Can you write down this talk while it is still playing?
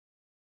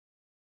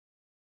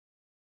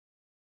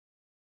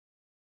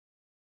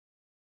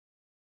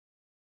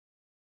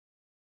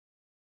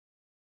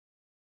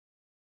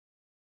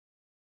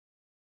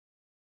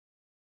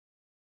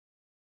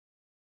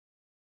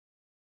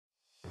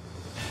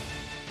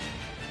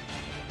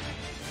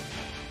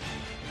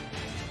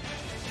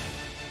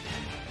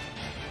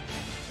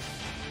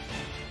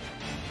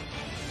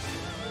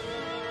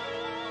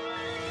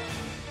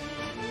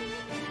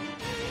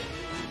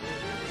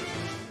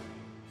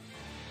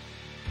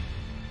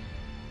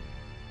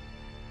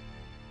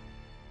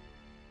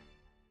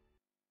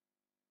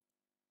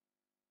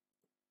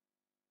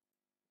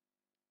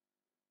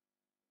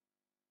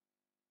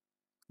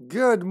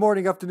Good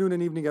morning, afternoon,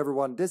 and evening,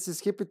 everyone. This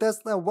is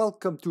HippyTesla.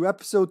 Welcome to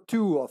episode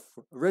 2 of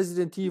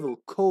Resident Evil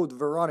Code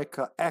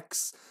Veronica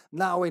X,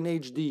 now in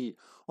HD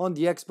on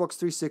the Xbox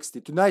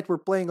 360. Tonight we're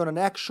playing on an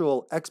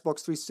actual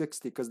Xbox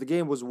 360 because the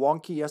game was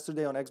wonky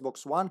yesterday on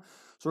Xbox One.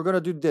 So we're gonna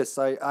do this.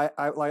 I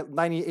like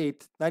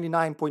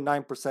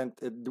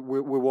 99.9%.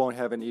 We won't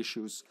have any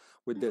issues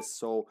with this.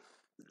 So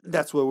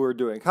that's what we're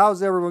doing.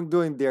 How's everyone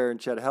doing there in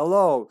chat?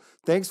 Hello.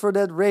 Thanks for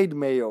that raid,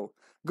 Mayo.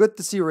 Good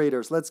to see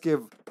raiders. Let's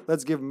give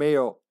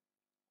Mayo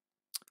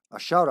a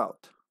shout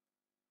out.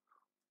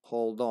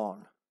 Hold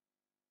on.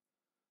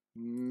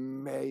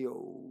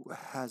 Biohazard.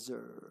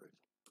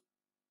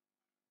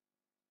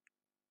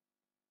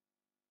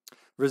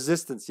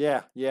 Resistance.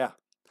 Yeah.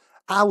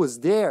 I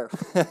was there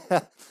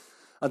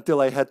until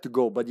I had to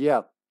go. But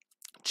yeah,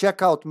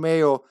 check out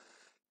Mayo.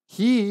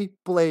 He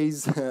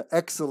plays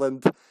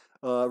excellent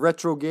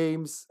retro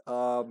games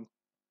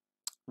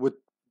with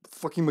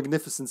fucking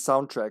magnificent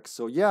soundtracks.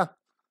 So yeah,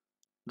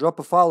 drop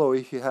a follow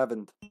if you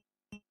haven't.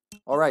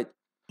 All right.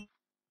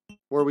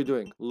 What are we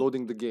doing?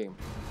 Loading the game.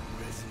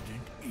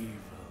 Resident Evil.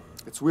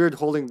 It's weird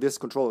holding this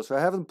controller. So I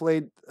haven't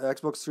played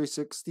Xbox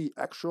 360,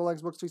 actual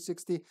Xbox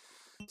 360,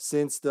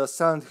 since the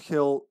Silent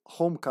Hill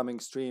Homecoming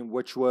stream,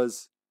 which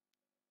was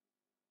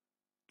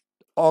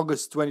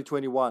August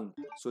 2021.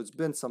 So it's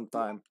been some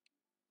time.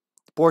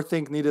 The poor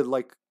thing needed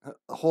like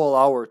a whole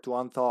hour to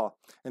unthaw.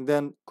 And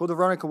then Code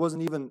Veronica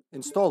wasn't even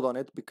installed on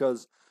it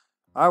because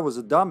I was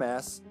a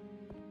dumbass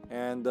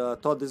and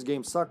thought this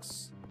game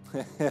sucks.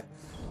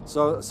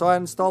 So I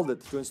installed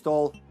it to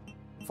install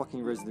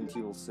fucking Resident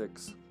Evil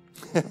 6.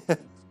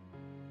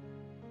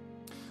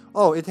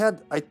 Oh, it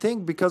had, I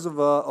think because of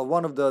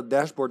one of the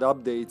dashboard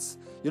updates.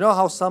 You know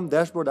how some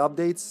dashboard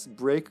updates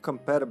break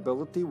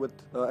compatibility with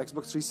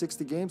Xbox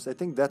 360 games? I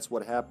think that's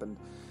what happened.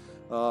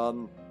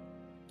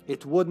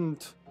 It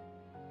wouldn't...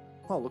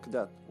 Oh, look at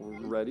that. We're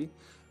ready.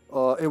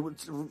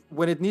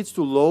 When it needs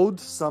to load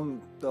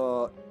some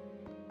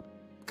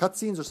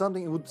cutscenes or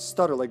something, it would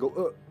stutter, like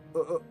go...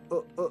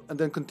 and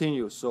then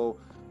continue. So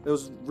it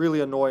was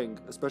really annoying,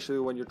 especially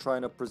when you're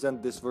trying to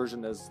present this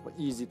version as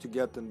easy to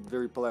get and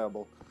very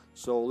playable.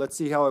 So let's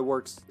see how it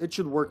works. It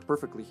should work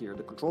perfectly here.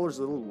 The controller's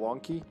a little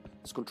wonky.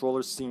 This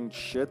controller's seen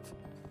shit.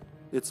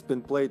 It's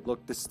been played.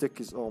 Look, the stick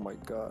is, oh my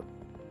god.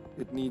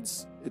 It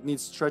needs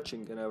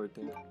stretching and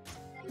everything.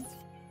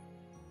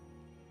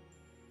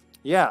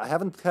 Yeah, I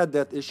haven't had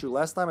that issue.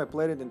 Last time I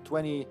played it in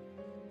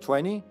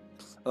 2020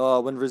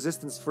 when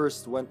Resistance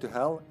first went to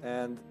hell,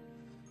 and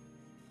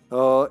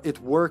it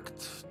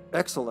worked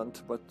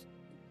excellent, but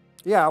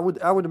yeah,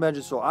 I would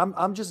imagine so.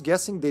 I'm just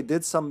guessing they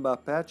did some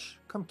patch.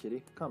 Come,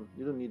 kitty, come.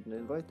 You don't need an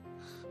invite.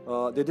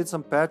 They did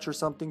some patch or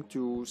something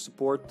to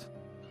support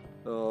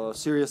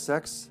Series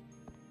X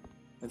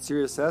and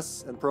Series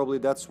S, and probably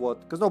that's what,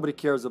 because nobody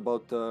cares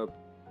about the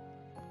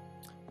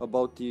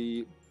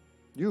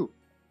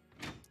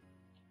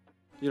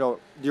you know,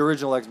 the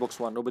original Xbox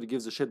One. Nobody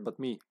gives a shit but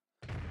me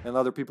and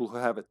other people who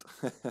have it.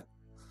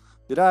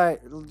 Did I?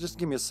 Just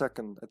give me a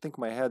second. I think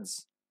my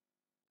head's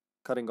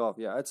cutting off.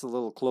 Yeah, it's a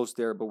little close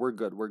there, but we're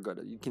good. We're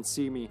good. You can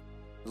see me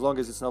as long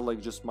as it's not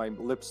like just my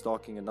lips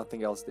talking and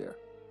nothing else there.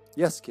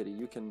 Yes, kitty,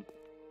 you can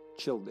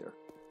chill there.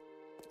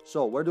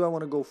 So, where do I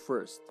want to go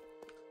first?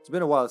 It's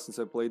been a while since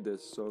I played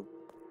this, so...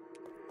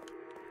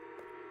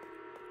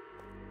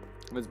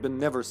 And it's been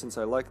never since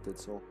I liked it,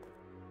 so...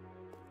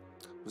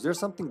 Was there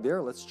something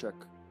there? Let's check.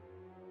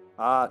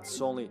 Ah,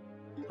 it's only...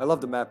 I love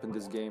the map in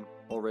this game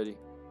already.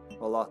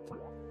 A lot.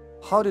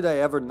 How did I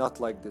ever not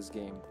like this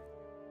game?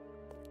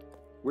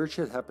 Weird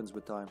shit happens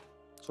with time.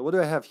 So what do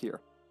I have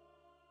here?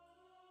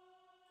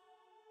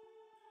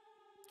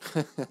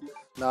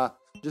 Nah,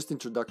 just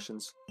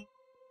introductions.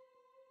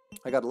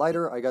 I got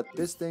lighter, I got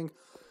this thing.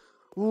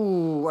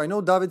 Ooh, I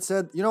know David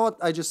said, you know what,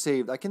 I just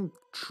saved. I can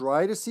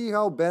try to see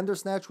how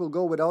Bandersnatch will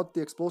go without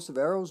the explosive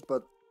arrows,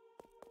 but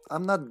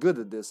I'm not good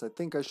at this. I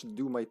think I should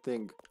do my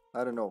thing.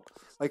 I don't know.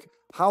 Like,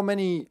 how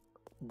many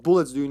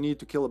bullets do you need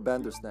to kill a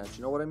Bandersnatch?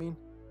 You know what I mean?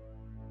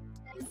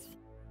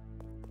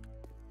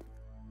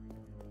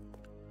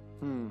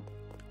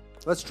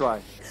 Let's try.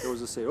 There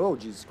was a save. Oh,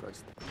 Jesus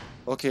Christ.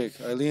 Okay,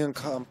 Eileen,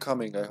 I'm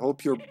coming. I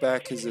hope your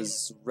back is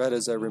as red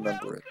as I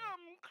remember it.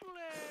 Welcome,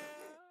 Claire.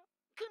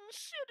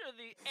 Consider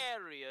the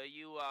area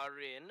you are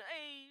in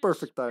a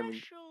Perfect timing.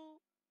 special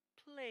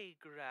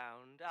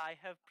playground I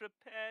have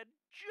prepared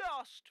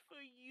just for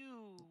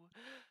you.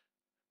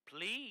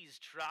 Please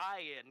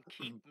try and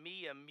keep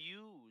me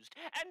amused,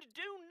 and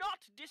do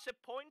not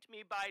disappoint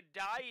me by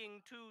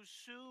dying too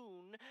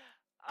soon.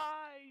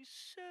 I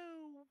so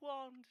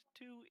want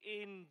to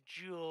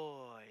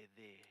enjoy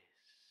this.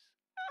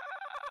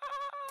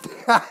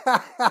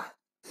 I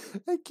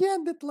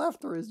can't. That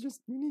laughter is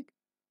just unique.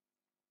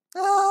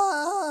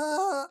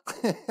 Ah!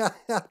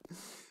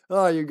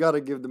 Oh, you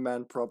gotta give the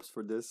man props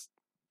for this.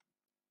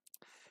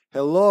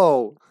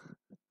 Hello.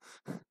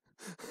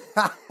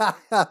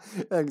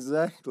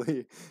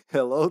 Exactly.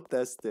 Hello,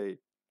 Teste.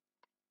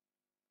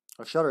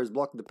 A shutter is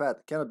blocking the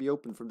path. Cannot be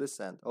opened from this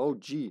end. Oh,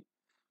 gee.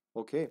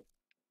 Okay.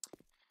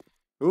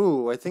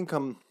 Ooh, I think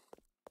I'm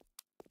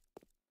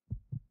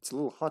It's a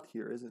little hot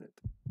here, isn't it?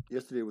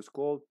 Yesterday it was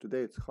cold.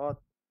 Today it's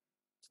hot.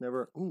 It's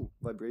never... Ooh,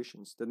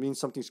 vibrations. That means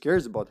something scary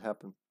is about to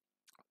happen.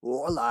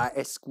 Hola,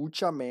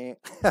 escúchame.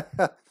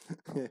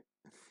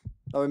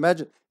 Now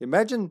imagine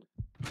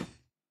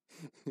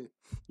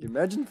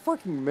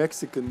fucking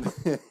Mexican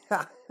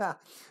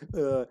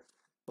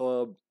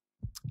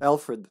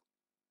Alfred.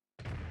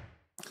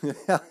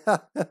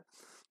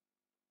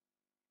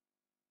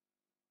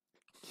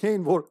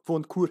 Kane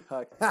von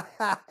Kurhag.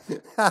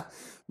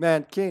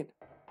 Man, Kane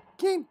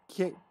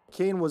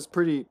was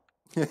pretty...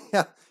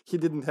 He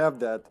didn't have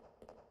that.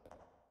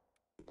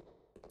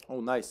 Oh,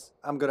 nice.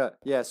 I'm gonna...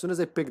 Yeah, as soon as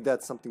I pick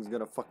that, something's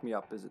gonna fuck me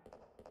up, is it?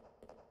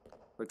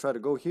 If I try to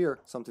go here,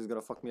 something's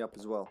gonna fuck me up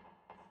as well.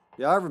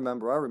 Yeah, I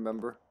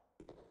remember.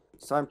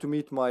 It's time to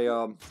meet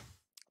my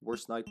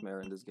worst nightmare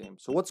in this game.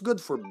 So what's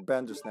good for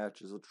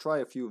Bandersnatches? I'll try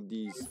a few of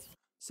these.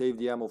 Save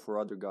the ammo for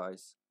other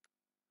guys.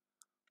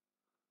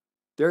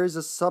 There is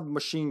a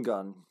submachine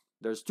gun.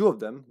 There's 2 of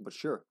them, but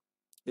sure.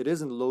 It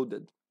isn't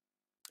loaded.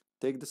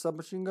 Take the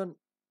submachine gun.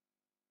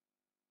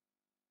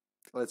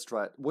 Let's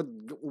try it. What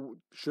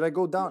should I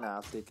go down?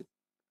 I'll take it.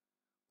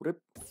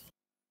 Rip.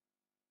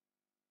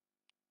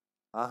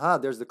 Aha,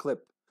 there's the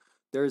clip.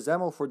 There is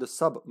ammo for the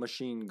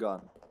submachine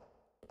gun.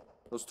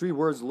 Those 3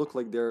 words look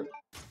like they're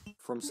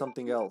from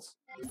something else.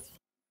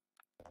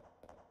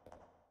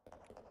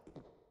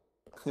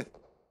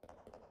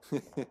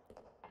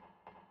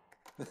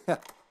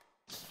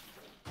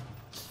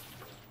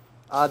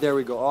 Ah, there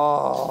we go.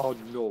 Oh,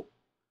 no.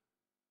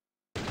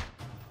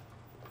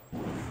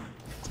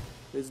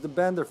 It's the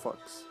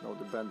Banderfucks. No,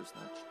 the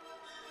Bandersnatch.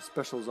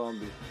 Special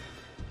zombie.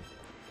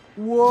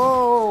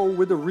 Whoa,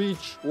 with a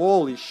reach.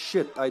 Holy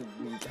shit. I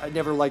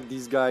never liked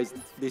these guys.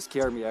 They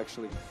scare me,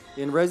 actually.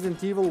 In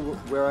Resident Evil,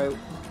 where I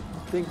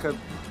think I've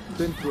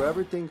been through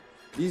everything,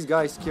 these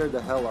guys scared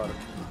the hell out of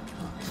me.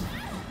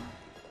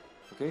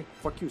 Okay,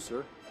 fuck you,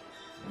 sir.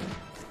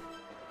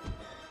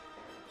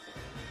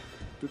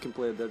 You can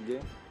play that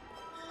game.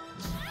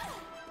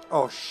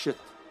 Oh, shit.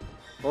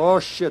 Oh,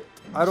 shit.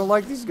 I don't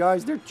like these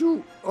guys. They're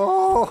too...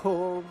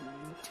 Oh,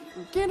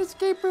 you can't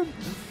escape him.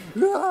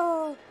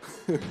 Ah.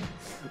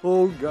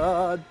 Oh,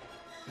 God.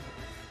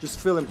 Just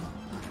fill him.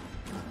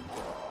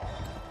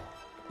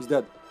 He's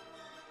dead.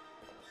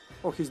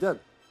 Oh, he's dead.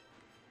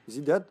 Is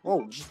he dead?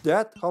 Oh, just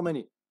dead? How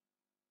many?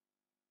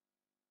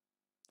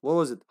 What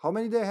was it? How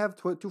many did I have?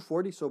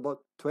 240? So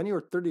about 20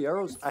 or 30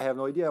 arrows? I have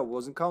no idea. I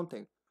wasn't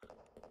counting.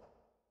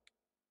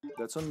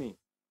 That's on me.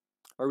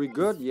 Are we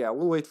good? Yeah,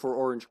 we'll wait for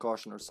orange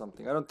caution or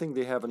something. I don't think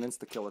they have an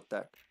insta-kill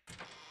attack.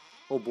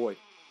 Oh boy.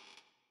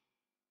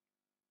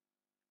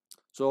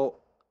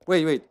 So,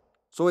 wait.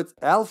 So it's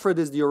Alfred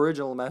is the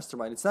original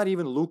mastermind. It's not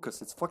even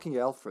Lucas. It's fucking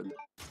Alfred.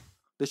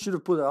 They should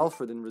have put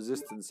Alfred in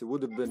Resistance. It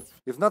would have been...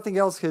 If nothing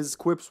else, his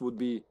quips would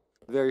be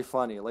very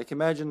funny. Like,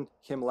 imagine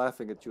him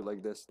laughing at you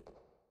like this.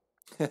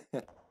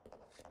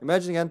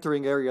 Imagine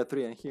entering Area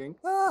 3 and hearing...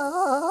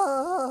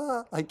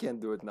 Ah! I can't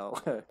do it now.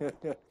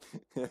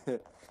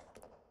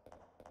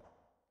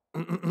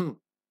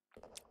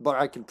 But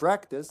I can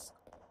practice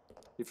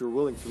if you're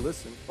willing to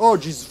listen. Oh,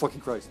 Jesus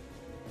fucking Christ.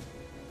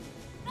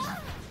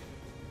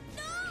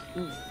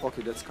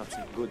 Okay, that's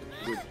cutscene. Good.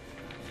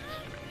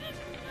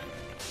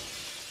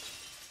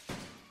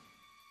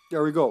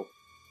 There we go.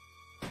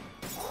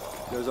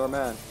 There's our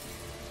man.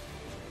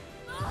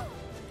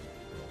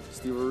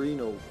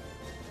 Steverino.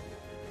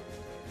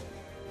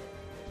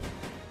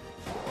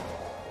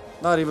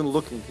 Not even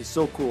looking. He's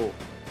so cool.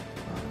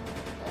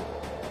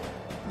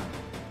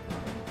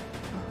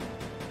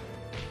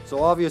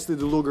 So obviously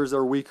the Lugers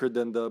are weaker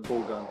than the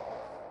bowgun.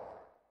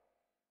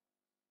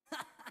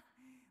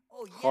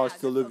 Oh, yeah,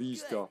 Hasta la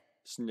vista,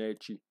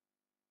 Snatchy.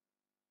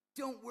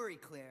 Don't worry,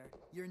 Claire.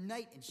 Your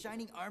knight in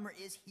shining armor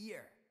is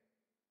here.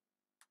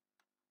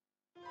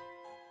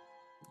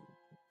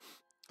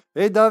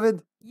 Hey,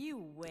 David. You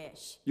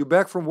wish. You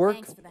back from work?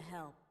 Thanks for the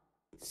help.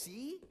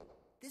 See?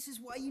 This is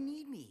why you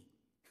need me.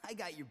 I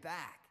got your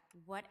back.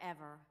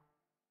 Whatever.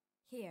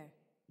 Here,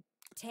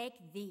 take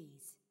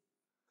these.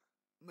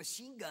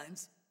 Machine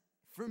guns?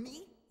 For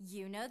me?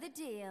 You know the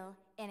deal,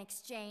 in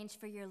exchange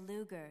for your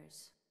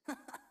Lugers.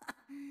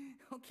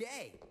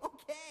 Okay.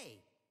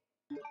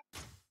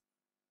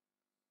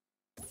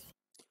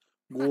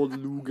 Gold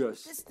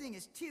Lugas. This thing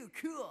is too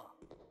cool.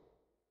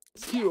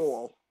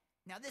 Cool.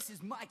 Now this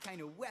is my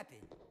kind of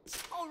weapon.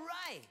 All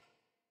right.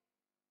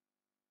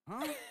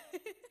 Huh?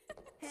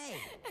 Hey,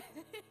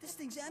 this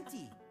thing's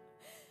empty.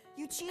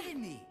 You cheated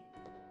me.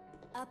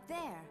 Up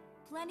there,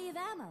 plenty of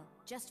ammo,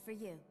 just for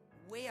you.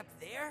 Way up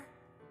there?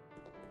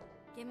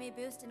 Give me a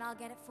boost and I'll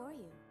get it for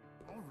you.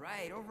 All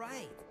right.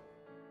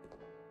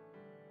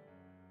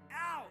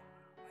 Ow!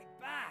 My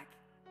back!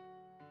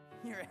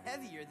 You're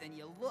heavier than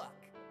you look.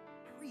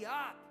 Hurry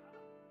up!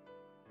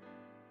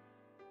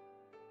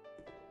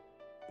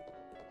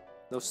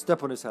 No,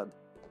 step on his head.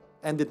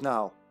 End it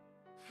now.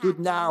 Do it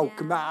now,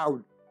 come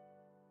out!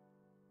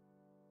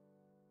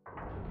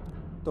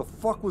 The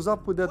fuck was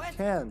up with that What?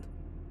 hand?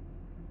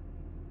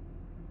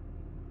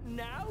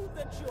 Now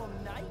that your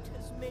knight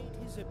has made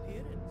his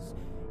appearance,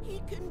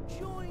 he can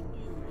join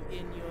you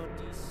in your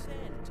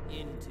descent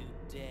into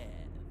death.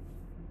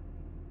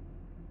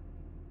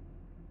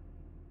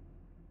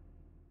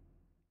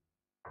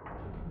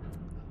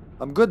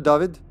 I'm good,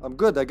 David. I'm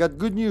good. I got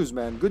good news,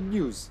 man. Good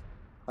news.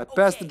 I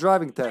passed the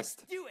driving test.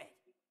 Let's do it.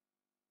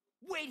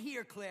 Wait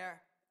here,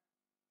 Claire.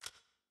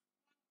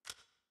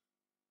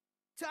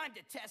 Time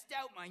to test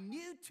out my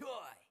new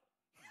toy.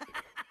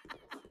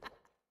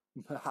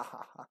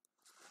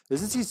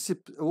 Isn't he...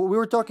 We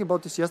were talking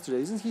about this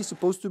yesterday. Isn't he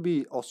supposed to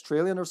be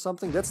Australian or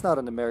something? That's not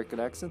an American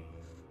accent.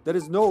 That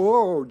is no...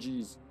 Oh,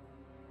 jeez.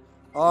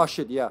 Oh,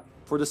 shit, yeah.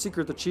 For the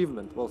secret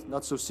achievement. Well,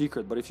 not so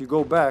secret, but if you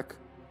go back...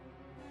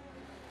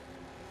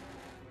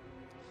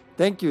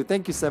 Thank you,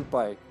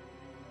 senpai.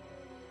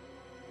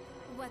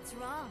 What's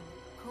wrong?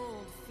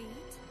 Cold feet?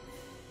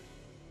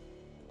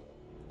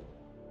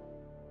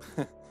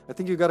 I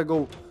think you gotta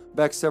go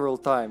back several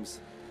times.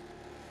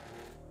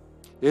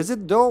 Is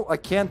it though? I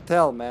can't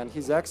tell, man.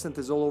 His accent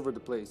is all over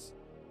the place.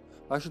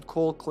 I should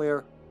call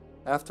Claire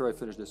after I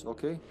finish this,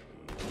 okay?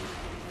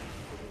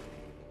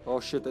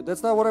 Oh shit,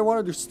 that's not what I want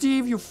to do.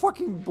 Steve, you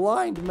fucking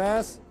blind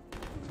mass.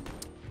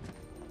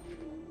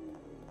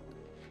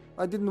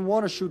 I didn't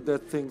want to shoot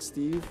that thing,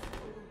 Steve.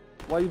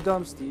 Why you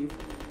dumb, Steve?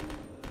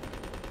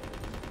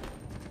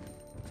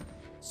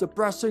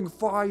 Suppressing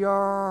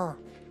fire!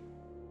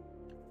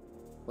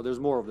 Oh, there's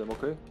more of them,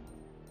 okay?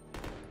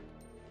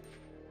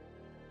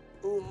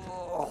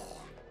 Oh.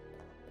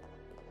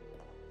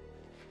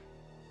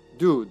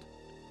 Dude,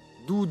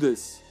 do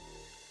this.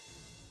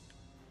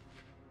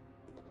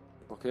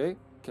 Okay,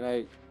 can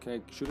I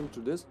shoot him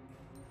through this?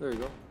 There you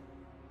go.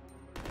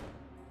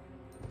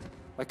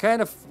 I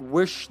kind of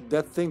wish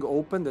that thing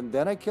opened and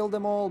then I killed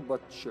them all, but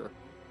sure.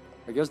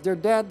 I guess they're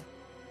dead.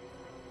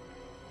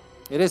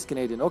 It is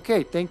Canadian.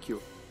 Okay, thank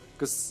you.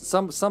 Because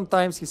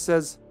sometimes he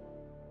says...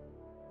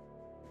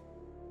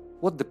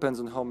 What depends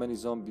on how many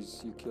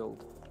zombies you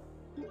killed?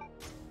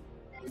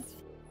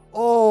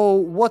 Oh,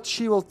 what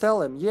she will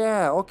tell him.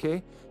 Yeah,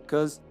 okay.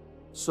 Because,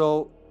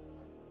 so...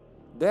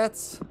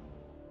 That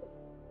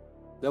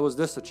was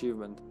this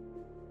achievement.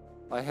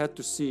 I had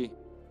to see...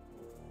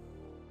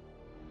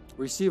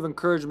 Receive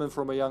encouragement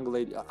from a young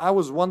lady. I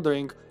was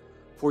wondering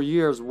for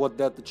years what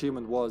that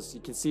achievement was.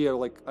 You can see it,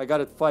 like, I got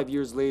it 5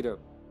 years later.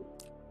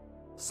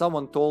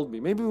 Someone told me.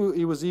 Maybe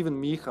it was even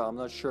Mika, I'm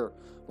not sure.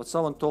 But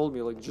someone told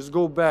me, like, just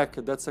go back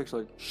at that section.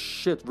 Like,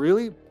 shit,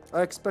 really?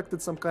 I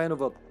expected some kind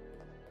of a,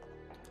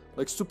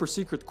 like, super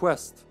secret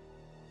quest.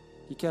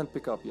 He can't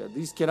pick up yet.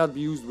 These cannot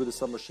be used with a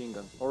submachine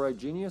gun. Alright,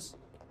 genius.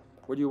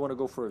 Where do you want to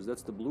go first?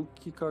 That's the blue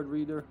keycard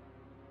reader.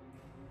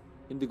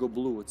 Indigo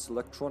blue. It's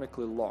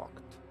electronically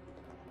locked.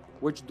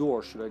 Which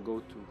door should I go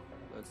to?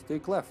 Let's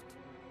take left.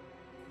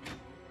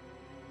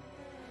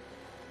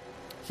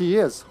 He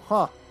is,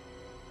 huh?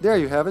 There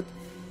you have it.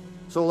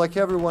 So like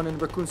everyone in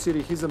Raccoon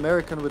City, he's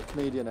American with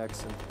Canadian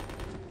accent.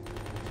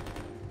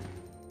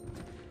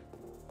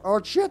 Oh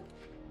shit!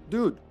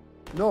 Dude,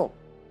 no.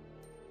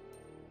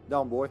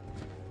 Down, boy.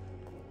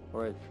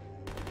 Alright.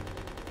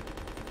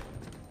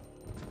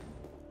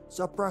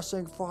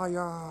 Suppressing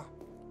fire!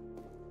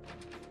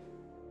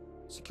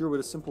 Secure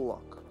with a simple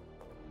lock.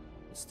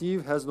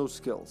 Steve has no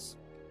skills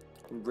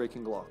in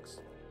breaking locks.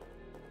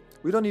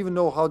 We don't even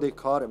know how they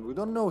caught him. We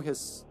don't know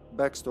his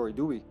backstory,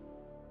 do we?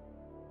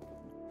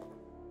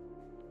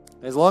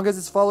 As long as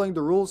it's following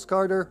the rules,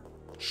 Carter,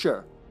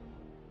 sure.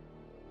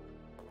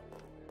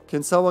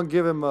 Can someone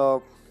give him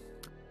a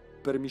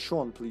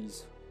permission,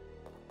 please?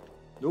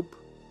 Nope.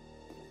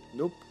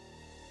 Nope.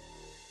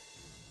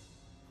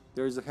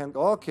 There is a hand.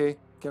 Oh, okay,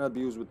 cannot be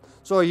used with.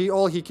 So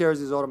all he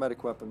carries is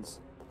automatic weapons.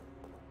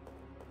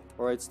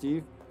 All right,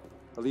 Steve.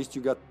 At least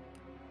you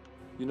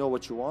know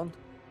what you want.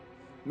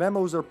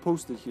 Memos are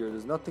posted here.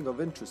 There's nothing of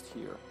interest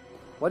here.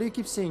 Why do you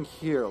keep saying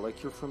here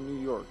like you're from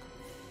New York?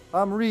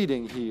 I'm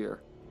reading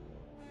here.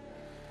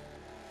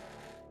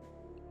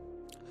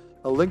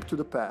 A link to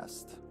the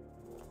past.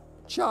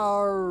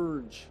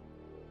 Charge!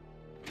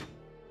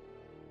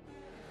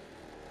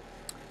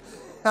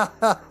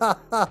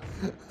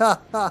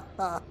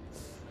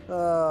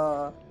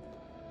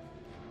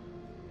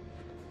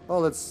 Oh,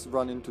 let's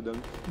run into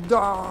them.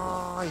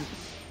 Die!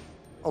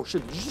 Oh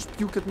shit, did you just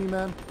puke at me,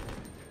 man?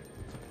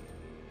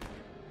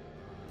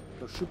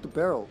 No, shoot the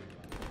barrel.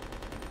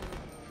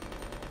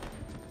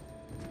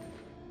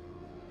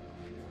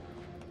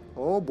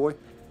 Oh boy.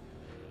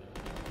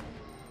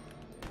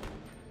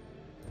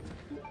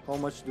 How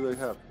much do I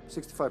have?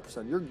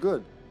 65%. You're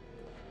good.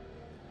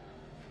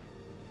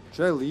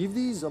 Should I leave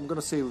these? I'm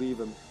gonna say leave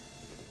them.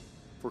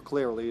 For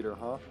Claire later,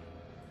 huh?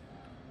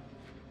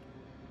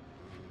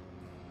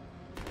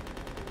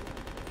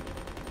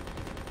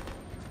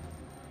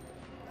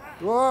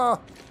 Whoa!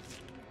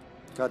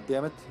 God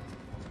damn it.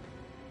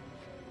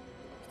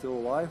 Still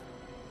alive?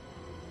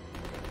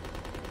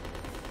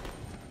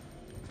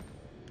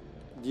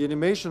 The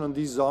animation on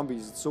these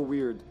zombies, it's so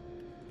weird.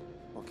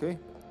 Okay.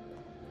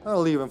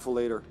 I'll leave him for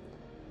later.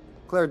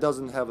 Claire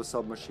doesn't have a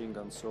submachine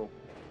gun, so...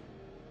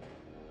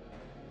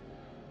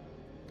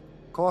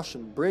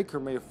 Caution, breaker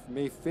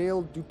may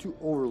fail due to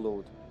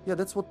overload. Yeah,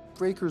 that's what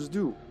breakers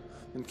do.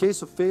 In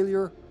case of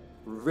failure,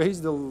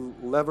 raise the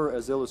lever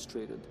as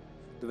illustrated.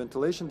 The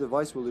ventilation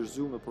device will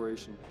resume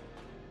operation.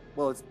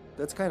 Well,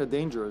 that's kind of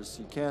dangerous.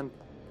 You can't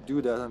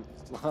do that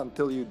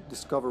until you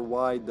discover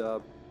why it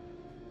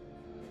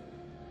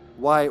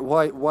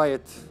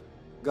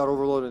got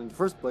overloaded in the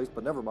first place,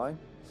 but never mind.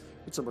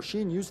 It's a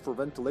machine used for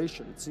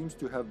ventilation. It seems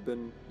to have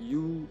been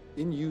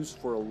in use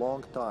for a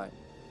long time.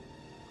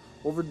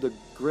 Over the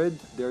grid,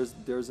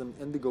 there's an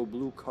indigo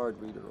blue card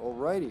reader.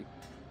 Alrighty.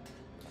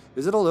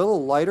 Is it a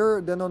little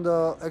lighter than on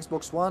the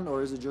Xbox One,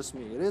 or is it just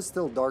me? It is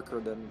still darker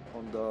than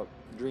on the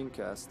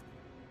Dreamcast.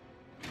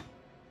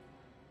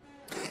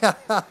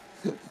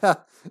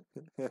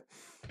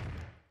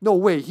 No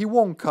way, he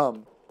won't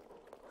come.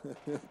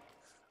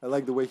 I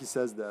like the way he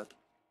says that.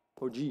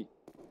 Oh gee.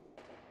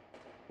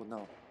 What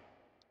now?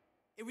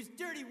 It was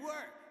dirty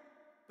work,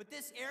 but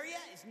this area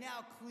is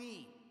now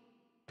clean.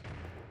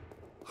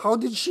 How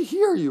did she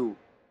hear you?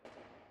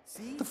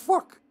 See? The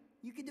fuck?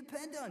 You can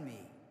depend on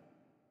me.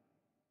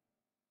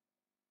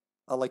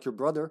 I like your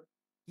brother.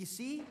 You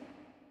see?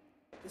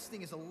 This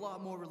thing is a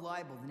lot more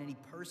reliable than any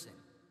person.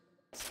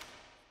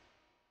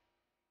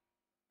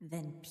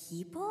 Then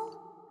people?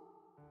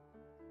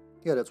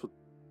 Yeah, that's what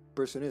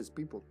person is,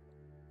 people.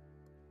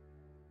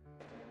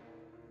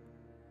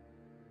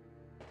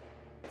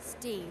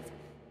 Steve,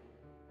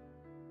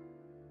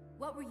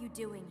 what were you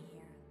doing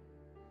here?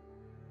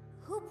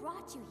 Who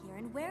brought you here,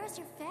 and where is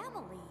your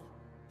family?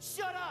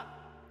 Shut up!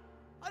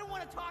 I don't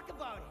want to talk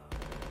about it.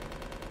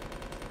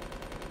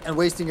 And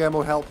wasting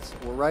ammo helps,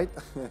 alright?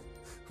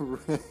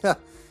 I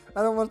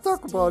don't want to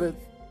talk about it.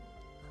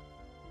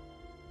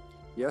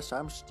 Yes,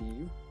 I'm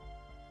Steve.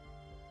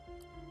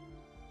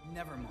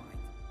 Never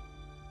mind.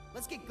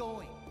 Let's get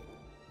going.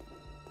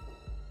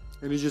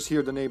 And you just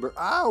hear the neighbor,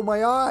 ow,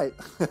 my eye!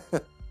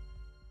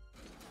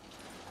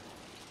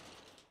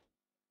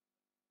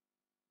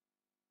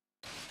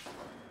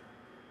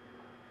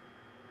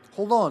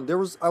 Hold on,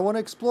 I want to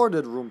explore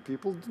that room,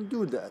 people. Don't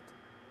do that.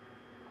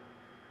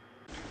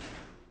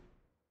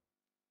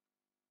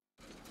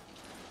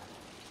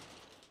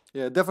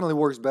 Yeah, it definitely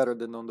works better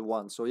than on the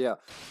one. So yeah,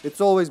 it's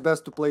always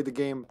best to play the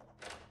game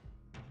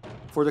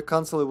for the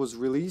console it was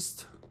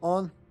released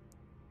on.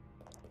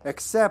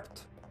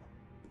 Except...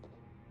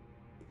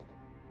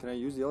 Can I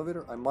use the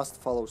elevator? I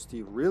must follow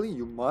Steve. Really?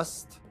 You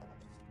must?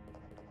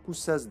 Who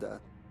says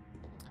that?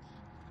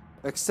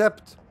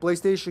 Except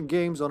PlayStation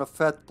games on a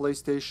fat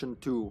PlayStation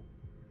 2.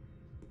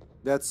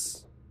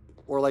 That's...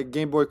 Or like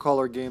Game Boy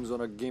Color games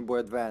on a Game Boy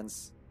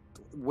Advance.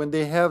 When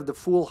they have the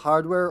full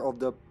hardware of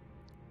the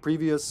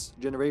previous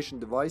generation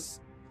device,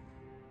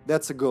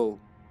 that's a go.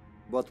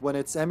 But when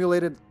it's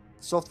emulated,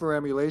 software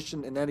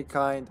emulation in any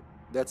kind,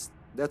 that's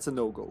a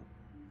no-go.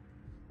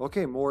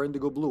 Okay, more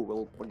indigo blue.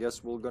 Well, I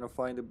guess we're gonna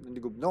find the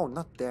indigo... No,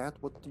 not that.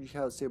 What do you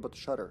have to say about the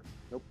shutter?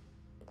 Nope.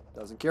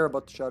 Doesn't care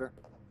about the shutter.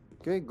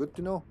 Okay, good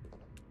to know.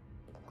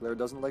 Claire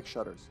doesn't like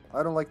shutters.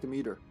 I don't like them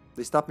either.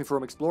 They stop me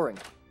from exploring.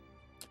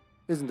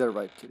 Isn't that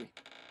right, kitty?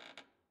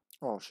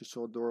 Oh, she's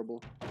so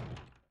adorable.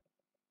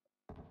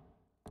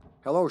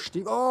 Hello,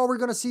 Steve. Oh, we're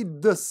gonna see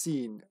the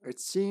scene. It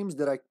seems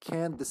that I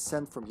can't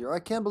descend from here. I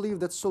can't believe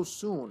that's so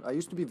soon. I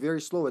used to be very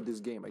slow at this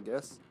game, I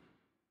guess.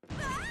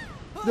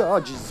 Yeah, oh,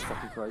 Jesus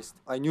fucking Christ.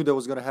 I knew that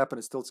was gonna happen.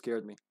 It still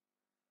scared me.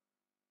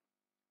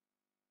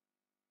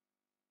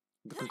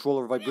 The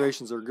controller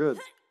vibrations are good.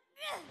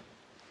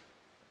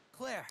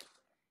 Claire.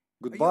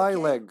 Goodbye,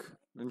 okay? leg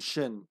and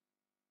shin.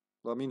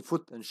 Well, I mean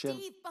foot and shin.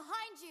 Steve,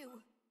 behind you!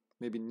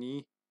 Maybe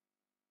knee.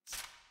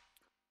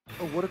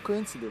 Oh, what a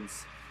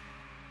coincidence.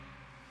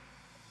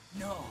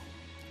 No.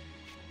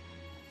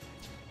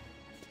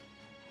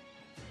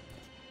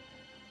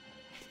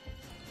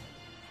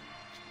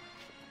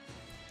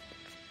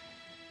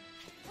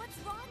 What's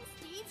wrong,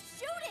 Steve?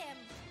 Shoot him!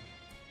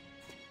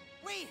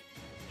 Wait!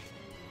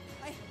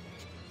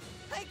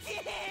 I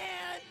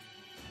can't!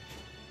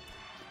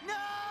 No!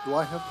 Do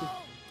I have to?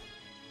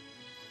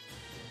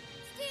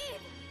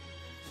 Steve!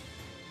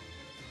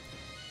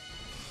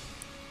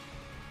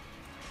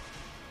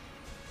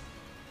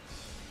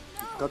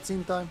 No!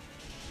 Cutscene time?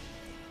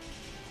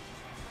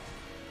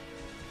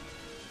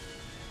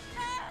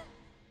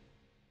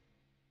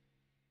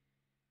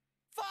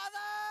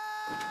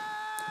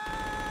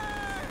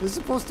 This is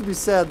supposed to be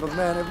sad, but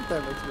man, every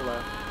time makes me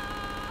laugh.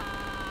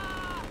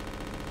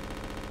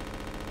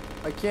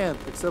 I can't,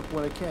 except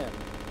when I can.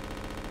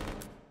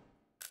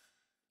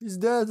 He's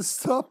dead,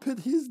 stop it,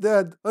 he's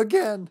dead,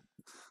 again!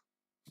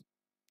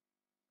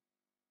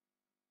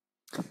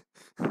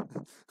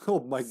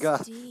 Oh my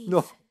god, Steve.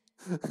 no.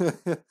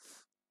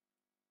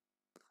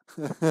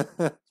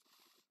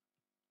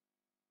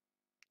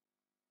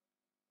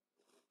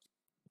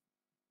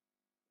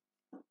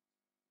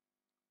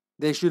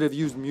 They should have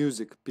used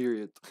music,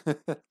 period.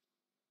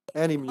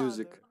 Any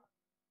music.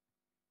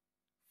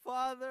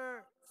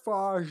 Father!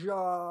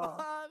 Faja!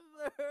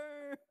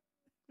 Father!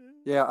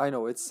 Yeah, I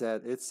know, it's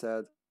sad, it's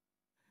sad.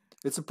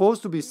 It's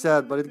supposed to be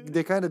sad, but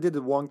they kind of did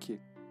it wonky.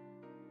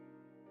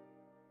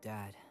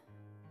 Dad,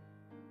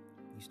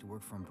 Used to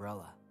work for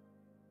Umbrella.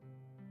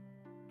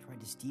 Tried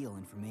to steal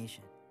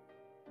information,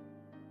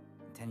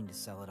 intending to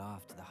sell it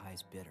off to the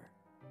highest bidder.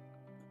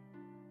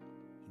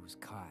 He was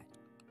caught.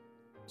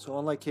 So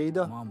unlike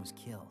Ada, Mom was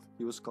killed,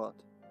 he was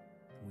caught.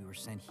 and we were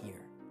sent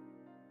here.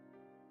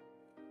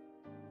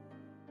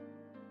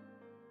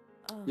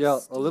 Oh, Yeah,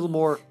 a little Steve.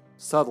 more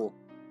subtle.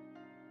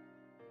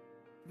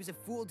 He was a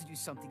fool to do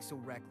something so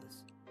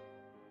reckless.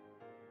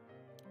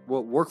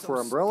 What, work So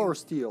for Umbrella or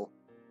stupid. steal?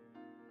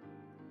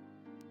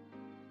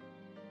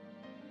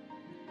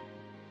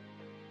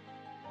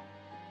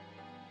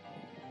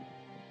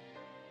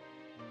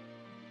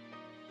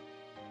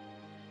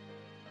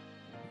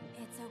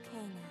 It's okay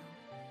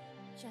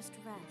now. Just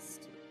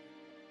rest.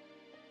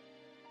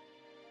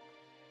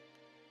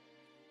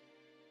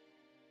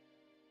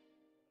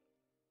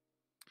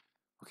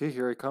 Okay,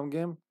 here I come,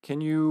 game.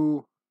 Can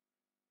you...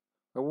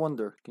 I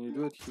wonder, can you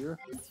do it here?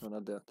 No,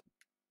 not that.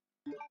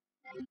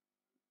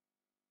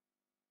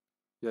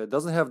 Yeah, it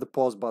doesn't have the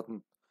pause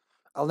button.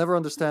 I'll never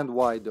understand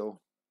why, though.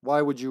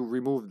 Why would you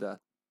remove that?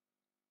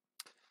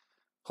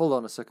 Hold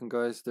on a second,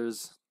 guys.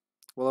 There's...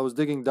 While I was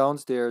digging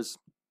downstairs,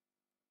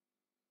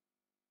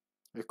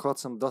 I caught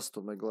some dust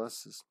on my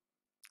glasses.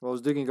 While I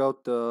was digging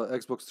out the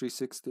Xbox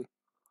 360.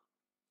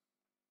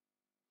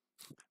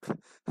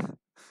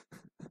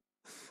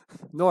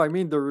 No, I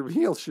mean the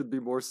reveal should be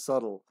more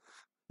subtle.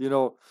 You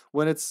know,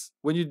 when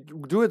you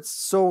do it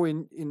so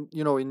in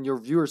your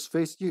viewer's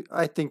face,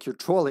 I think you're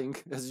trolling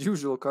as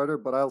usual, Carter,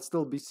 but I'll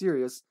still be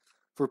serious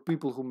for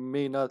people who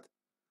may not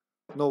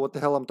know what the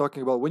hell I'm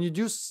talking about. When you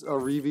do a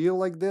reveal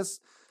like this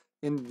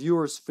in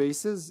viewers'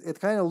 faces, it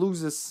kind of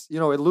loses, it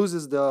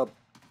loses the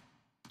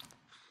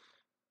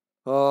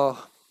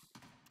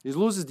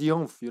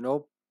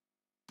oomph,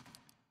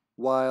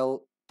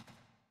 while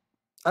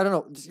I don't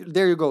know,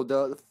 there you go,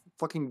 the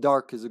fucking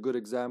dark is a good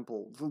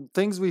example.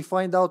 Things we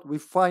find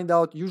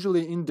out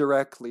usually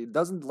indirectly. It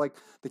doesn't, like,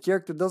 the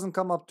character doesn't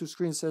come up to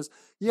screen and says,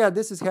 yeah,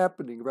 this is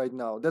happening right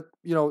now. That,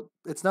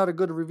 it's not a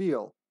good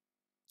reveal.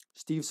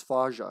 Steve's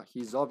Faja,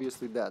 he's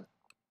obviously dead.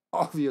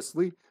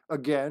 Obviously,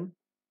 again,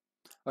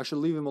 I should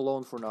leave him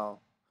alone for now.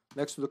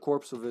 Next to the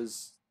corpse of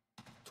his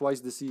twice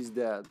deceased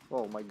dad.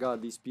 Oh my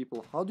god, these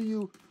people. How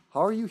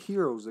are you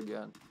heroes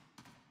again?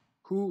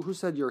 Who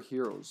said you're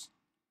heroes?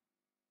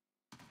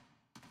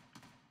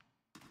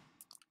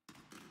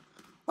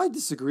 I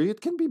disagree.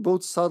 It can be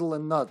both subtle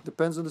and not.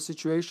 Depends on the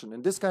situation.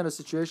 In this kind of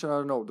situation, I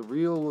don't know. The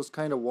reveal was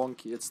kind of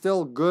wonky. It's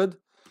still good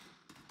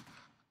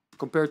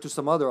compared to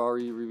some other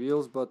RE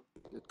reveals, but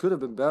it could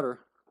have been better.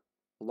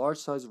 A large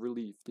size of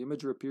relief. The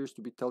imager appears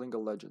to be telling a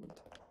legend.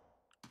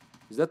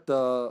 Is that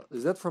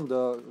from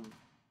the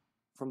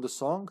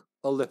song?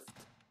 A lift.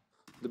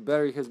 The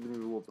battery has been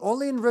removed.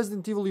 Only in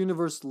Resident Evil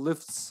universe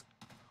lifts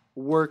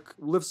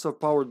are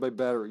powered by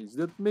batteries.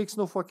 That makes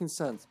no fucking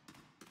sense.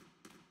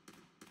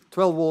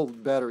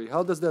 12-volt battery.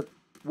 How does that...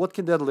 What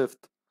can that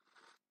lift?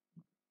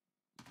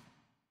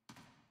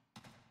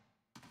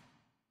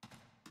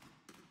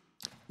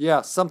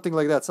 Yeah, something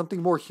like that.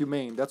 Something more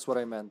humane. That's what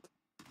I meant.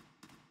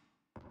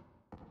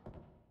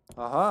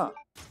 Aha.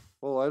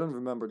 Well, I don't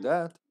remember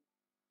that.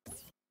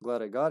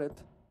 Glad I got it.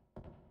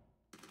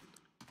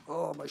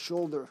 Oh, my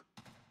shoulder.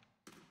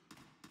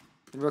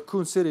 In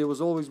Raccoon City, it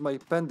was always my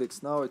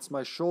appendix. Now it's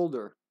my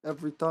shoulder.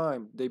 Every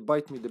time they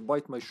bite me, they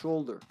bite my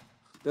shoulder.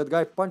 That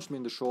guy punched me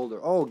in the shoulder.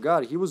 Oh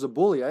god, he was a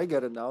bully. I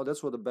get it now.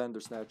 That's what a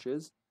Bandersnatch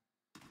is.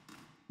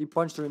 He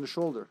punched her in the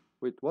shoulder.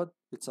 Wait, what?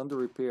 It's under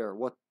repair.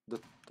 What?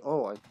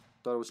 Oh, I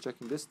thought I was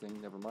checking this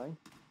thing. Never mind.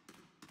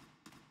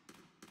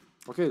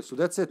 Okay, so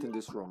that's it in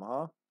this room,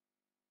 huh?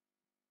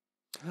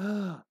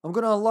 I'm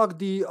gonna unlock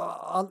the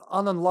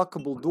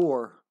ununlockable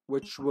door,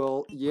 which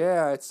will...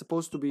 Yeah, it's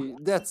supposed to be...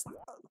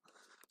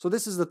 So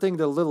this is the thing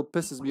that a little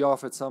pisses me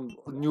off at some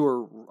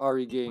newer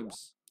RE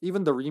games.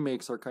 Even the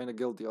remakes are kind of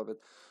guilty of it.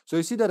 So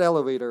you see that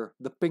elevator,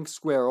 the pink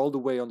square all the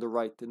way on the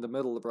right, in the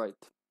middle of right.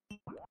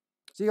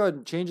 See how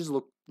it changes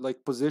look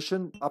like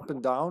position up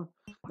and down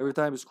every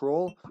time you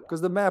scroll?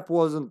 Because the map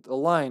wasn't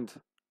aligned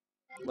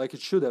like it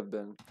should have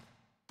been.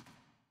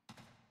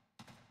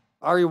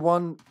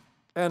 RE1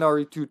 and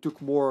RE2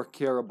 took more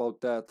care about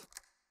that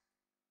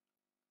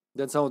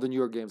than some of the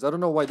newer games. I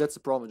don't know why that's the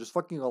problem. Just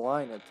fucking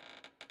align it.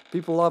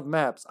 People love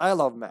maps. I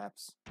love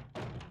maps.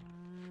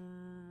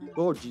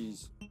 Oh,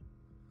 jeez.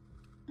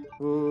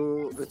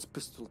 Oh, it's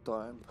pistol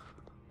time.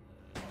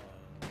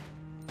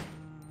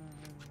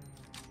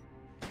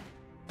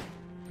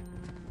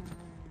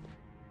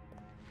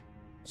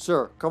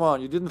 Sir, come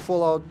on. You didn't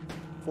fall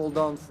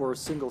down for a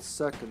single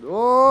second.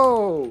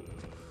 Oh!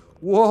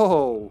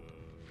 Whoa!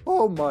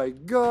 Oh my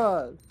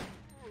god!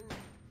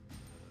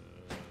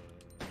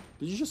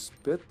 Did you just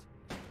spit?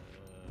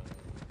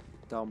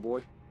 Down,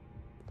 boy.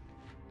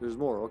 There's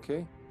more,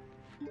 okay?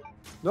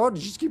 No,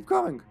 just keep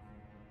coming.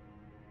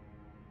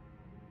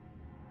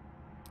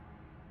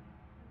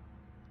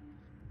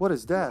 What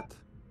is that?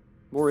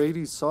 More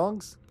 80s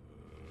songs?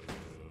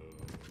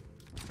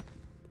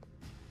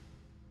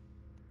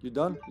 You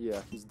done?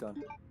 Yeah, he's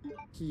done.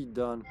 He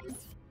done.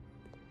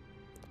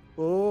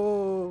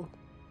 Oh.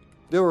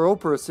 They were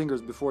opera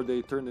singers before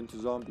they turned into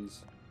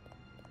zombies.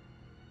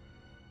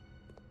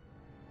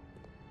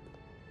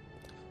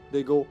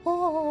 They go,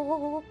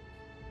 ah.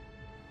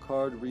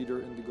 Card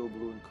reader, indigo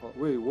blue, and card.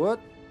 Wait, what?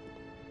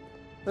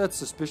 That's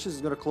suspicious.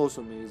 It's gonna close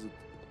on me. Is it?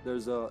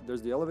 There's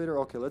the elevator.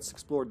 Okay, let's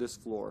explore this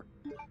floor.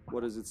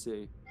 What does it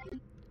say?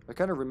 I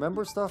kind of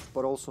remember stuff,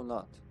 but also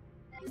not.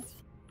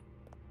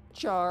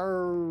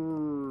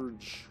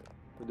 Charge.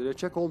 Did I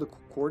check all the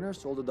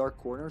corners, all the dark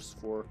corners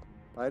for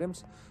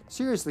items?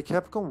 Seriously,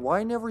 Capcom,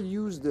 why never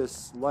use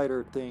this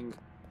lighter thing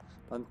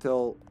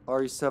until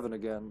RE7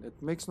 again?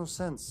 It makes no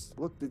sense.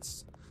 Look,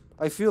 it's.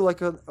 I feel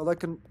like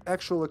an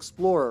actual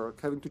explorer,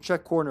 having to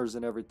check corners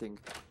and everything.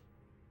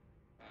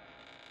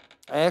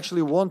 I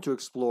actually want to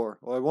explore,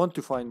 or I want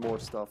to find more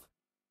stuff.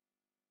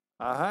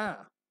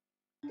 Aha!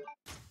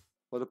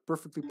 What a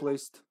perfectly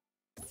placed.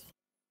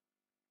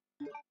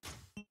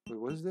 Wait,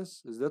 what is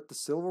this? Is that the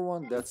silver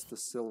one? That's the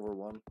silver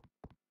one.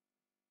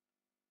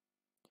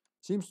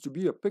 Seems to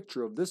be a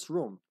picture of this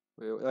room.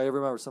 I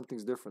remember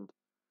something's different.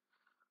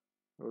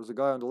 There was a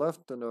guy on the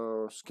left and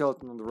a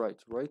skeleton on the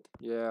right, right?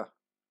 Yeah.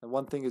 And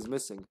one thing is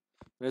missing.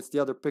 And it's the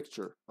other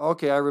picture.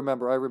 Okay, I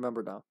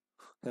remember now.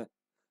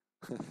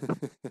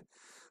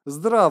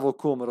 Zdravo,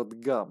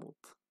 comrade Gamut.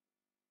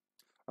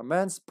 A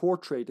man's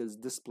portrait is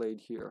displayed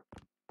here.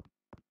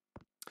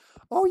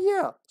 Oh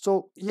yeah,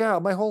 so yeah,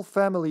 my whole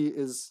family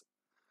is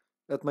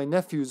at my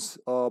nephew's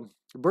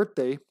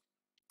birthday.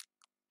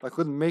 I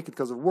couldn't make it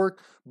because of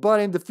work, but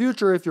in the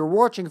future, if you're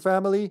watching,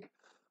 family,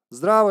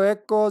 zdravo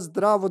Eko,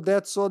 zdravo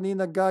Deco,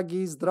 Nina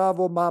Gagi,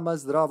 zdravo mama,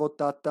 zdravo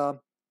tata.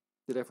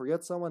 Did I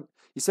forget someone?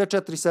 I sve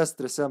 4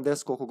 sestre,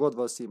 70, koliko god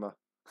vas ima.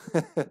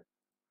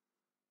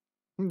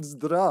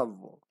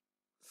 Zdravo.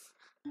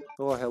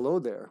 Oh, hello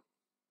there.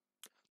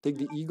 Take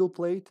the eagle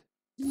plate.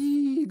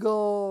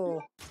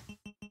 Eagle.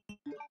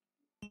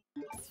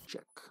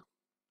 Check.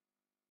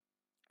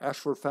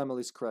 Ashford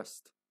family's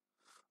crest.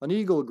 An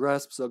eagle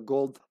grasps a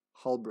gold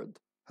halberd.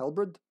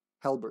 Halberd?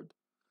 Halberd.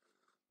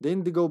 The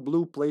indigo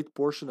blue plate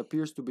portion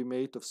appears to be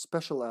made of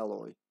special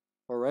alloy.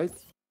 Alright.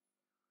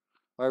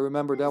 I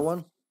remember that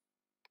one.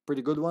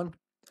 Pretty good one.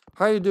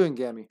 How are you doing,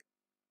 Gammy?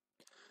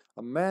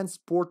 A man's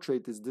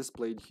portrait is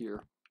displayed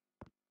here.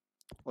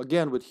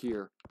 Again with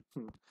here.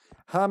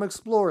 I'm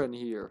exploring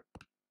here.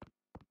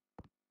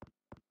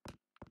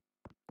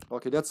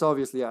 Okay, that's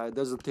obviously, yeah,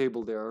 there's a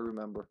table there, I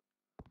remember.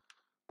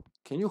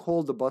 Can you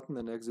hold the button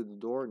and exit the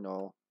door?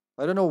 No.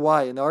 I don't know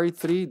why. In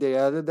RE3, they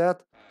added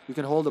that. You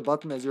can hold the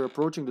button as you're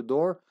approaching the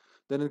door.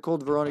 Then in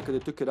Code Veronica, they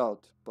took it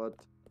out.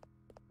 But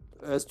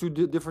as two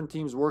different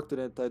teams worked in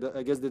it,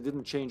 I guess they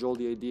didn't change all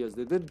the ideas.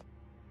 They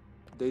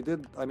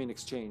did, I mean,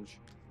 exchange.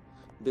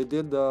 They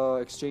did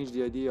exchange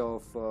the idea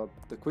of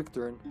the quick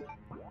turn.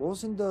 What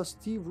was in the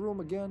Steve room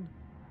again?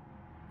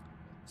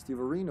 Steve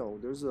Areno.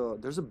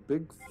 There's a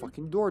big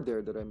fucking door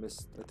there that I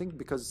missed. I think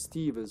because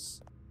Steve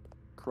is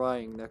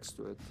crying next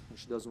to it and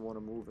she doesn't want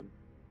to move him.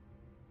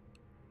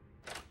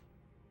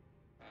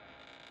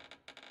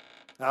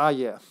 Ah,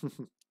 yeah.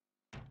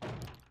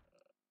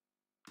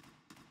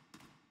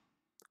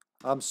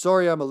 I'm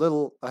sorry I'm a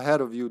little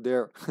ahead of you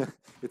there.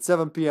 It's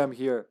 7 p.m.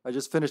 here. I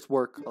just finished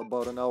work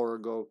about an hour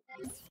ago.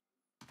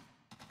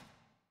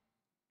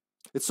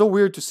 It's so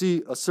weird to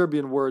see a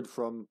Serbian word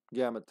from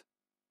Gamut.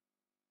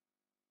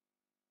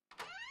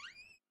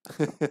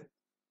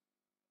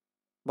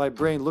 My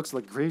brain looks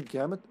like great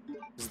Gamut.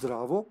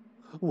 Zdravo?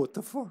 What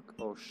the fuck?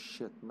 Oh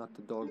shit, not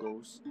the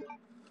doggos.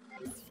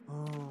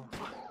 Oh.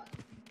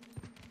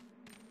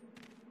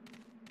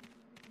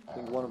 I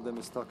think one of them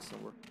is stuck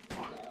somewhere.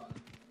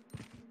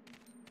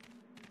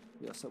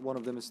 Yes, one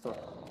of them is stuck.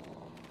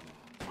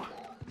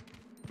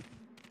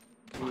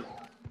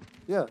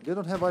 Yeah, they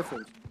don't have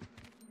iframes.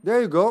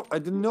 There you go. I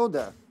didn't know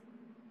that.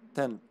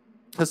 10.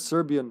 A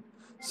Serbian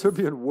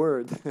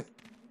word.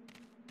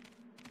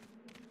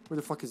 Where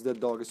the fuck is that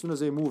dog? As soon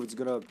as they move, it's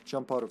gonna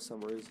jump out of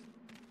somewhere.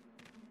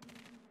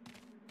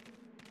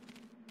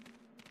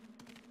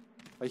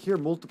 I hear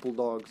multiple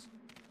dogs.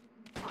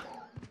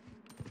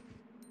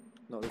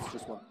 No, that's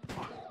just one.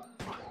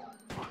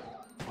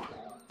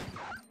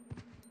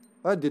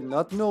 I did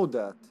not know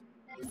that.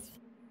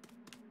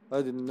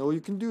 I didn't know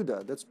you can do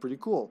that. That's pretty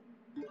cool.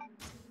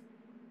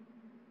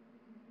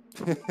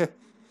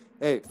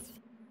 Hey,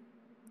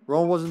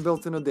 Rome wasn't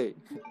built in a day.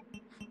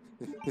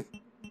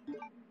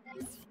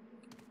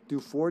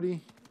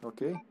 240.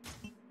 Okay.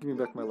 Give me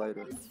back my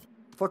lighter.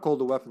 Fuck all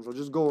the weapons. I'll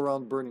just go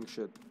around burning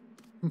shit.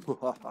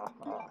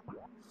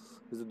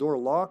 Is the door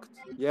locked?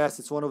 Yes,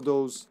 it's one of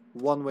those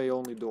one-way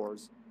only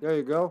doors. There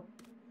you go.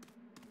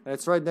 And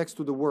it's right next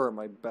to the worm,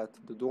 I bet.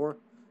 The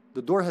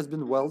door has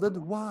been welded.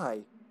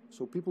 Why?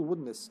 So people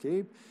wouldn't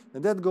escape.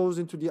 And that goes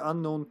into the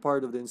unknown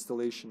part of the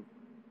installation.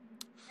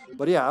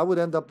 But yeah, I would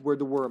end up where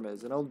the worm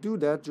is. And I'll do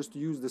that just to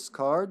use this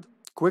card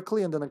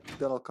quickly, and then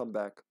I'll come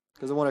back.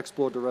 Because I want to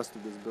explore the rest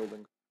of this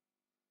building.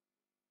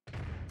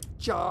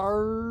 Charge!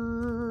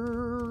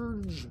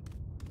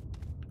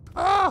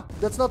 Ah!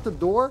 That's not the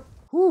door?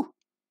 Whew!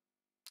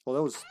 Well,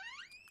 that was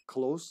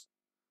close.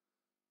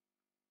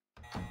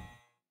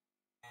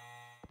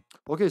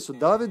 Okay, so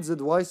David's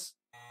advice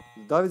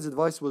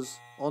was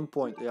on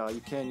point. Yeah,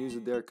 you can't use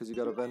it there because you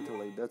gotta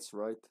ventilate. That's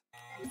right.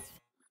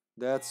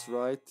 That's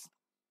right.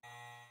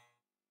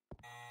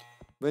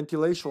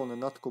 Ventilation and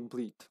not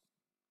complete.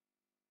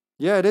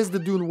 Yeah, it is the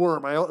Dune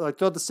worm. I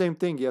thought the same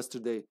thing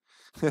yesterday.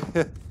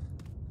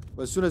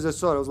 As soon as I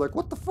saw it, I was like,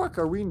 what the fuck?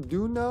 Are we in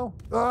Dune now?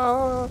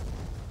 Ah!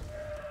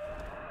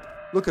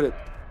 Look at it.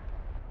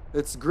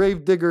 It's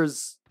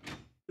Gravedigger's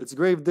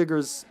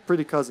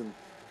pretty cousin.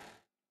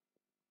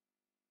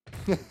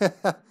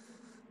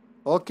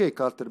 Ok,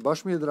 Carter,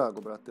 baš mi je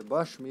drago, brate.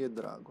 Baš mi je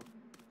drago.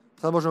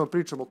 Sad možemo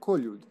pričamo ko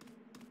ljudi.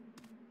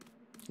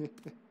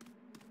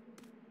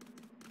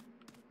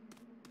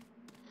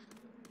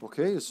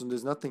 Okay, so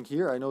there's nothing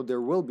here. I know there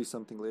will be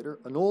something later.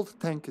 An old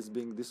tank is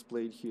being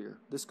displayed here.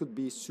 This could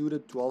be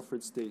suited to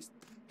Alfred's taste.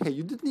 Hey,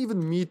 you didn't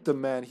even meet the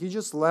man. He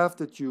just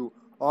laughed at you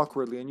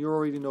awkwardly and you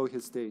already know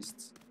his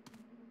tastes.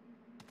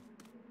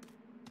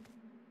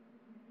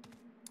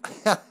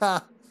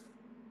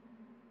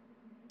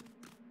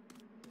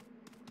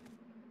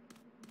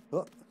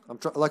 Oh,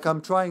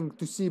 I'm trying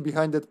to see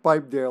behind that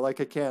pipe there like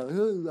I can.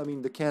 I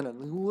mean the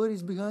cannon. What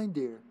is behind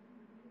there?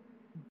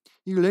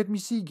 You let me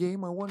see,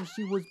 game. I want to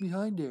see what's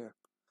behind there.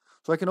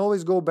 So I can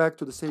always go back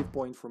to the save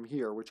point from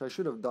here, which I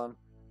should have done.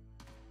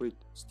 Wait,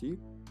 Steve?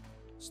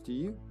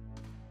 Steve?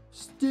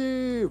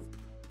 Steve!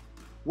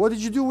 What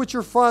did you do with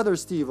your father,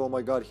 Steve? Oh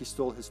my god, he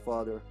stole his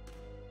father.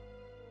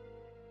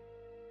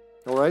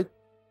 Alright.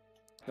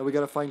 Now we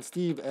gotta find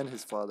Steve and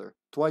his father.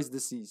 Twice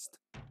deceased.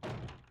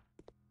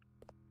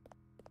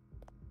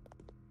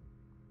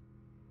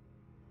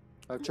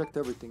 I've checked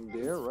everything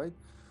there, right?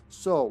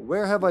 So,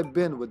 where have I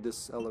been with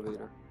this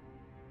elevator?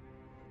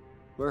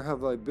 Where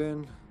have I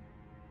been?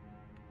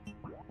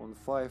 On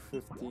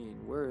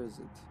 515. Where is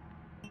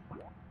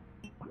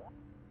it?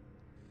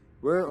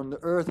 Where on the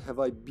earth have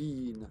I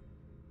been?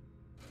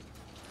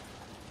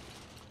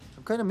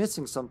 I'm kind of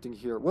missing something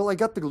here. Well, I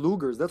got the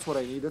Lugers. That's what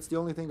I need. That's the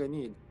only thing I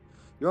need.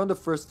 You're on the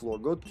first floor.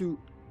 Go to...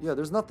 Yeah,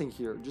 there's nothing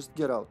here. Just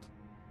get out.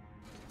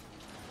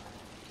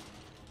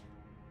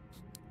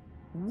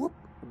 Whoop.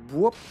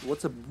 Whoop.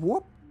 What's a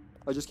whoop?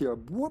 I just hear a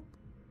whoop.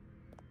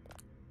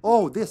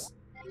 Oh, this.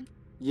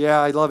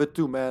 Yeah, I love it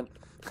too, man.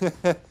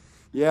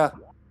 Yeah.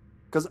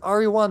 Because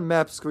RE1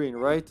 map screen,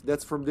 right?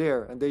 That's from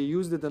there. And they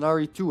used it in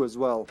RE2 as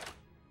well.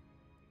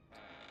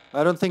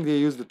 I don't think they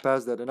used it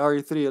past that. In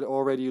RE3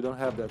 already you don't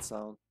have that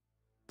sound.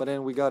 But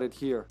then we got it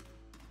here.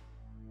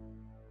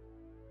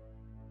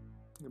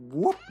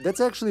 Whoop! That's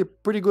actually a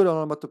pretty good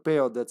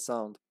onomatopoeia, that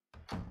sound.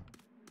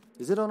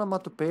 Is it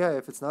onomatopoeia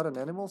if it's not an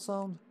animal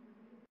sound?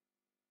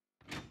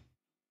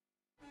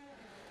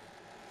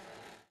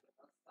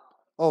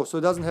 Oh, so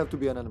it doesn't have to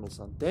be an animal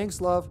sound. Thanks,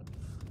 love.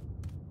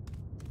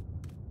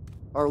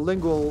 Our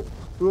lingual...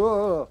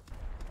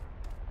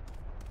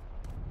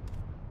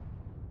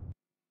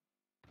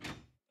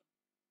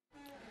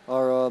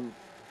 Our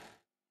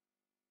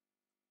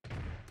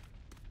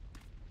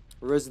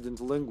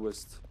resident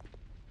linguist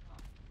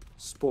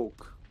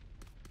spoke.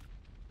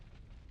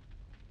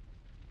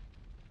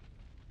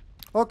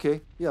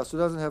 Okay, yeah, so it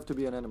doesn't have to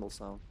be an animal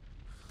sound.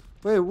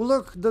 Wait, well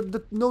look,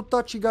 the no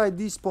touchy guy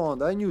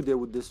despawned. I knew they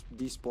would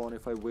despawn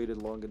if I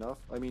waited long enough.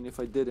 I mean, if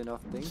I did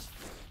enough things.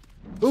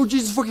 Oh,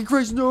 Jesus fucking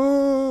Christ,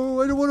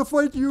 no! I don't want to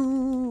fight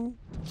you!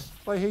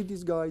 I hate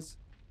these guys.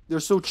 They're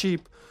so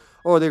cheap.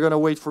 Oh, they're gonna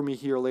wait for me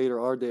here later,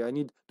 are they?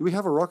 Do we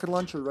have a rocket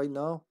launcher right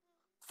now?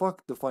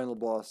 Fuck the final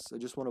boss. I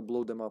just want to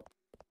blow them up.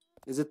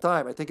 Is it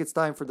time? I think it's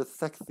time for the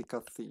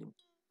Thekthika theme.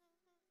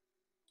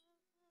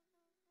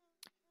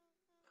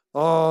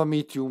 Oh,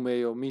 me too,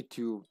 Mayo. Me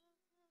too.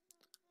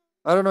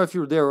 I don't know if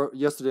you were there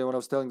yesterday when I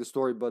was telling the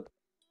story, but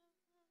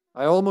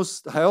I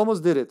almost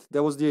did it.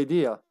 That was the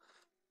idea.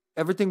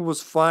 Everything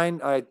was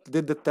fine. I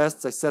did the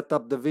tests. I set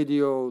up the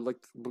video like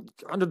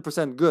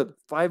 100% good.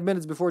 5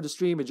 minutes before the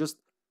stream, it just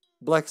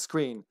black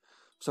screen.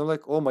 So I'm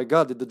like, oh my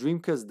god, did the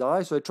Dreamcast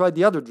die? So I tried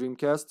the other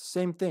Dreamcast,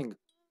 same thing.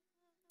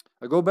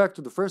 I go back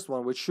to the first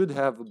one, which should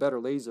have a better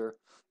laser,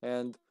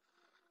 and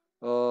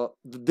the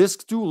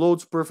disc 2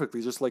 loads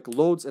perfectly, just like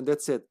loads and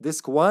that's it.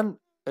 Disc 1,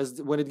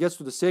 when it gets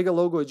to the Sega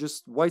logo, it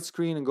just white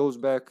screen and goes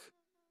back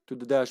to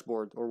the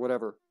dashboard or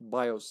whatever,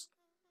 BIOS.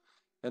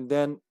 And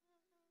then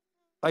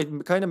I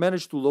kind of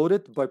managed to load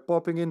it by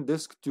popping in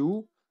disc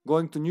 2,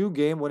 going to new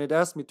game. When it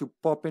asked me to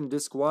pop in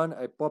disc 1,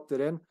 I popped it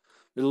in.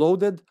 It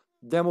loaded,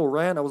 demo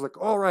ran. I was like,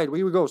 all right,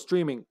 here we go,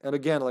 streaming. And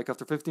again, like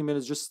after 15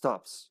 minutes, just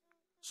stops.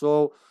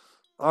 So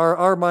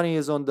our money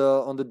is on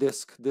the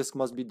disc. Disc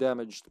must be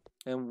damaged.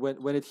 And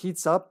when it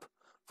heats up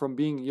from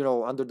being, you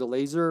know, under the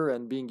laser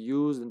and being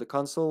used in the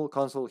console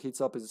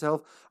heats up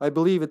itself. I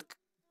believe it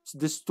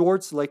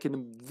distorts like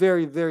in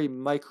very, very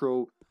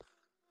micro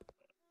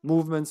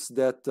movements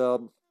that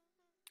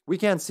we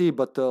can't see,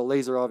 but the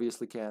laser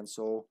obviously can.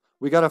 So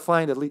we gotta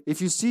find at least,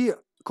 if you see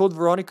Code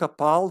Veronica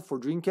PAL for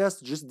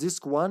Dreamcast, just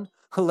disc 1,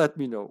 let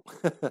me know.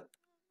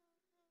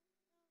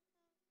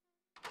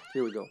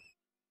 Here we go.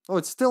 Oh,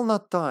 it's still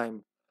not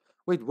time.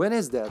 Wait, when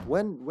is that?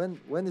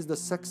 When is the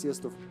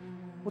sexiest of...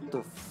 What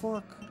the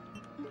fuck?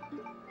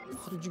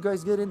 How did you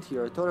guys get in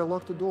here? I thought I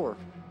locked the door.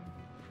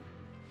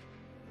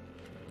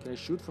 Can I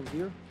shoot from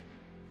here?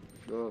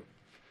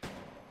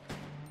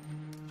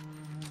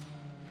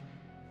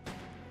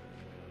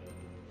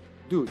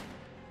 Dude.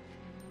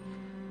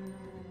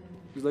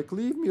 He's like,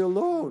 leave me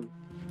alone.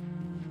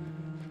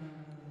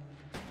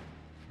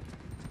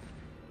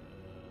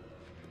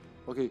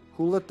 Okay,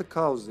 who let the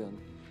cows in?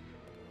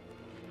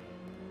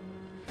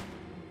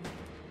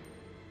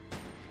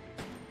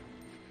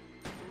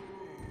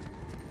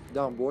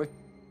 Down, boy.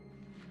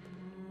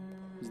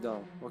 He's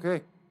down.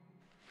 Okay.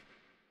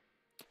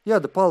 Yeah,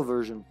 the PAL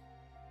version.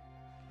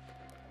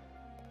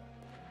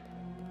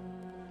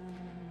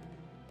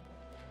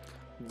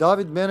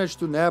 David managed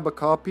to nab a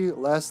copy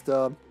last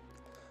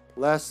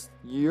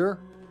year.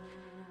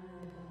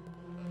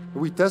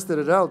 We tested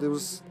it out. It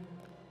was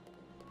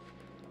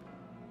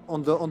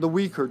on the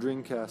weaker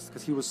Dreamcast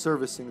because he was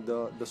servicing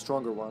the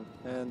stronger one,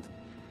 and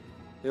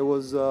it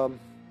was. I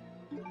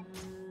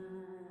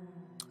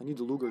need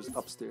the Lugers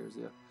upstairs.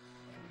 Yeah,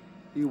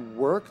 it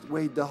worked.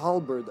 Wait, the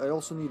halberd. I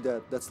also need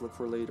that. That's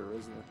for later,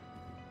 isn't it?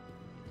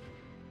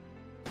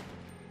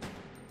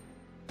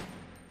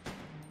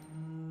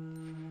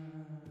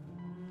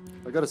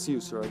 I gotta see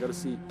you, sir. I gotta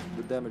see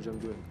the damage I'm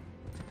doing.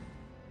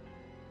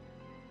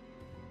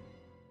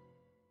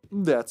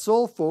 That's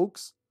all,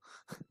 folks.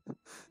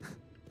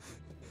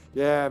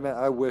 Yeah, man,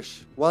 I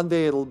wish. One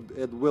day it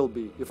will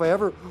be. If I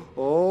ever...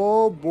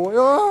 Oh, boy.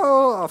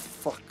 Oh,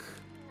 fuck.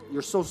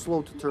 You're so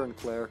slow to turn,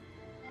 Claire.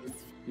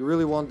 You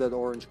really want that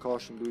orange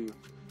caution, do you?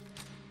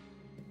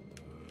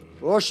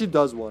 Oh, she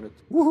does want it.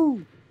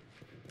 Woohoo!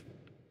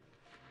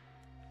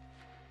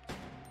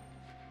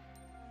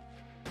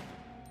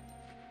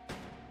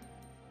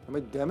 Am I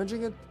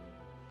damaging it?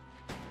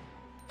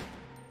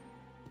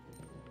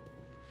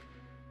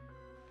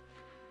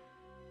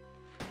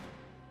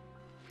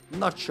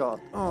 Not shot.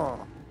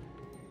 Oh.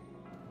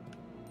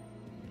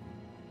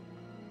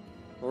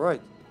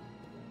 Alright.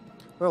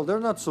 Well, they're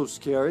not so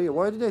scary.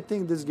 Why did I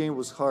think this game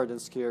was hard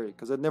and scary?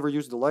 Because I'd never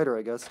used the lighter,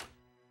 I guess.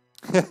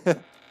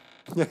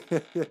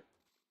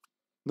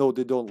 No,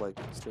 they don't like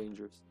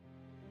strangers.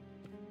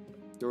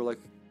 They were like,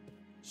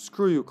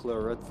 screw you,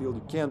 Claire Redfield,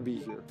 you can't be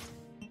here.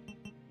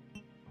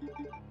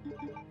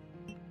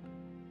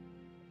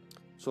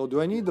 So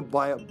do I need the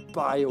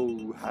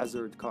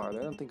Biohazard card? I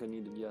don't think I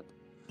need it yet.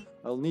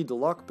 I'll need the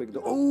lockpick.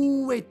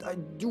 Oh wait, I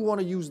do want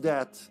to use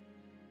that.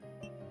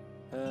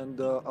 And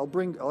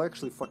I'll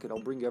actually, fuck it,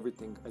 I'll bring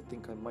everything I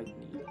think I might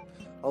need.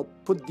 I'll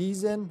put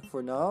these in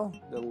for now.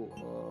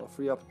 That'll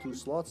free up 2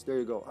 slots. There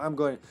you go.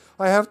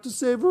 I have to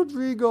save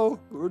Rodrigo.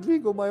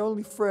 Rodrigo, my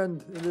only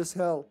friend in this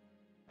hell.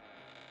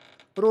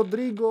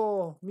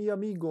 Rodrigo, mi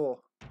amigo.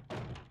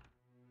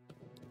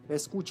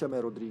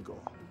 Escúchame,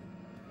 Rodrigo.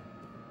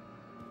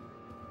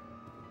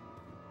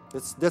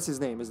 That's his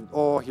name, isn't it?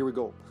 Oh, here we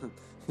go.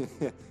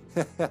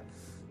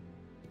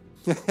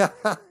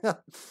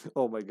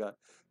 Oh my god.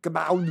 Come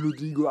on,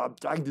 Rodrigo, I'm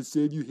trying to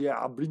save you here.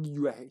 I'm bringing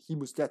you a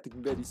hemostatic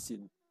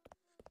medicine.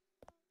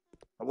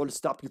 I want to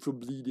stop you from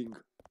bleeding.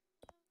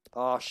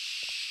 Oh,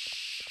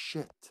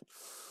 shit.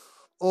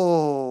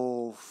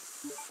 Oh,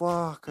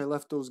 fuck. I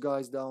left those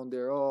guys down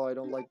there. Oh, I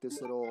don't like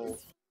this at all.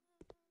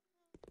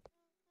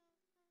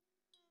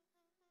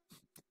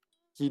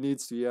 He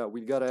needs to, yeah.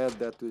 We gotta add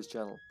that to his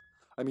channel.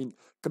 I mean,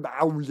 come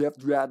on, we have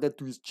to add that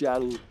to his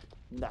channel.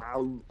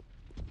 Now.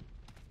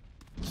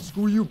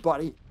 Screw you,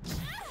 buddy.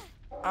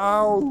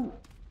 Ow!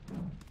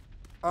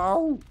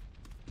 Ow!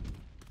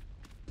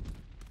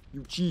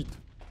 You cheat.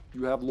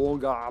 You have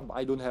long arm.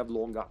 I don't have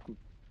long arm.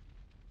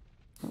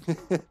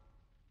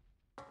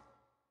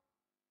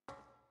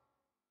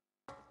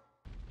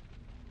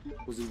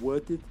 Was it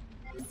worth it?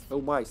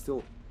 Oh my,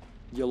 still.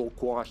 Yellow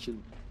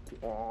caution.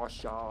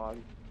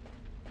 Caution.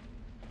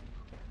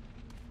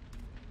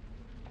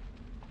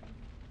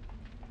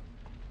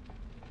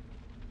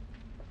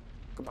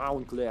 Come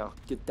on, Claire.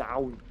 Get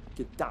down.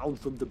 Get down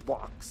from the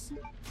box.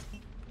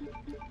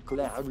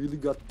 Claire, I really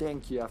got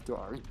tanky after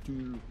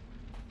RE2.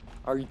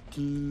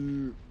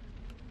 RE2.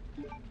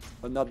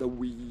 Another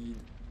weed.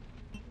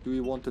 Do we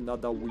want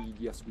another weed?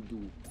 Yes, we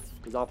do.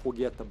 Because I'll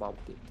forget about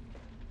it.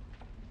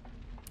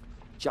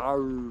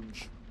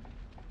 Charge.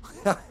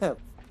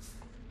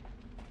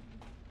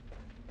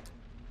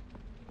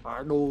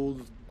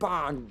 Arnold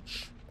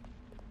Punch.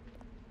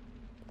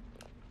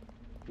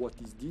 What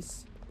is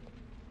this?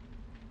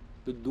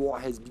 The door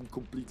has been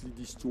completely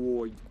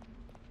destroyed.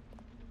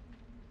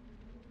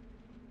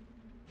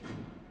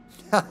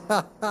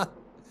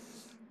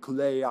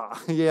 Claire.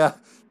 Yeah,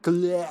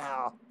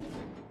 Claire.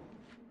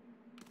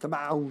 Come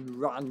on,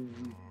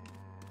 run.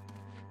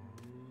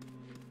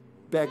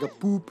 Bag of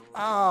poop.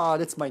 Ah,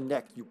 that's my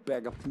neck, you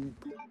bag of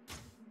poop.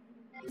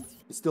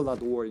 It's still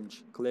not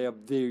orange. Claire,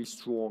 very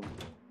strong.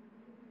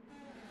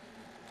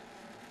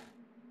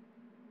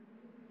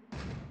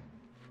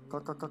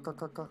 Ka.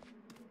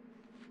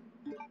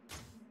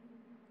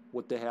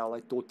 What the hell?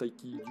 I thought I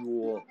killed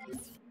you.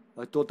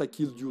 I thought I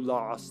killed you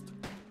last.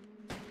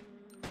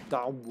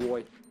 Down,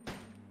 boy.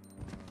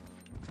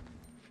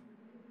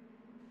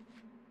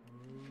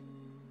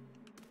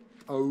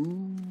 Oh.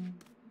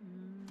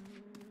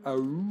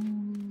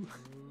 Oh.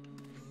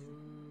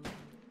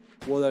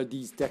 What are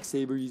these tech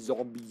sabery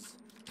zombies?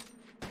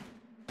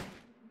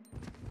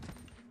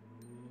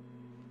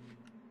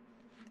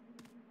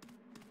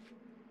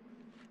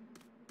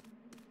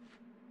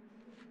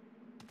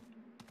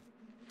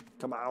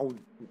 Come on,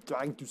 I'm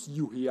trying to see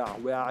you here.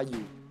 Where are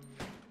you?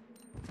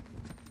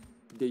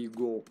 There you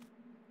go.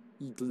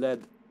 Eat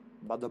lead,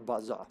 mother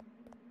buzzer.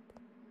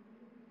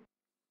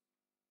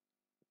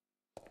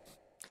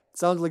 It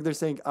sounds like they're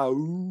saying "ow."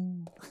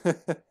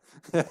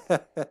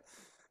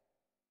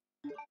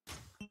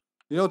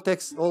 You know,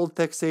 old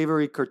tech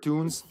savory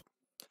cartoons.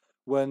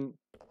 When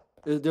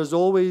there's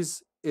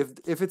always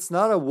if it's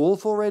not a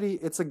wolf already,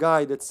 it's a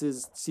guy that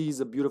sees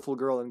a beautiful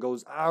girl and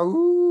goes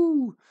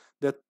 "ow."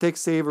 That tech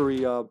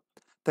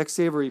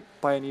savory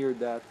pioneered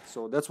that,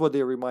 so that's what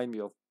they remind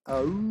me of.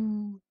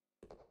 Ow.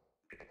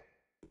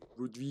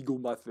 Rodrigo,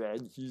 my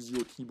friend, here's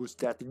your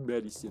hemostatic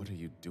medicine. What are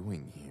you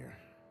doing here?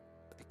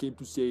 I came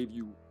to save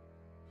you.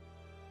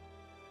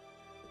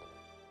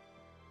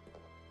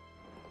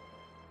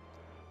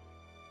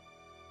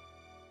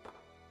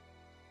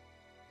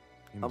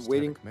 I'm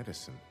waiting.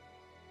 Medicine.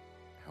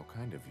 How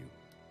kind of you.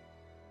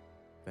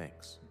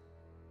 Thanks.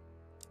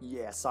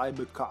 Yes, I'm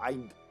a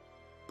kind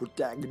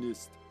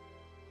protagonist.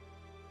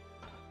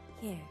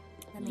 Here,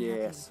 let me help you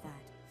with Yes. that.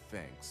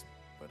 Thanks,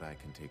 but I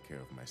can take care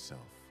of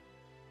myself.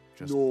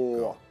 Just No.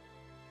 go.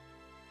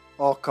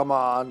 Oh, come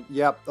on.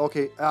 Yep.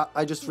 Okay.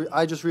 I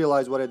just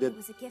realized what I did. It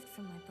was a gift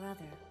from my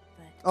brother,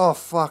 but Oh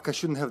fuck! I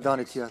shouldn't have done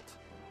it yet.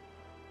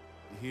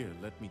 Here,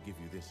 let me give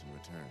you this in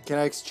return. Can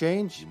I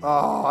exchange?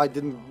 Oh, I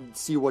didn't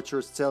see what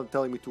you're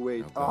telling me to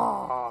wait. Okay.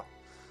 Ah,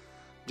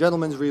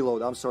 gentleman's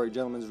reload. I'm sorry,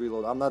 gentleman's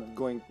reload. I'm not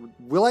going.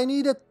 Will I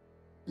need it?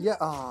 Yeah.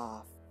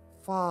 Ah,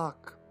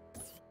 fuck.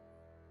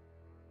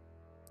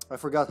 I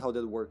forgot how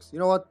that works. You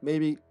know what?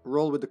 Maybe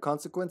roll with the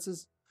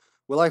consequences.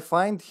 Will I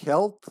find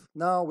health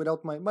now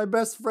without my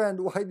best friend?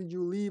 Why did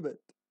you leave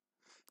it?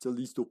 It's a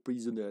list of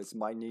prisoners.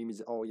 My name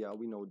is. Oh yeah,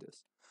 we know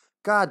this.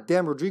 God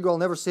damn, Rodrigo! I'll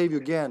never save you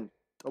again.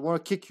 I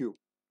want to kick you.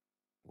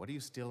 What are you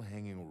still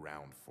hanging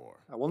around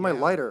for? I want my Get out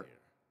of lighter. here.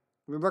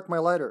 Give me back my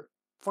lighter.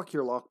 Fuck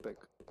your lockpick.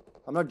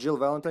 I'm not Jill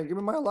Valentine. Give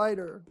me my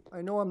lighter.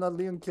 I know I'm not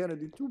Leon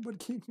Kennedy too, but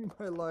give me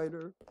my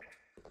lighter.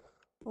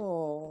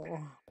 Oh.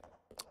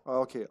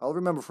 Okay, I'll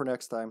remember for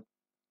next time.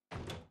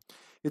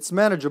 It's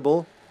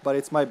manageable, but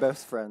it's my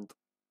best friend.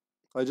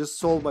 I just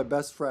sold my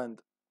best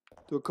friend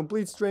to a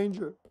complete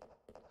stranger.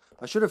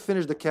 I should have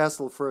finished the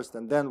castle first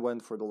and then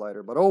went for the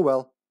lighter, but oh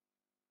well.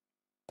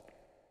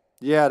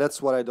 Yeah,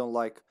 that's what I don't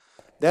like.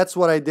 That's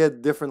what I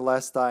did different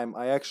last time.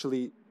 I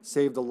actually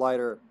saved the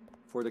lighter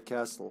for the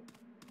castle.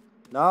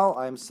 Now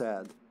I'm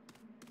sad.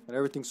 And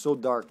everything's so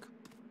dark.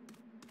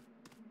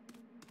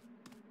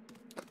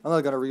 I'm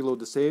not gonna reload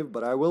the save,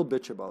 but I will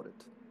bitch about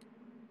it.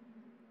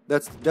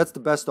 That's the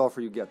best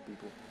offer you get,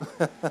 people.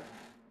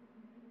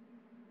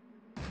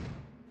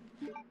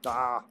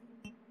 Ah.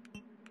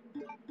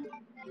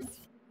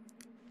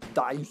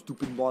 Die, you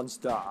stupid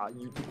monster.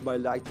 You took my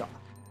lighter.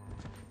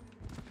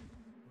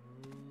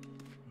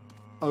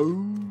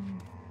 Oh.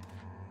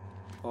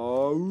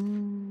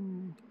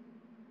 Oh.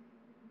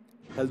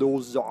 Hello,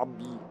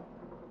 zombie.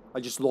 I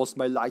just lost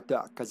my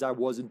lighter because I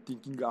wasn't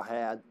thinking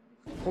ahead.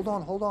 Hold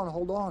on, hold on,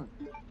 hold on.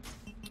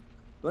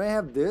 Do I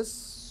have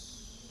this?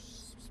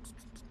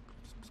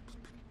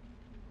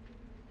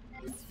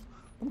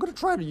 I'm gonna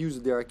try to use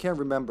it there. I can't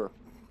remember.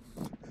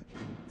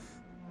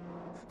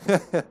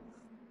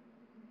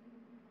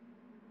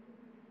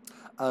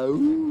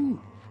 Oh.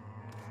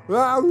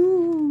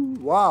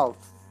 Wow.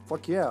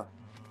 Fuck yeah.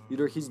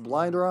 Either he's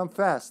blind or I'm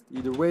fast.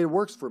 Either way, it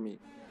works for me.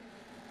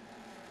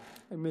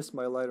 I miss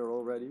my lighter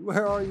already.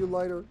 Where are you,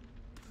 lighter?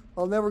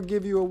 I'll never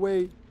give you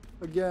away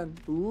again.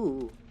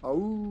 Ooh.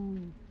 Oh.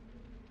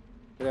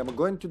 Okay, I'm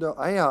going to the.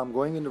 I'm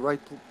going in the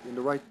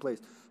right place.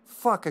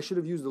 Fuck! I should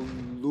have used the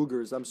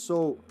Lugers. I'm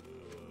so.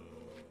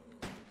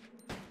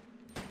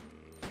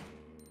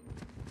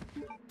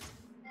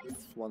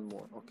 One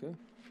more. Okay.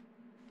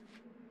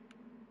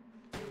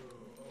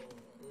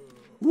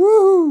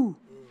 Woo!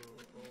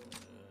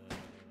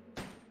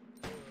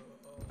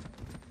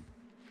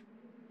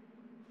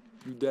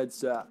 You dead,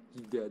 sir.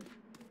 You dead.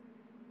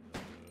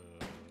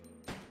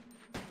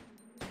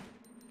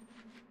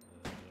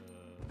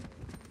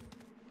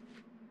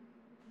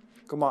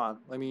 Come on.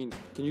 I mean,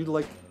 can you,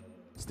 like,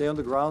 stay on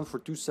the ground for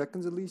 2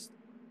 seconds at least?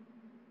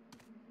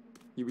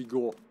 Here we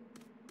go.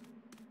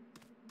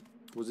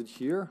 Was it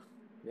here?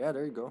 Yeah,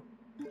 there you go.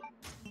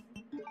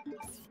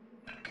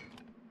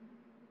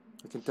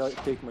 I can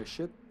take my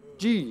shit.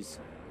 Jeez.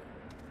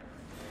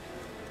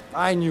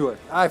 I knew it.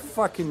 I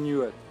fucking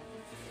knew it.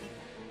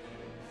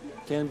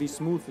 Can't be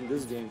smooth in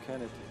this game,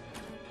 can it?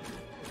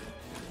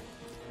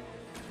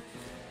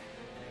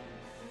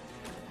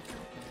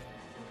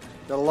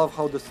 Gotta love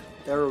how the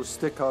arrows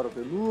stick out of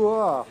it.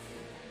 Ooh-ah.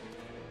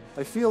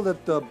 I feel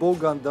that the bow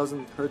gun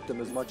doesn't hurt them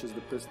as much as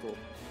the pistol.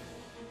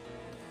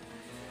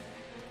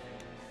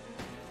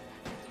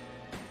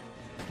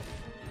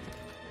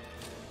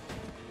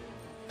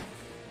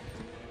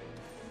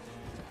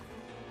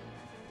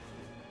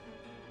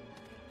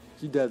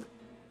 He dead.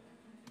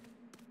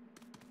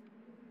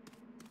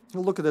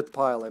 Look at that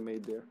pile I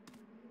made there.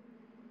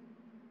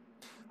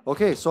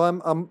 Okay, so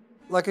I'm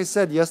like I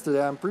said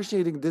yesterday, I'm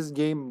appreciating this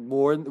game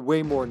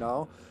way more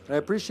now. And I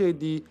appreciate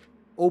the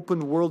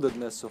open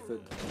worldedness of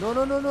it.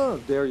 No.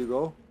 There you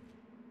go.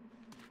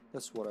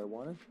 That's what I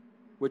wanted.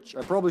 Which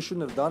I probably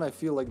shouldn't have done. I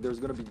feel like there's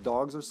gonna be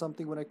dogs or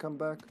something when I come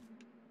back.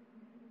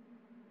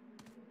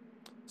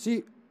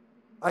 See,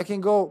 I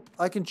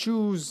can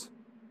choose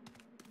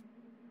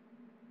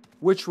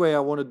which way I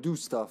want to do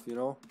stuff, you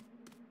know?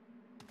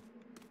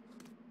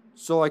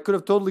 So I could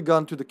have totally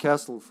gone to the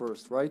castle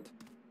first, right?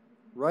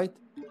 Right?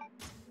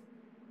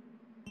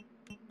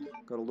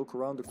 Gotta look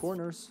around the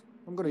corners.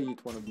 I'm gonna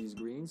eat one of these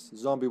greens.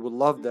 Zombie would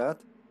love that.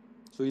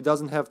 So he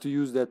doesn't have to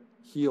use that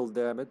heal,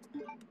 damn it.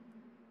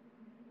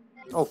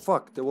 Oh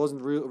fuck, there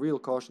wasn't real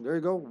caution. There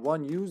you go,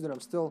 one used and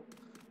I'm still...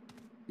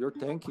 You're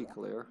tanky,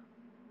 Claire.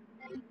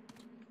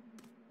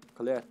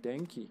 Claire,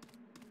 tanky.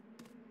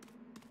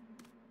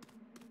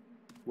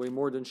 Way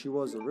more than she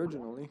was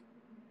originally.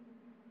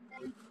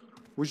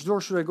 Which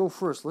door should I go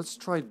first? Let's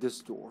try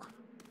this door.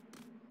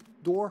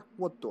 Door?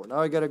 What door? Now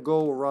I gotta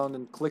go around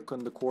and click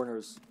on the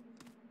corners.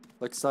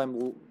 Like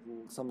some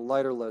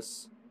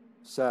lighterless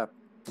sap.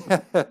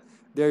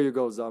 There you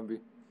go, zombie.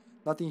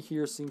 Nothing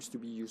here seems to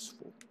be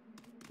useful.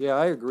 Yeah,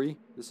 I agree.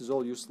 This is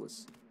all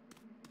useless.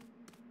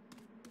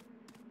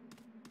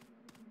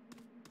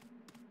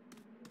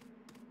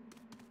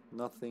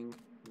 Nothing.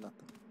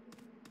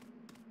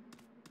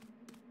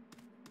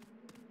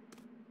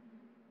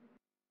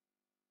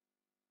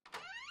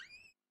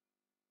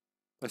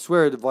 I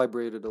swear it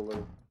vibrated a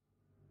little.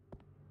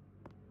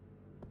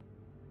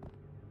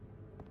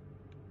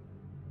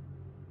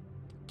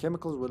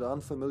 Chemicals with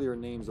unfamiliar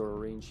names are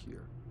arranged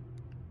here.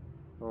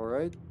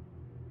 Alright.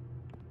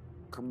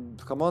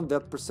 Come on,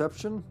 depth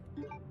perception.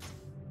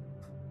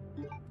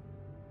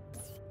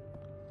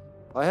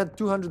 I had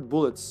 200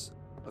 bullets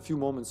a few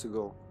moments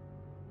ago.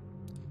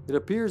 It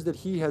appears that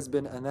he has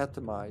been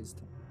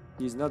anatomized.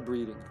 He's not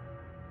breathing.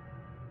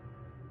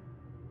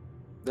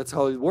 That's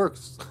how it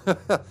works.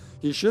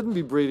 He shouldn't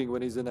be breathing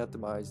when he's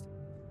anatomized.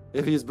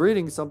 If he's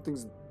breathing,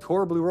 something's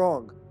horribly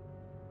wrong.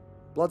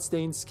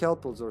 Bloodstained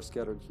scalpels are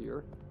scattered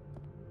here.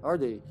 Are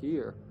they?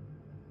 Here.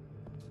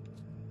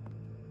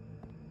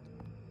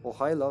 Oh,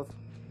 hi, love.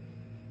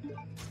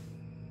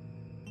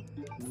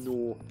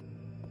 No.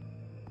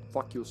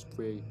 Fuck you,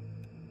 spray.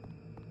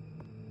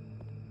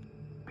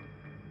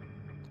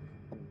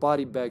 A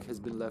body bag has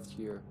been left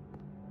here.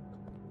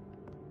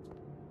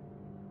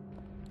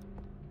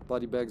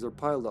 Body bags are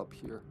piled up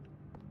here.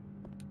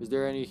 Is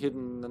there any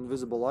hidden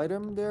invisible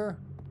item there?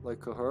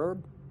 Like a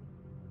herb?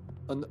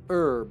 An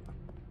herb.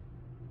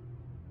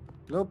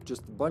 Nope,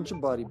 just a bunch of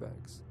body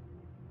bags.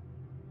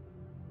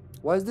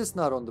 Why is this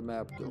not on the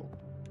map though?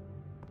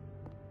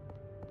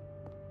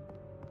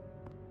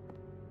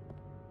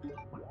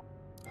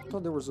 I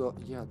thought there was a...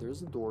 Yeah,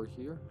 there's a door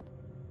here.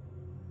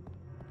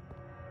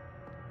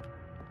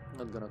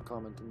 Not gonna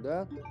comment on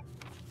that.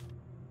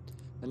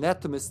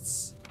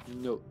 Anatomist's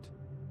note.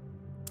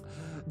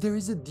 There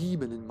is a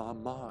demon in my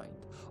mind.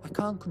 I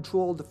can't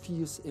control the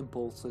fierce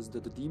impulses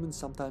that the demon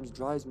sometimes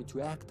drives me to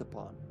act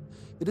upon.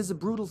 It is a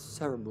brutal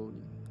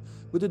ceremony.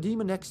 With the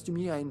demon next to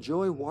me, I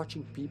enjoy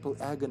watching people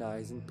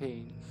agonize in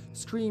pain,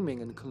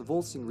 screaming and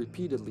convulsing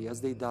repeatedly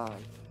as they die.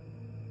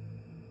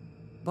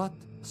 But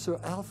Sir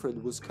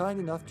Alfred was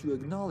kind enough to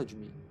acknowledge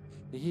me,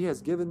 and he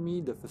has given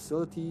me the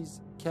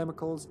facilities,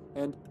 chemicals,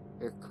 and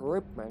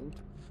equipment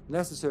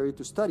necessary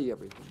to study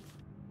everything.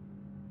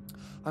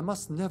 I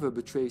must never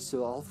betray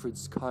Sir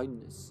Alfred's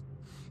kindness.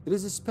 It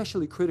is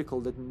especially critical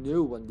that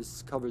no one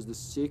discovers the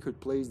sacred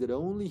place that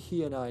only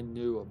he and I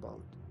know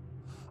about.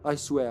 I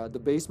swear the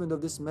basement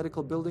of this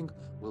medical building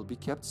will be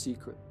kept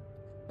secret.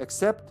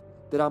 Except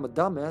that I'm a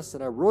dumbass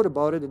and I wrote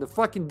about it in the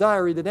fucking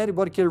diary that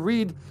anybody can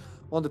read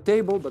on the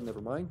table, but never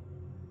mind.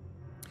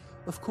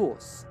 Of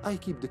course, I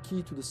keep the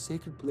key to the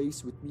sacred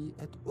place with me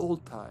at all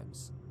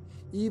times.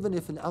 Even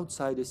if an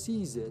outsider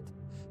sees it,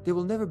 they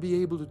will never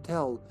be able to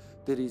tell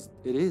that it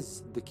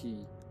is the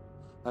key.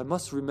 I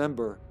must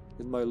remember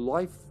that my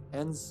life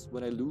ends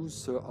when I lose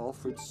Sir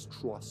Alfred's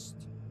trust.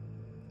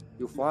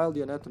 You filed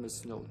the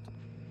anatomist's note.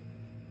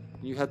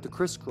 You had to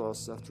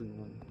crisscross after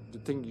the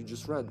thing you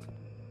just read.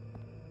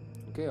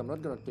 Okay, I'm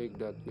not gonna take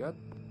that yet.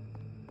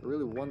 I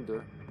really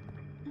wonder.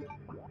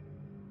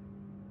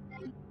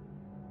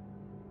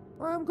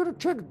 I'm gonna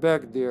check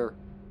back there.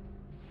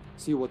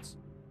 See what's...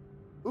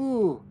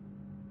 Ooh!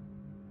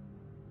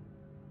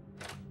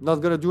 Not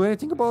gonna do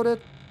anything about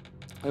it?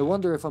 I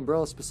wonder if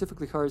Umbrella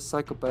specifically hires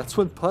psychopaths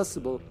when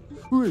possible.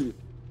 Ooh.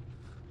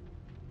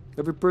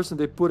 Every person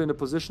they put in a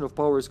position of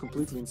power is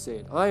completely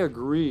insane. I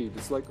agree.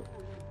 It's like...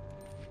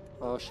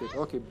 Oh shit.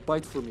 Okay,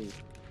 bite for me.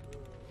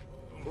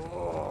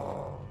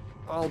 Oh,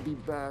 I'll be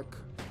back.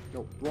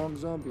 No, wrong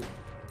zombie.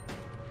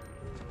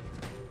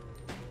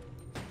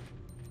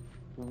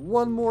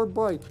 One more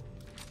bite.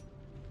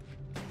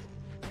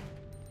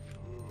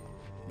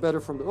 Better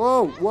from the...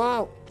 Oh,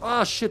 wow.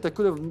 Ah, shit. I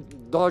could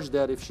have dodged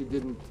that if she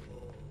didn't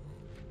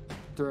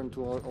turn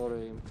to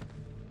auto aim.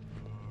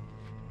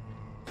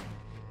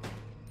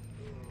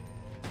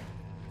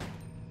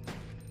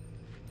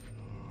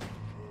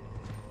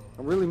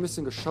 I'm really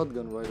missing a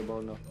shotgun right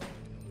about now.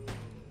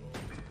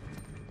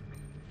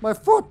 My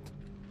foot!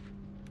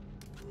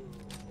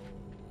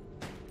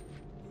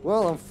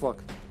 Well, I'm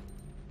fucked.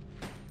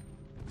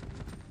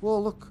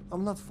 Well, look,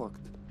 I'm not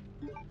fucked.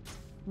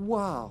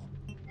 Wow.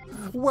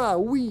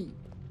 Wow-wee!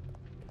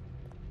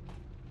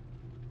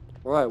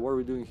 Alright, what are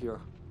we doing here?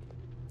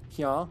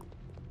 Yeah?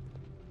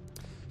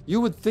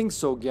 You would think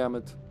so,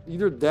 Gamut.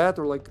 Either that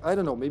or like, I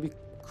don't know, maybe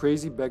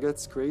Crazy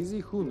Baguette's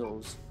crazy? Who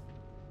knows?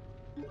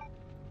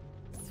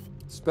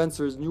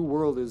 Spencer's new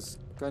world is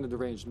kind of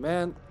deranged.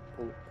 Man.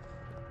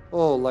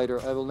 Oh, lighter,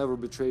 I will never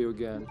betray you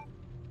again.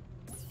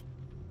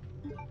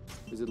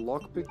 Is it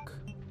lockpick?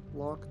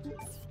 Locked?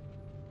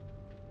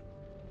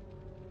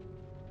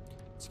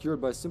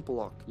 Secured by simple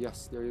lock.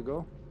 Yes, there you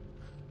go.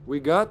 We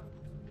got...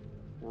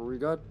 What we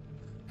got?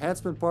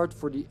 Enhancement part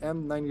for the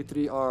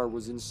M93R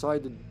was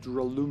inside the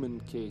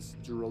duralumin case.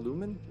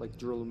 Duralumin? Like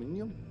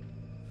duraluminium?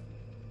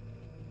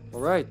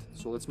 Alright,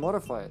 so let's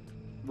modify it.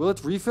 Will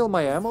it refill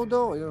my ammo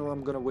though? You know,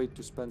 I'm gonna wait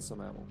to spend some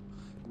ammo.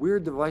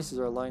 Weird devices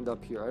are lined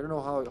up here. I don't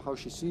know how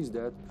she sees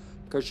that.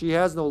 Because she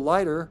has no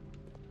lighter.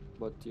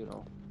 But, you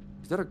know.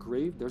 Is that a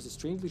grave? There's a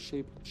strangely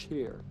shaped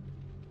chair.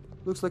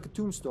 Looks like a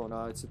tombstone.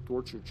 Ah, it's a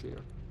torture chair.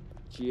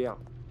 Yeah.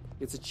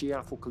 It's a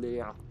chair for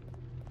Claire.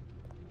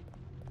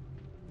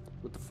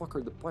 What the fuck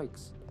are the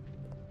pikes?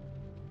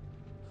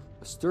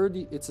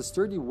 It's a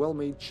sturdy,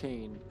 well-made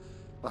chain.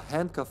 A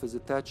handcuff is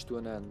attached to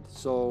an end.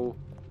 So,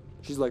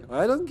 she's like,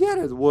 I don't get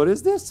it. What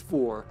is this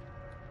for?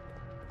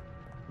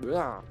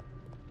 Yeah.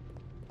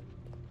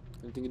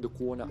 Anything in the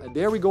corner. And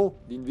there we go.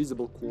 The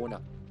invisible corner.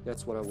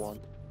 That's what I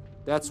want.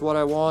 That's what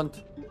I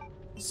want.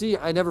 See,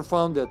 I never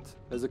found that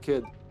as a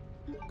kid.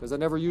 Because I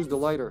never used the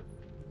lighter.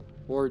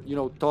 Or, you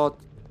know, thought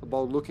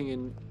about looking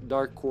in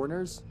dark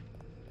corners.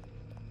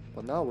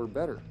 But now we're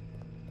better.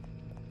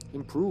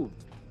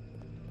 Improved.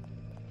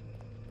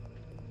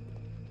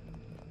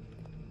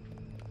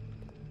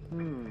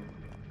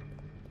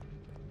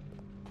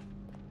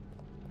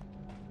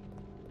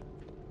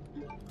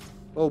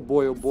 Oh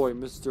boy,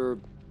 Mr.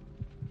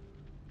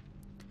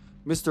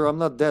 I'm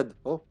not dead.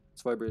 Oh,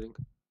 it's vibrating.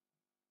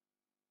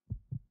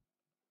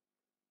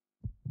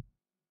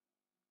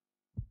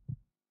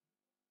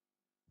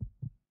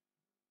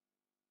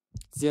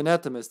 It's the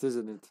anatomist,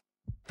 isn't it?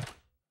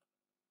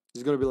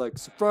 He's gonna be like,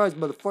 surprise,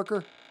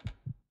 motherfucker.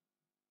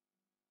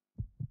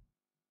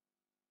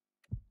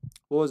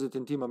 What was it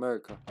in Team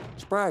America?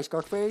 Surprise,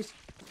 cockface.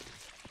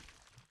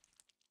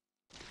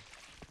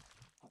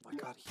 Oh my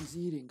god, he's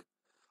eating.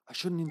 I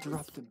shouldn't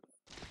interrupt him.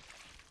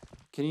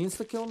 Can he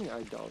insta-kill me?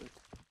 I doubt it.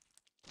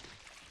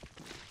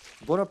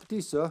 Bon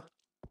appetit, sir.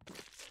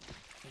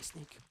 Hey,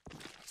 sneak.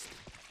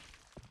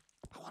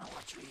 I want to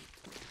watch you eat.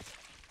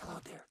 Hello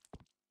there.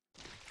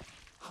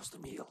 How's the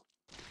meal?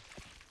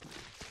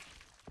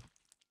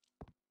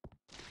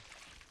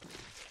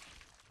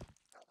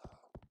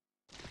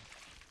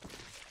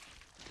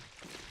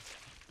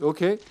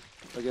 Okay,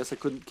 I guess I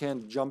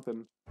can't jump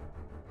him.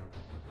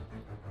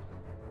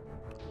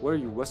 What are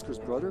you, Wesker's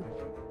brother?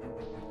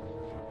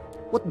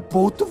 What,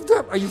 both of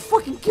them? Are you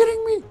fucking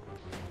kidding me?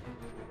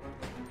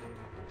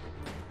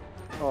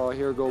 Oh,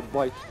 here go,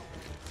 bite.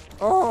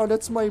 Oh,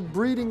 that's my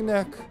breeding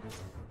neck.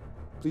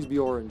 Please be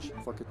orange.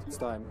 Fuck it, it's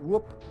time.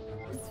 Whoop.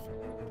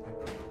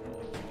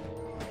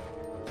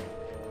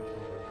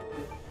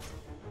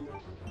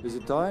 Is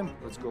it time?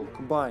 Let's go.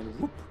 Combine.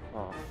 Whoop.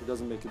 Oh, it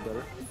doesn't make it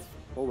better.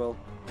 Oh well.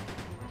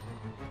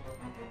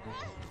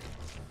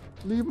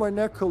 Leave my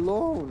neck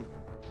alone.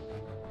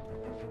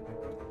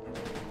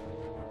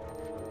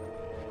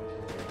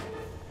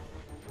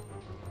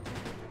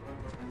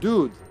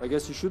 Dude, I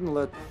guess you shouldn't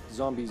let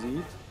zombies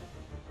eat.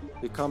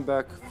 They come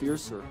back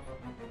fiercer.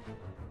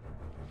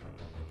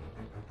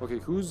 Okay,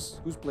 who's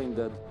playing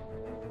dead?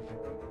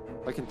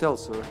 I can tell,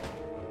 sir.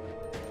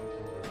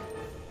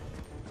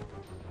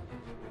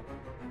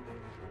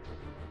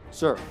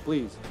 Sir,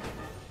 please.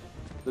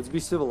 Let's be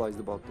civilized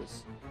about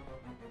this.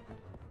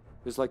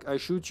 It's like, I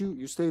shoot you,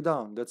 you stay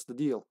down. That's the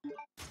deal.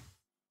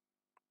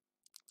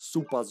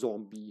 Super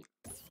zombie.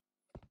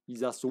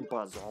 He's a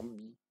super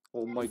zombie.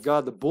 Oh my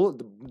god, the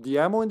bullet, the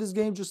ammo in this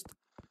game just...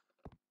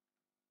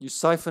 You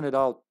siphon it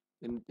out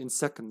in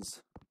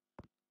seconds.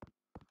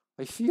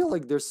 I feel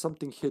like there's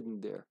something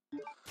hidden there.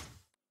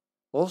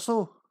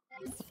 Also,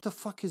 what the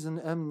fuck is an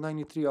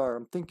M93R?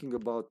 I'm thinking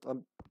about...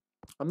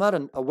 I'm not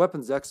a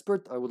weapons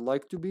expert. I would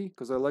like to be,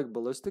 because I like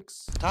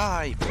ballistics.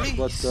 Die, please.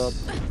 But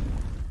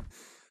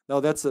no,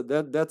 that's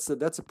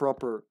a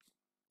proper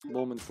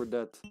moment for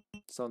that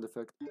sound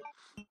effect.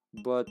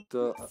 But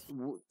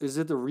is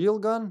it a real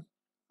gun?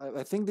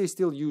 I think they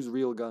still use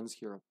real guns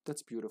here.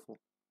 That's beautiful.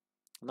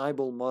 An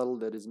eyeball model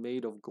that is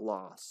made of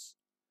glass.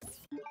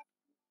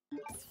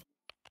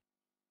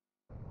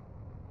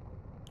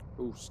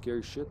 Oh,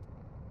 scary shit.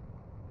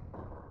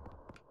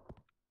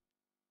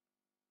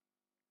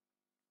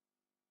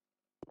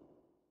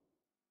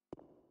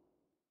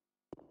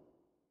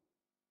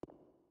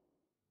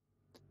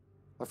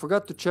 I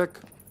forgot to check.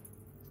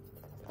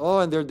 Oh,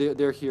 and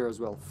they're here as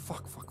well.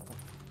 Fuck.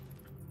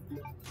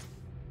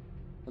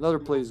 Another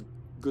place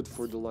good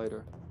for the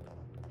lighter.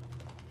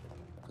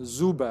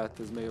 Zubat,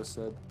 as Mayo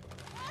said.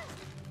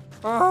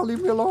 Ah,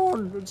 leave me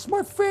alone. It's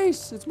my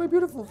face. It's my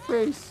beautiful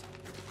face.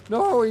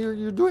 No,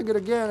 you're doing it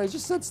again. I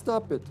just said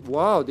stop it.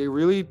 Wow,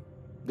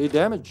 they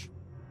damage.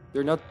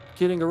 They're not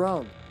kidding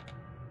around.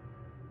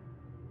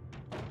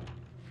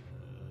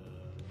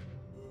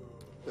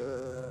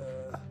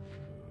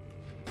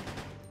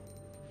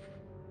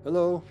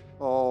 Hello.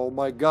 Oh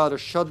my god, a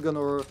shotgun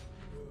or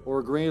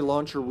a grenade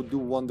launcher would do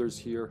wonders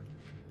here.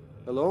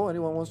 Hello?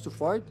 Anyone wants to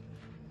fight?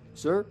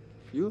 Sir?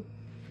 You?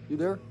 You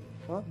there?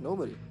 Huh?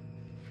 Nobody.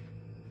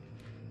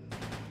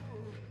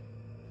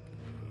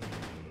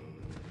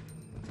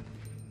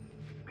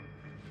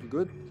 You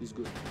good? He's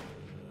good.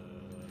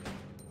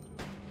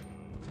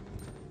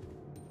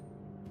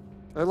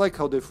 I like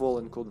how they fall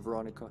in Code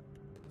Veronica.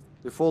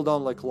 They fall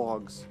down like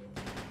logs.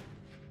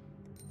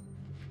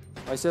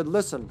 I said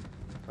listen.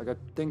 I got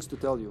things to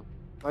tell you.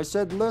 I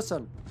said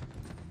listen.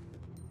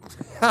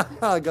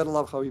 I gotta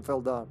love how he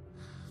fell down.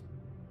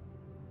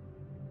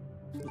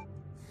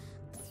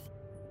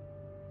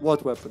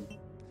 What weapon?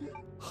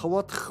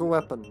 What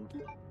weapon?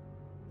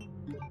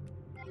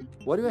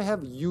 Why do I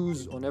have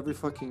use on every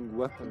fucking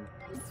weapon?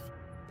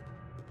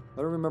 I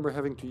don't remember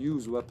having to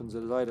use weapons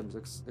as items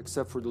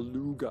except for the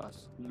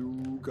Lugas.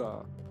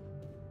 Luga.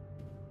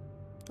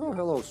 Oh,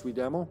 hello, sweet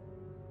ammo.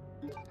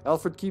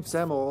 Alfred keeps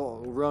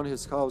ammo around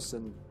his house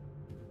and...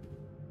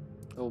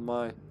 Oh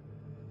my.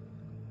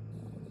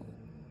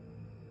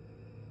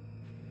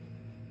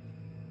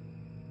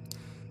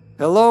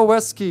 Hello,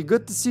 Wesky.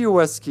 Good to see you,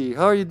 Wesky.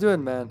 How are you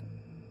doing, man?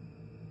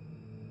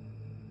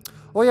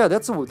 Oh yeah,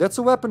 that's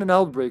a weapon in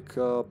Outbreak,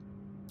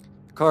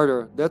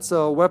 Carter. That's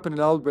a weapon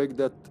in Outbreak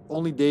that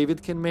only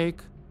David can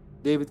make.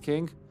 David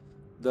King,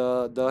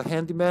 the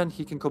handyman.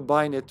 He can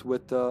combine it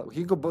with.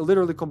 He can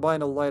literally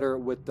combine a lighter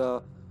with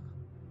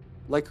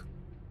like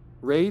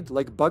raid,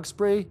 like bug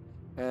spray,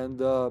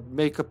 and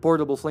make a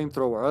portable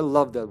flamethrower. I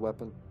love that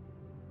weapon.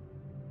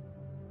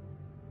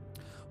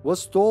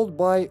 Was told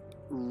by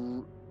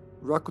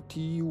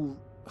Rakutiu.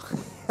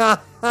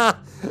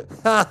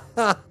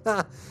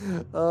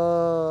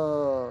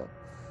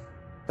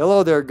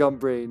 Hello there,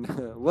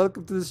 Gumbrain.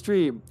 Welcome to the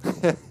stream.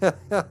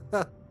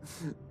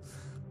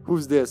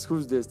 Who's this?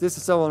 Who's this? This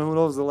is someone who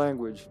knows the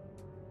language.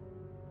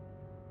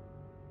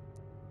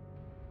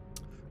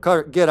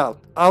 Carter, get out.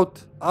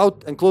 Out.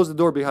 Out and close the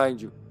door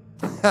behind you.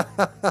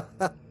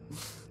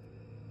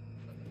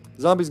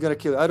 Zombie's gonna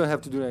kill you. I don't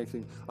have to do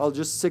anything. I'll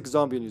just sick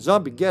zombie on you.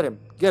 Zombie, get him.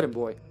 Get him,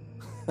 boy.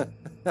 A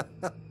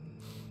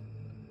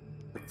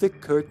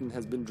thick curtain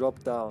has been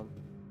dropped down.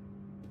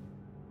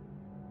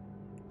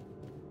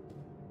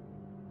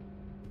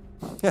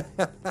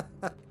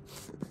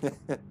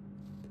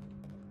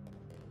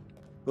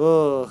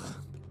 Ugh.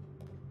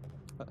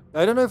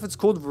 I don't know if it's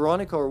called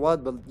Veronica or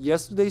what, but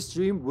yesterday's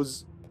stream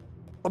was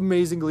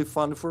amazingly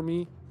fun for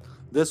me.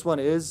 This one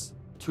is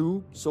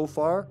too so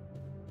far.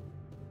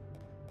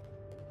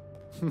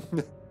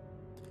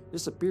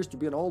 This appears to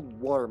be an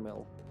old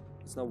watermill.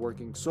 It's not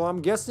working. So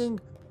I'm guessing,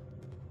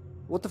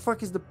 what the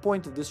fuck is the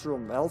point of this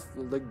room?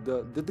 Like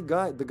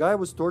the guy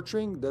was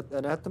torturing, that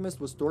anatomist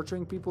was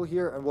torturing people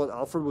here, and what,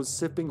 Alfred was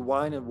sipping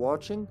wine and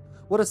watching?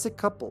 What a sick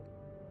couple.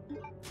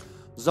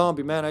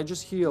 Zombie, man, I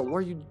just healed. Why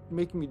are you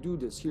making me do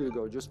this? Here you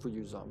go, just for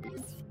you, zombie.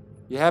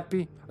 You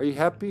happy? Are you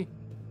happy?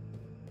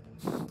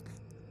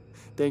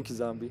 Thank you,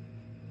 zombie.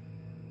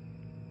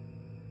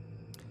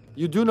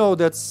 You do know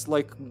that's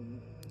like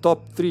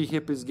top 3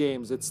 hippies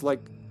games. It's like,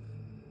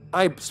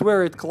 I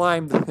swear it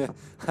climbed.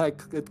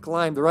 It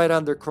climbed right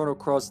under Chrono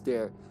Cross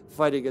there,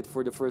 fighting it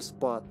for the first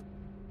spot.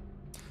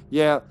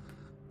 Yeah,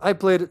 I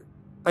played it.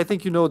 I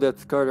think you know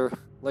that, Carter.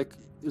 Like,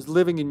 is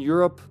living in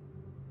Europe.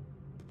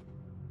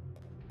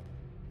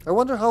 I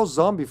wonder how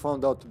Zombie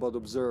found out about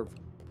Observe.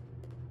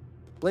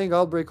 Playing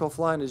Outbreak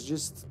offline is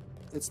just,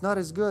 it's not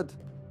as good.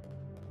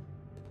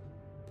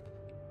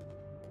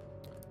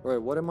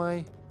 Alright, what am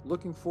I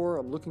looking for?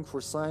 I'm looking for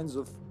signs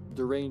of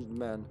deranged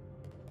man.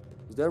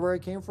 Is that where I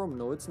came from?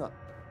 No, it's not.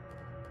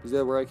 Is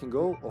that where I can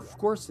go? Of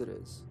course it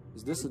is.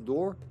 Is this a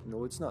door?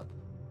 No, it's not.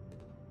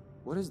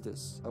 What is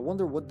this? I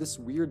wonder what this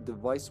weird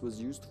device was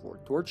used for.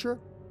 Torture?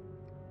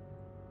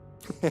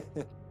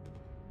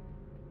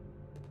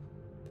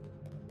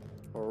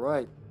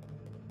 Alright.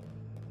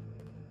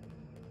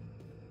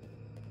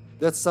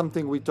 That's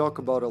something we talk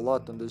about a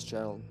lot on this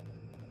channel.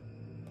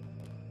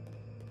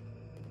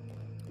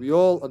 We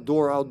all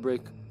adore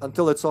Outbreak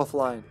until it's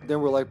offline.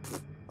 Then we're like,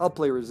 I'll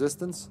play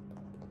Resistance.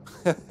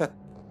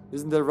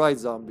 Isn't that right,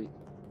 zombie?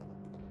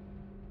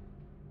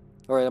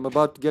 Alright, I'm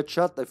about to get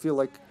shot. I feel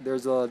like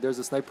there's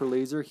a sniper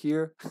laser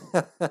here.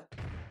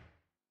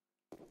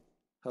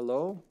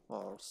 Hello?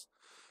 Oh,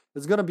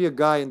 it's gonna be a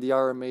guy in the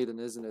Iron Maiden,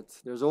 isn't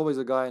it? There's always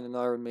a guy in an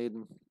Iron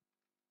Maiden.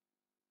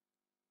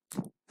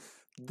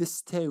 This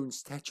stone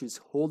statue is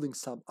holding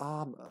some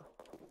armor.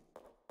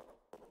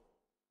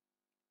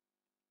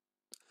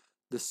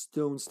 The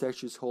stone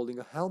statue is holding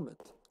a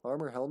helmet.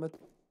 Armor helmet?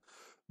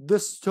 The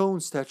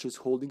stone statue is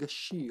holding a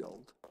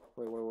shield.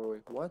 Wait.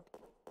 What?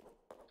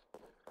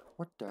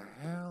 What the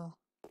hell?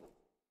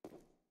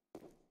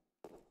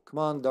 Come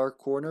on, dark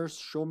corners.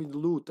 Show me the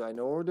loot. I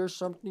know there's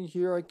something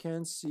here I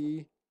can't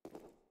see.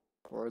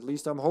 Or at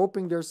least I'm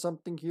hoping there's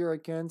something here I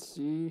can't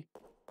see.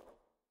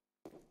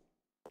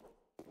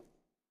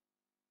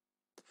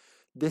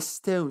 The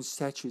stone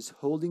statue is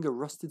holding a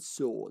rusted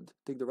sword.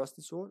 Take the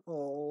rusted sword?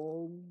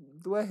 Oh,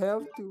 do I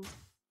have to?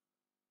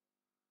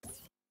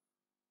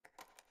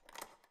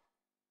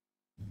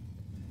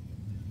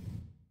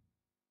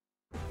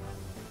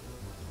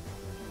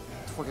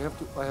 Fuck,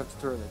 I have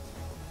to turn it.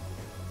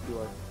 Do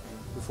I?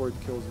 Before it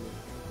kills me.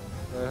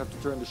 I have to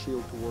turn the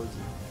shield towards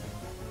it.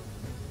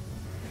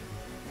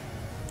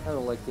 I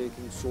don't like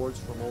taking swords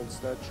from old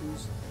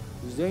statues.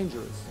 It's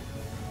dangerous.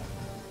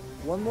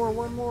 One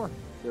more.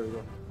 There we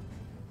go.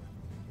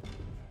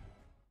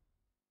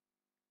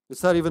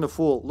 It's not even a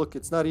full. Look,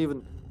 it's not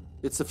even.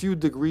 It's a few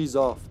degrees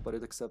off, but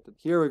it accepted.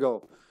 Here we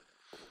go.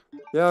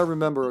 Yeah, I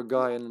remember a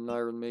guy in an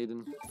Iron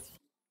Maiden.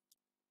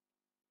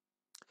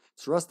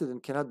 It's rusted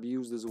and cannot be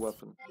used as a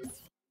weapon.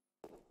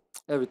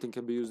 Everything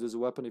can be used as a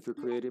weapon if you're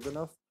creative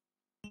enough.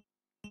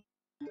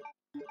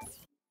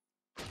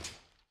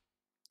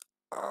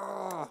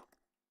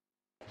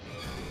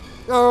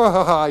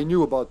 Oh, I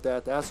knew about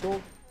that,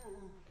 asshole.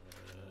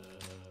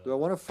 Do I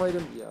want to fight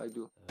him? Yeah, I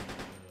do.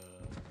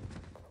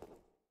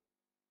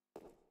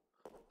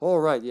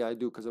 Alright, yeah, I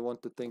do, because I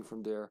want the thing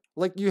from there.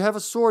 Like, you have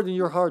a sword in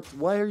your heart.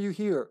 Why are you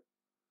here?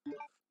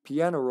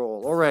 Piano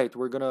roll. Alright,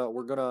 we're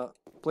gonna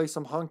play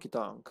some honky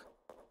tonk.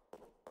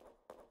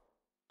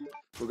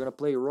 We're gonna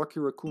play Rocky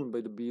Raccoon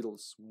by the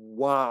Beatles.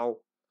 Wow.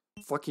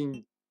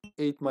 Fucking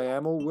ate my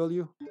ammo, will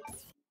you?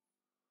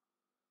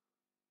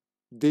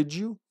 Did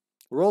you?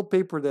 Roll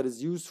paper that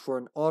is used for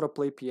an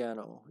autoplay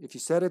piano. If you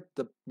set it,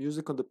 the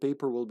music on the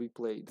paper will be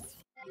played.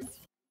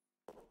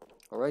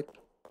 Alright.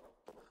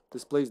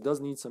 This place does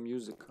need some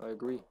music, I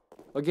agree.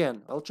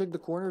 Again, I'll check the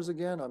corners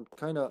again. I'm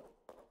kind of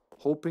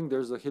hoping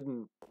there's a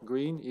hidden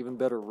green, even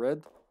better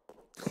red.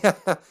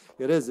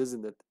 It is,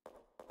 isn't it?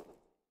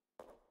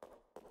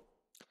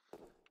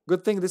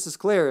 Good thing this is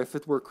Claire. If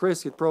it were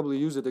Chris, he'd probably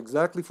use it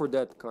exactly for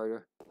that,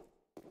 Carter.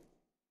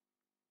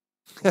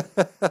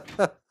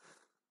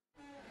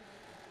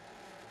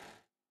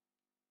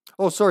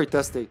 Oh, sorry,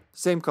 Testate.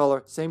 Same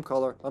color.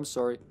 I'm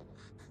sorry.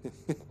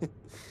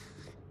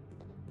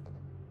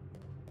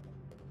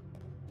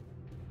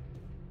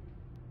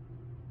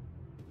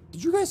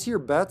 Did you guys hear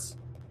bats?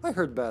 I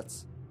heard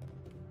bats.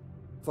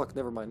 Fuck,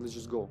 never mind. Let's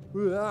just go.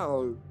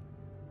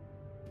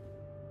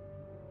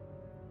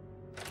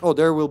 Oh,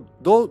 there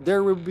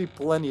will be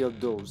plenty of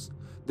those.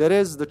 That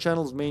is the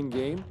channel's main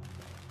game.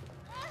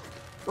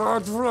 Oh,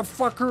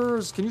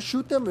 fuckers! Can you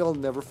shoot them? I'll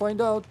never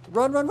find out.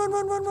 Run!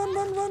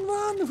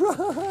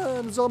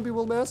 Zombie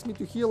will ask me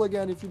to heal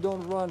again if you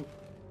don't run.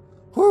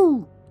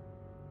 Whoo!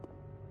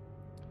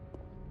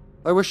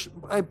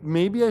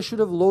 Maybe I should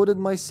have loaded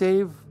my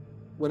save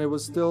when it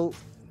was still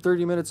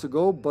 30 minutes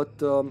ago, but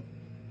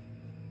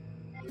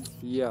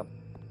yeah.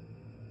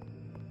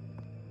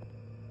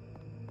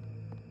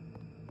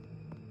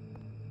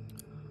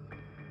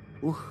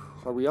 Ooh,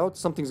 are we out?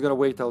 Something's gonna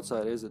wait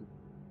outside, is it?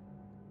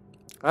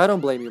 I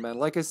don't blame you, man.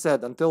 Like I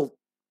said, until...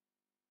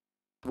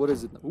 What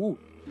is it? Ooh.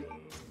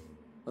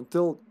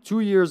 Until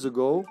 2 years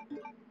ago,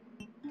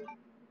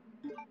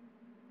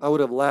 I would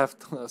have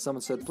laughed.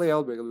 Someone said, play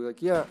Outbreak. I'll be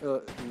like, yeah,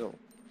 no.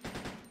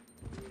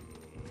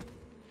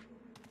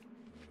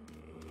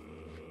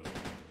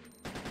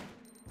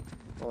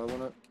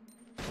 Oh,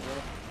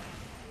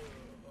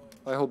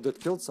 I hope that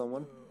killed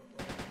someone.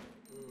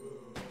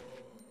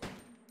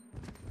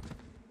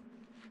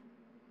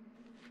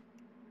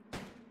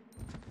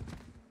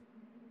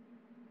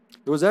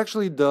 It was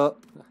actually the...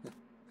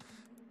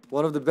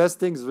 One of the best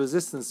things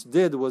Resistance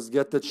did was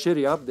get that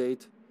shitty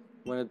update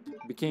when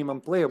it became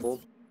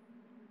unplayable.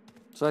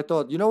 So I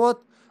thought, you know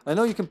what? I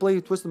know you can play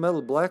Twisted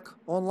Metal Black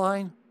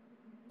online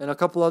and a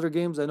couple other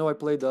games. I know I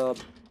played... up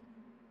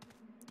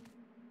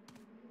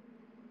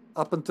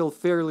until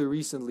fairly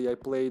recently, I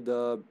played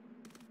the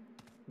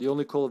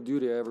only Call of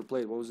Duty I ever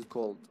played. What was it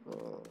called?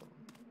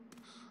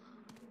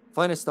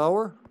 Finest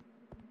Hour?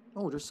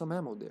 Oh, there's some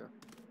ammo there.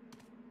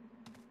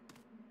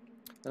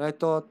 And I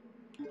thought...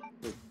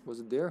 Wait, was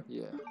it there?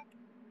 Yeah.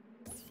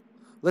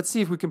 Let's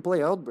see if we can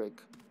play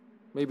Outbreak.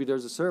 Maybe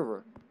there's a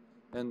server.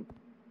 And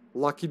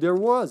lucky there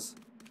was.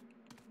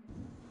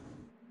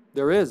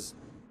 There is.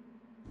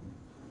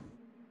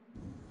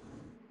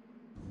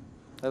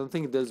 I don't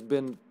think there's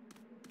been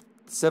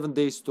 7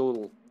 days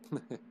total.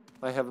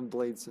 I haven't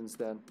played since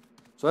then.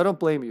 So I don't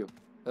blame you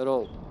at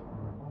all.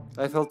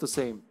 I felt the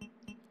same.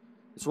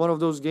 It's one of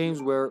those games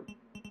where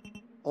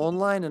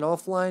online and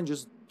offline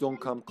just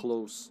don't come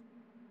close.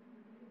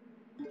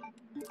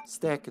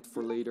 Stack it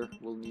for later.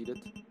 We'll need it.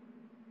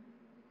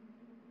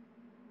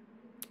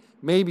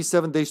 Maybe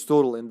 7 days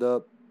total. In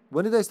the...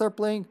 When did I start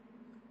playing?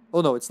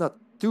 Oh no, it's not.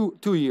 2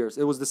 years.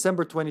 It was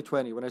December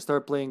 2020 when I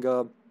started playing...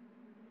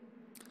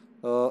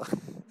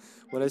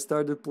 when I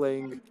started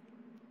playing...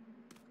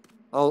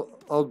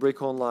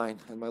 Outbreak Online,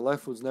 and my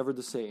life was never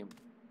the same.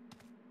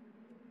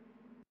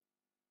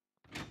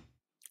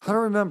 I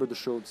don't remember the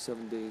show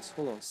 7 days.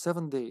 Hold on,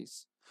 7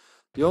 days.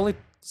 The only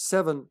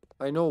 7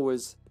 I know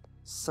is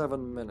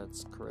 7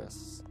 minutes,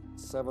 Chris.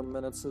 7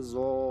 minutes is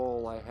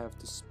all I have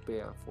to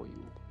spare for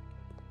you.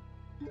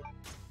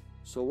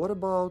 So what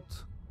about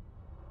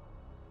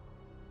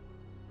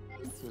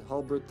the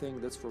halberd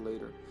thing? That's for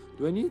later.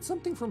 Do I need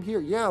something from here?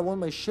 Yeah, I want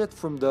my shit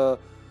from the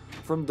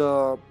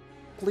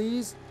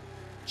please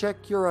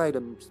check your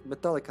items,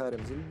 metallic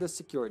items in the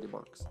security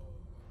box.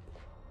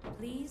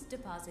 Please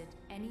deposit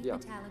any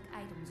metallic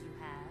items you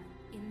have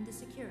in the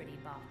security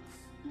box.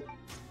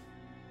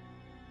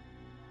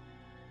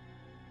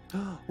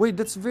 Wait,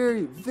 that's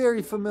very,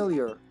 very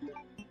familiar.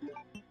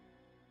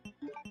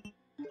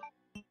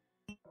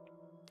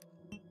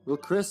 Will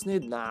Chris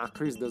need? Nah,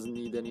 Chris doesn't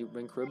need any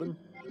rank ribbon.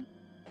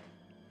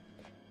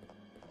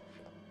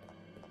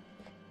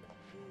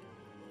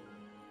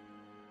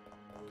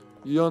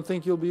 You don't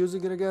think you'll be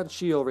using it again?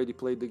 She already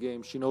played the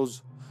game. She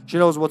knows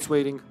what's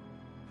waiting.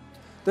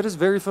 That is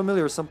very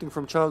familiar, something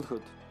from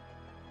childhood.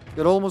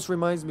 It almost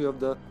reminds me of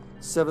the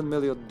 $7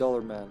 million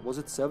man. Was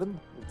it 7?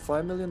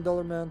 $5 million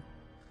man?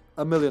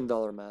 $1 million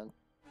man.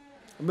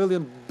 $1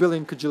 million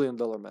billion cajillion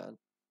dollar man.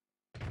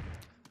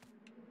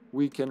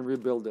 We can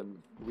rebuild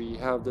him. We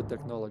have the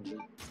technology.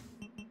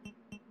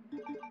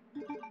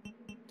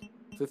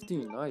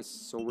 15, nice.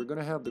 So we're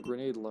gonna have the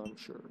grenade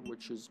launcher,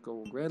 which is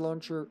grenade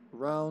launcher,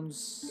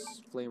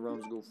 rounds, flame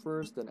rounds go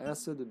first, then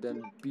acid, and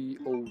then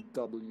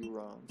BOW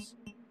rounds.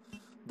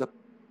 The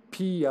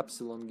P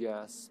epsilon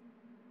gas.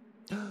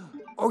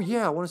 Oh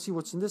yeah, I want to see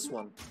what's in this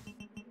one.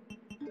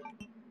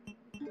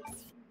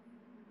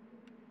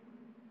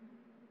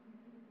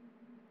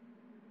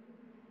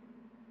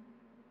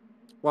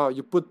 Wow,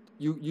 you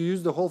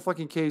use the whole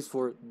fucking case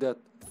for that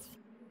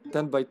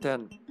 10 by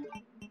 10.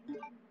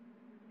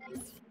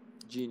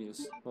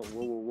 Genius. Oh,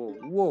 whoa, whoa,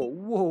 whoa, whoa,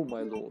 whoa,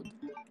 my lord.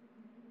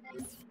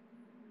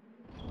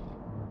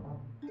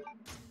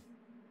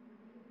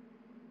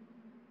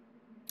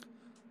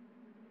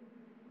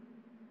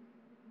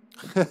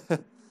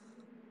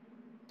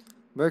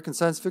 American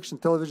science fiction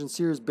television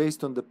series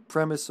based on the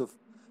premise of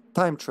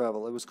time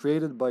travel. It was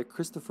created by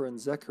Christopher and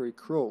Zachary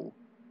Crowe.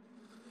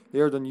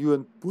 Aired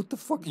on what the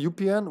fuck?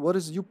 UPN? What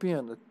is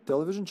UPN? A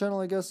television channel,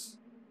 I guess?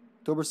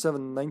 October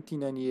 7,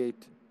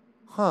 1998.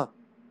 Huh.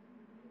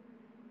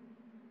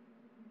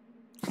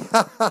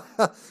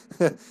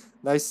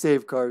 Nice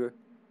save, Carter.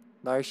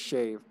 Nice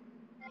shave.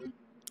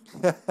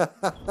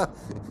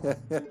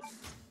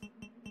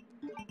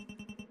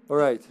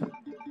 Alright.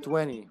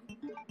 20.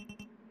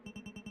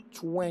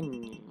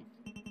 20.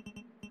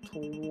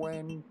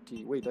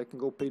 Wait, I can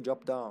go page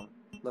up, down.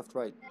 Left,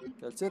 right.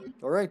 That's it.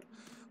 Alright.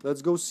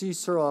 Let's go see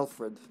Sir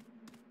Alfred.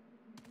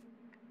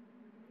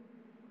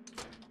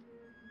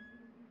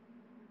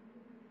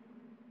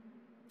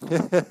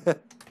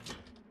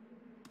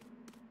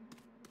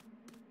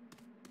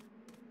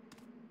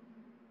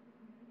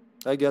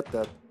 I get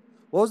that.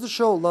 What was the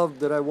show Love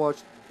that I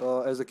watched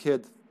as a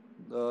kid?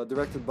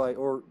 Directed by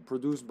or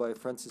produced by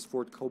Francis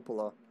Ford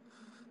Coppola.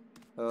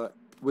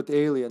 With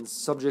aliens.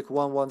 Subject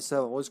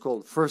 117. What's it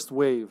called? First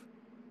Wave.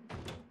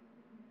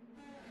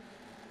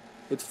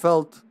 It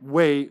felt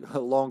way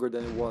longer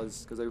than it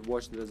was because I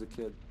watched it as a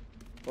kid.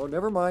 Oh,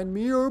 never mind.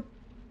 Me up.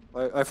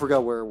 I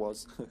forgot where it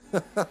was.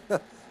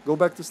 Go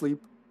back to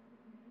sleep.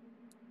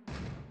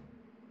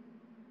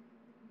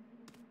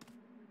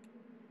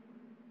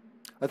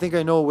 I think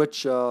I know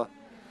which. I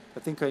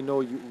think I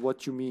know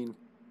what you mean.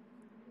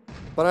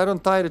 But I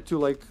don't tie it to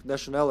like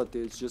nationality.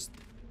 It's just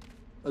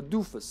a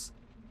doofus,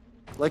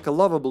 like a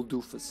lovable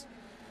doofus.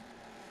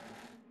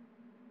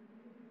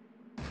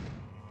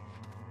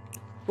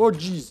 Oh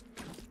jeez.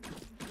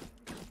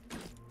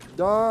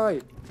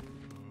 Die.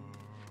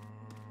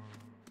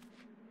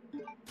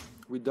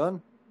 We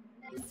done?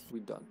 We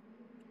done.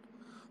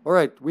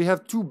 Alright, we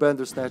have 2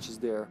 Bandersnatches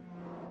there.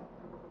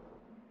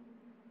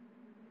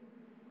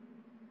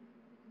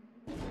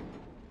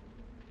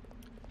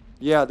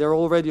 Yeah, they're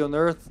already on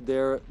Earth.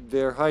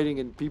 They're hiding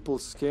in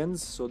people's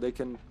skins, so they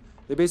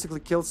basically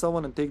kill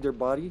someone and take their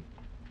body,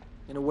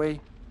 in a way.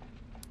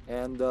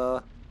 And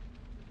hold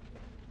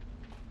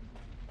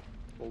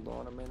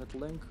on a minute,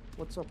 Link.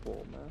 What's up,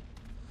 old man?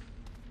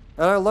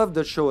 And I loved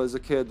that show as a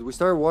kid. We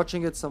started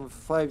watching it some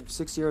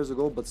 5-6 years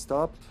ago, but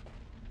stopped.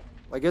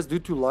 I guess due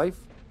to life.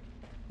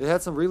 It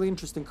had some really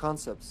interesting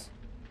concepts.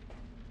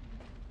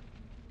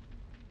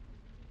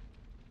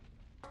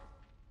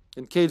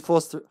 And Cade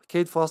Foster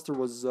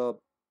was,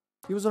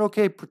 he was an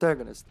okay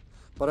protagonist.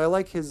 But I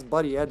like his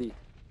buddy Eddie.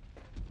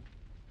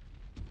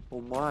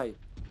 Oh my.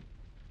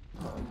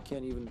 You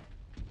can't even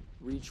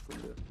reach for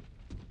the...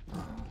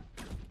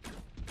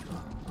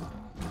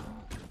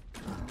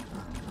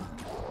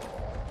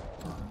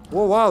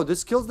 Whoa, wow,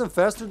 this kills them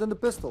faster than the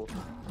pistol.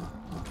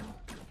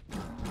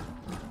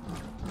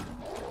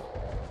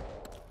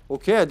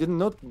 Okay, I did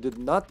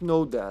not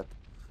know that.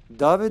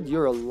 David,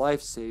 you're a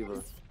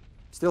lifesaver.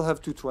 Still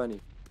have 220.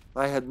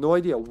 I had no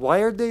idea. Why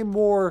are they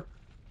more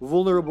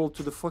vulnerable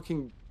to the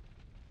fucking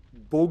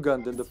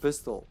bowgun than the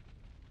pistol.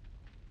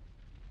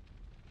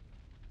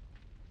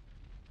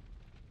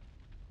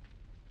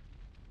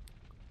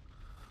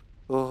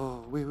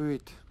 Oh,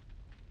 wait.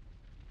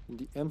 And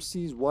the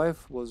MC's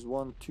wife was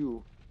 1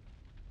 too.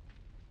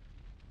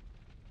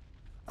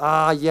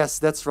 Ah, yes,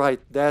 that's right.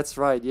 That's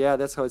right. Yeah,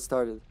 that's how it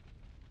started.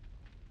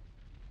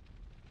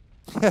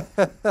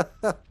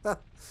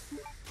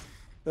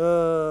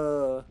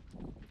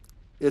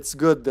 It's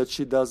good that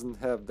she doesn't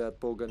have that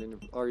bowgun in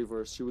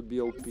reverse. She would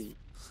be OP.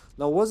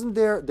 Now, wasn't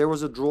there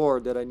was a drawer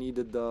that I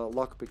needed the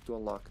lockpick to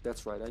unlock.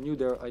 That's right. I knew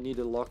I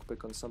needed a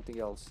lockpick on something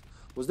else.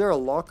 Was there a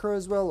locker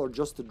as well, or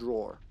just a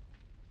drawer?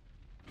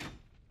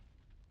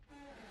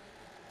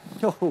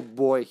 Oh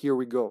boy, here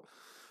we go.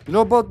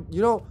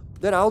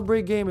 That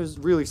Outbreak game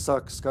really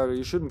sucks, Carter.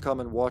 You shouldn't come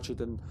and watch it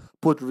and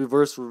put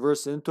reverse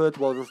into it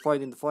while we're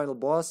fighting the final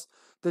boss.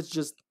 That's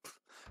just,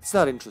 it's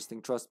not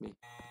interesting, trust me.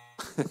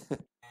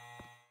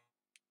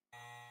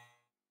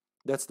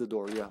 That's the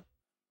door, yeah.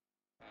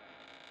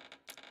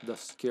 The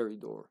scary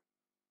door.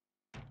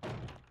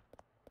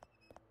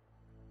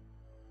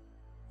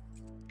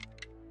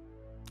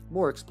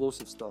 More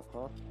explosive stuff,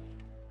 huh?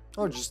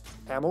 Oh, just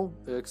ammo?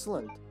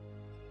 Excellent.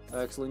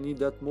 I actually need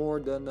that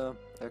more than... I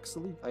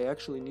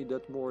actually need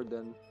that more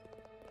than...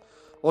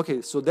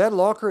 Okay, so that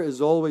locker is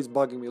always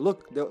bugging me.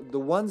 Look, the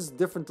one's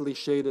differently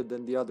shaded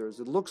than the others.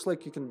 It looks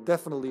like you can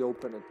definitely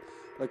open it.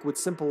 Like with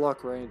simple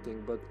lock or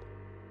anything, but...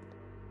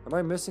 Am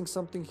I missing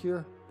something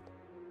here?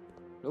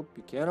 Nope,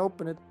 you can't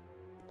open it.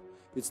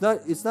 It's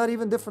not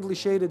even differently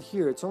shaded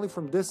here. It's only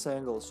from this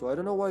angle, so I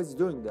don't know why it's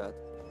doing that.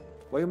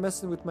 Why are you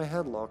messing with my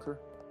head, locker?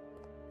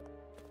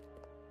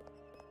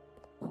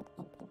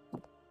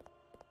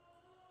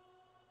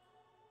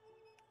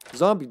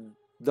 Zombie,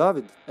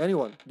 David,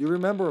 anyone, do you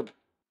remember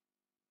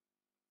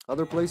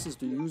other places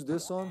to use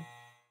this on?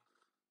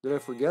 Did I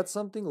forget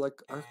something?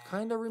 Like, I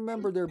kind of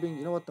remember there being...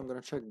 You know what? I'm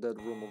going to check that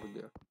room over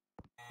there.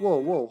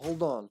 Whoa,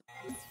 hold on.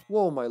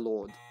 Whoa, my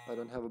lord. I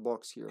don't have a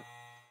box here.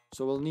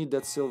 So we'll need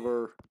that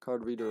silver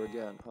card reader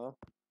again, huh?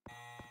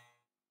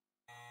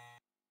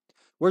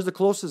 Where's the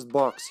closest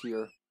box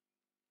here?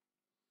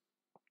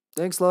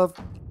 Thanks, love.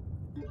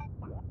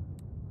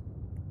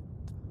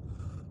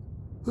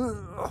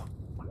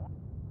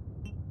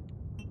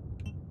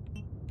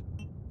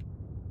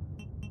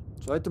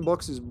 So item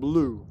box is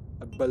blue.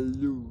 A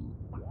blue.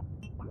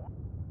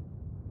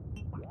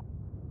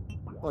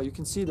 Oh, you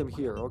can see them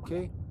here,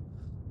 okay?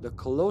 The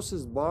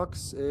closest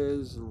box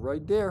is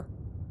right there.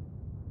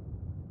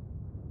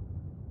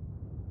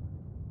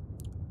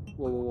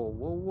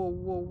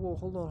 Whoa.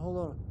 Hold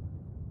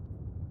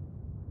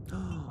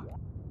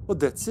on. Oh,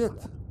 that's it.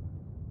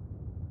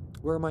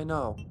 Where am I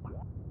now?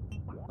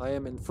 I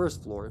am in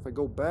first floor. If I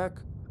go back,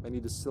 I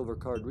need a silver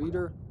card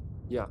reader.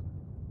 Yeah.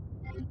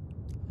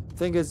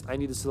 Thing is, I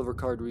need a silver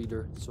card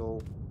reader,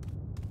 so...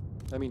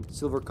 I mean,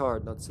 silver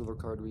card, not silver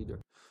card reader.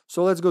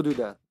 So let's go do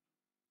that.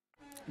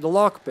 The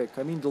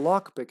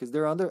lockpick. Is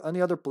there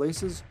any other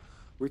places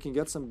where we can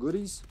get some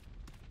goodies?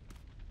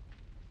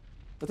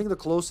 I think the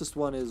closest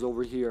one is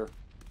over here.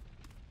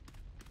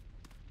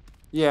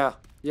 Yeah,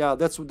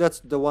 that's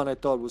the one I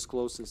thought was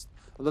closest.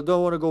 I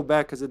don't want to go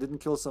back because I didn't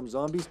kill some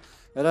zombies.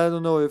 And I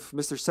don't know if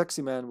Mr.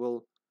 Sexy Man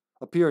will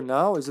appear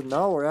now. Is it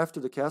now or after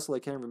the castle? I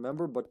can't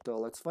remember, but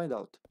let's find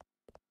out.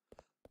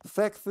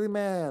 Factory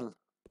Man.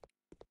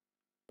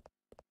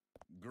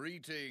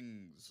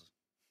 Greetings.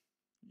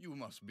 You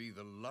must be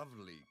the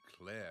lovely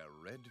Claire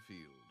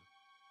Redfield.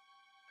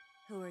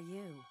 Who are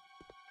you?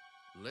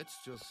 Let's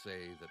just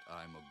say that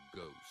I'm a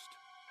ghost,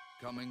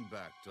 coming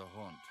back to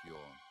haunt your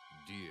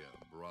dear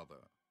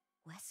brother.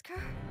 Wesker?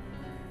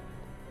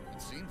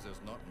 It seems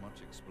there's not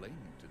much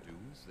explaining to do,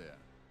 is there?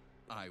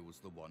 I was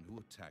the one who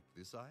attacked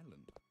this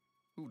island.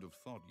 Who'd have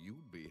thought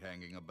you'd be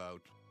hanging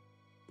about?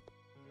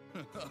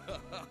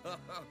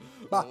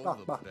 All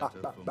the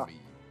better for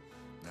me.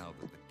 Now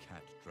that the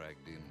cat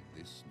dragged in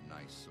this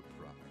nice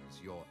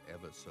surprise, your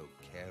ever so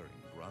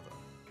caring brother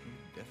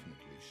will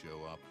definitely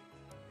show up.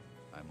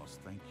 I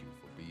must thank you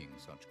for being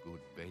such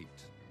good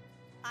bait.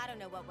 I don't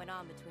know what went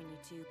on between you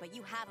two, but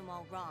you have him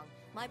all wrong.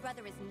 My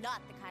brother is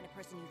not the kind of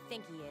person you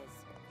think he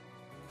is.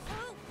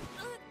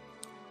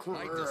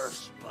 I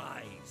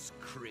despise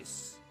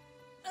Chris.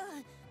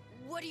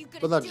 What are you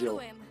But gonna not do Jill.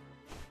 to him?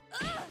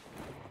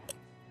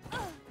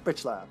 Bitch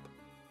slap.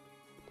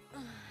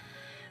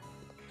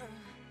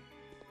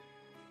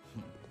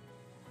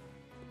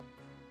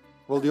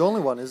 Well, the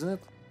only one, isn't it?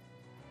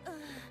 Oh,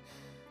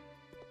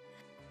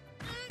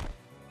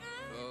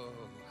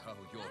 how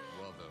your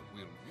brother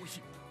will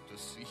weep to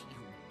see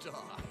you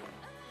die.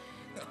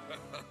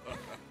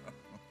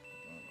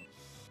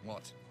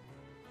 What?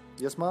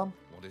 Yes, Mom?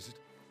 What is it?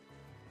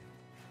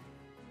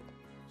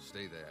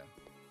 Stay there.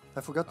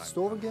 I forgot the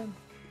stove again?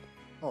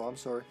 Oh, I'm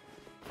sorry.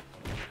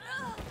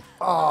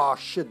 Oh,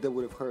 shit, that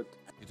would have hurt.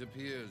 It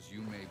appears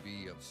you may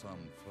be of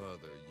some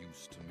further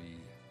use to me.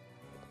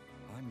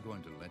 I'm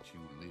going to let you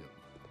live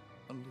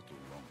a little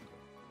longer.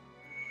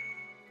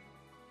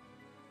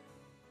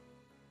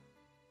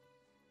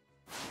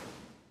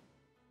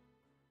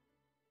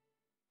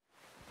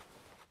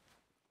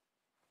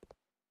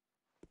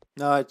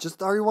 No, it's just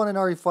RE1 and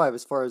RE5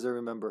 as far as I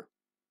remember.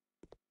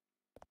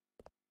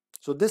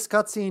 So this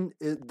cutscene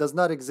does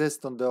not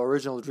exist on the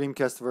original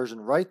Dreamcast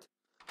version, right?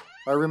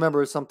 I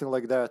remember something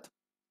like that.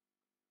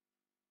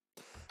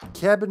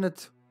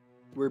 Cabinet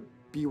where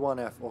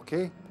B1F.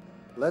 Okay,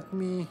 let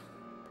me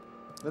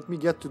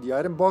get to the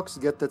item box.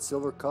 Get that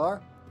silver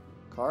card.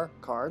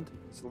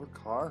 Silver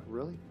car,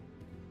 really?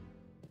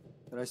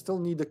 And I still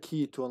need a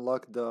key to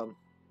unlock the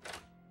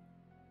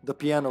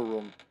piano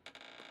room.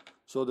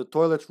 So the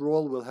toilet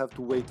roll will have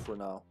to wait for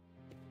now.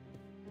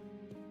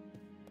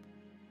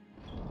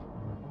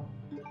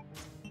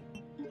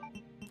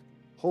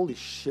 Holy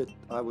shit,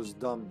 I was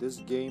dumb. This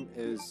game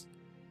is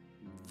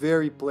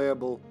very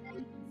playable,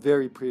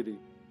 very pretty.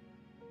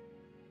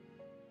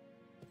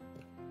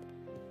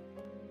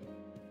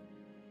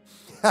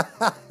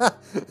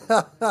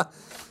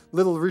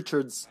 Little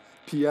Richard's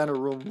piano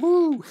room.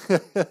 Woo!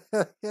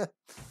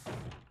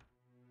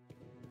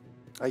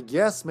 I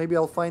guess maybe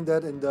I'll find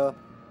that in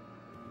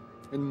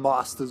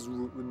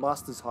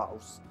Master's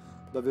house.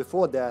 But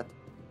before that,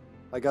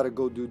 I gotta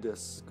go do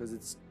this because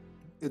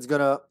it's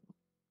gonna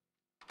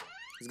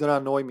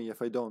annoy me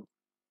if I don't.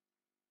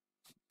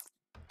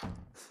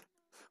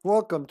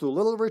 Welcome to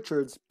Little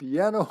Richard's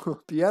piano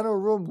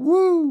room.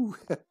 Woo!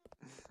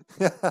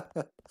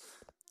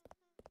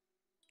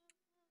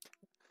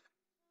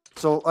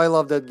 So I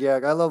love that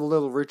gag. I love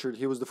Little Richard.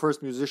 He was the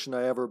first musician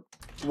I ever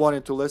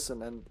wanted to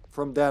listen, and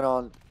from then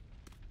on,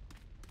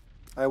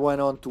 I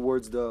went on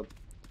towards the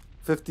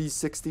 50s,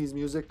 60s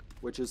music,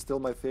 which is still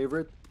my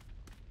favorite.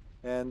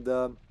 And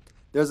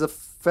there's a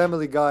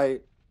Family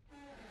Guy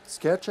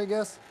sketch, I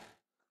guess.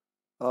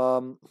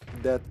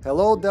 That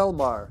hello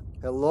Delmar,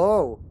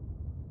 hello.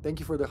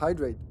 Thank you for the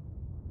hydrate.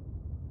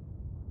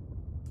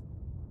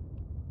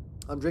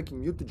 I'm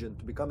drinking mutagen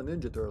to become a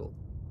Ninja Turtle.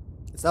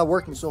 It's not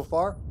working so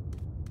far,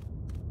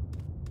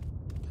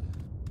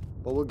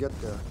 but we'll get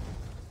there.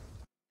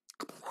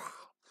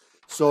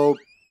 So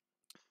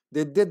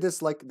they did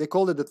this, like, they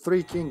called it the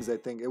Three Kings, I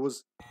think. It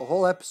was a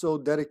whole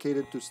episode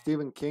dedicated to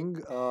Stephen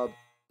King's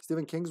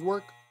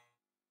work.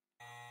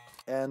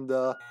 And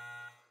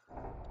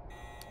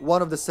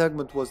one of the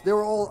segments was, they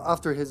were all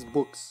after his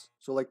books.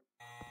 So like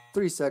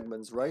 3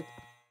 segments, right?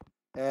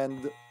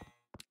 And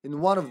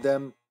in one of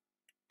them,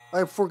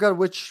 I forgot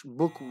which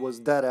book was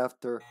that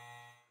after,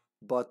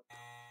 but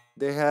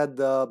they had,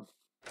 there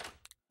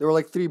were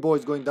like 3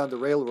 boys going down the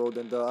railroad,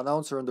 and the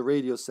announcer on the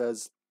radio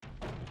says,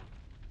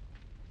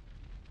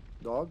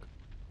 Dog?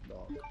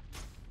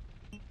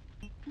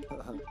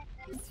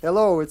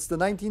 Hello, it's the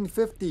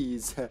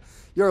 1950s.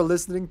 You're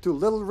listening to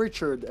Little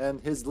Richard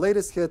and his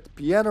latest hit,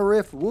 Piano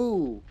Riff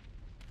Woo!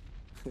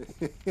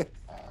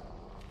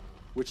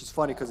 Which is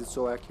funny because it's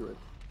so accurate.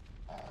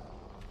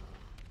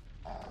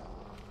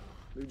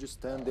 You just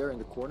stand there in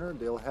the corner,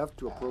 they'll have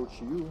to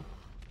approach you.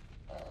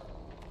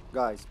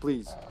 Guys,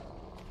 please.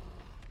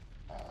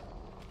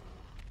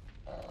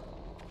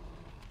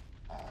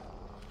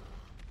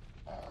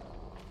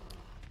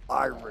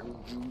 Iron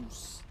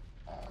juice.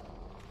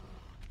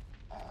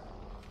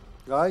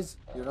 Guys,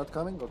 you're not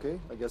coming? Okay,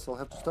 I guess I'll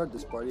have to start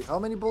this party. How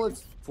many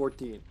bullets?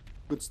 14.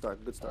 Good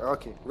start, good start.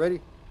 Okay, ready?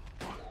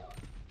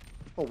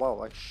 Oh wow,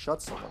 I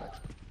shot someone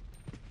actually.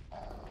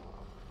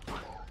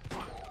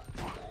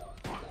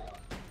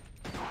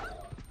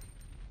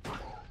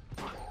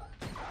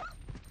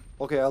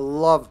 Okay, I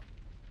love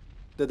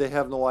that they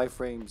have no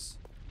iframes.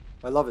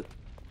 I love it.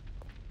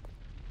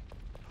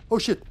 Oh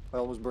shit, I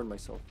almost burned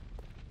myself.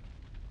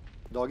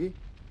 Doggy?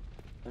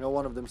 I know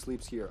one of them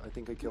sleeps here. I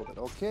think I killed it.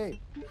 Okay.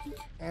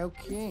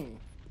 Okay.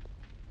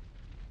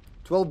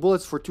 12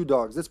 bullets for 2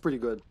 dogs. That's pretty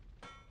good.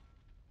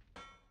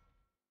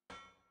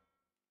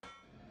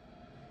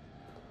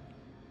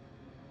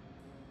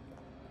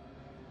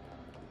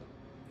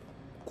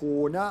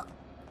 Kona.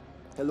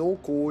 Hello,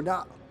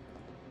 Kona.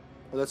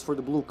 Oh, that's for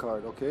the blue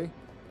card. Okay.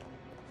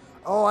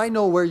 Oh, I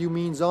know where you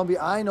mean, zombie.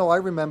 I know. I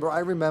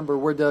remember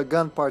where the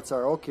gun parts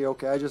are. Okay,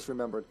 okay. I just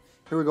remembered.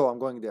 Here we go. I'm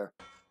going there.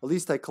 At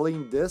least I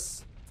cleaned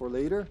this for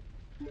later.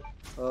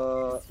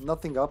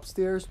 Nothing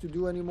upstairs to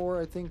do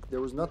anymore, I think. There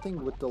was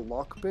nothing with the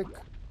lockpick.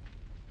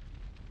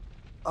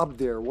 Up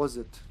there, was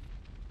it?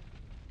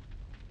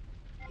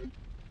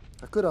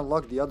 I could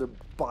unlock the other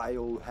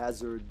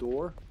biohazard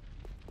door.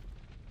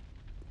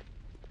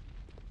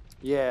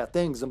 Yeah,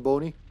 thanks,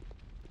 Zamboni.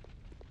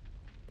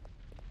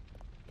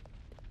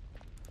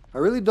 I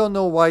really don't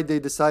know why they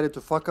decided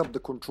to fuck up the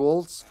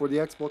controls for the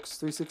Xbox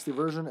 360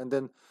 version, and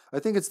then I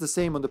think it's the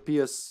same on the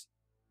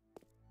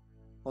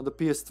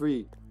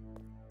PS3,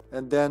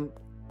 and then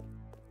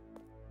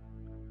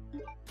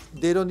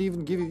they don't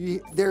even give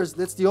you.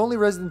 That's the only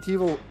Resident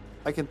Evil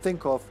I can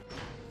think of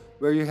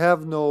where you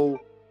have no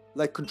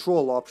like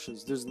control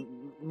options. There's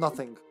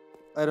nothing.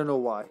 I don't know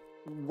why.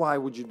 Why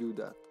would you do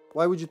that?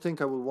 Why would you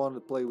think I would want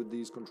to play with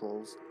these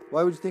controls?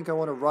 Why would you think I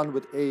want to run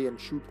with A and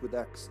shoot with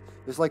X?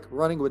 It's like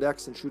running with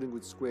X and shooting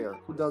with square.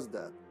 Who does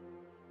that?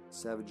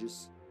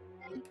 Savages.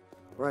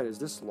 Right, is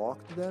this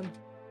locked then?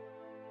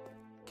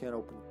 Can't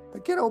open. I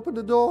can't open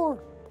the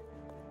door.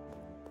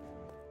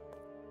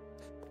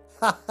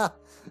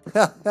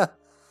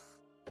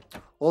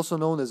 Also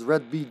known as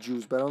red beet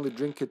juice, but I only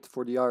drink it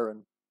for the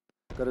iron.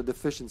 Got a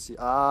deficiency.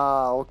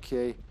 Ah,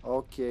 okay.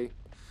 Okay.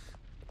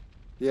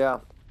 Yeah.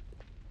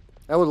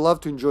 I would love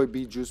to enjoy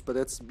beet juice, but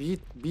that's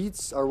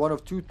beets are one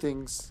of two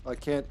things I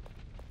can't.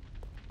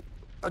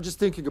 Just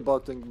thinking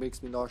about them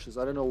makes me nauseous.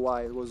 I don't know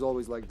why. It was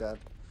always like that.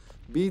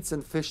 Beets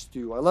and fish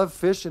stew. I love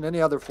fish in any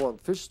other form.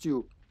 Fish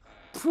stew.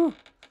 Phew.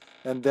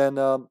 And then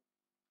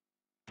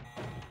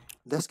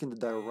desk in the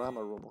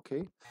diorama room,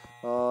 okay?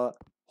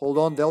 Hold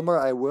on, Delmar,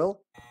 I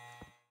will.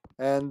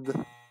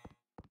 And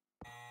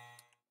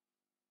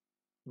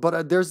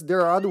but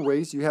there are other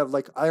ways. You have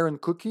like iron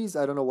cookies.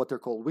 I don't know what they're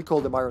called. We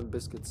call them iron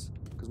biscuits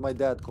because my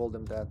dad called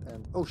them that.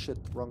 And oh shit,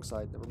 wrong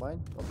side. Never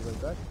mind. I'll be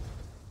right back.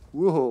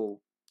 Whoa.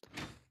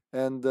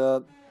 And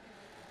the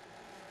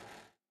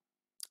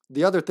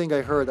other thing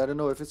I heard, I don't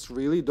know if it's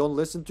really, don't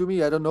listen to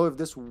me. I don't know if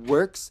this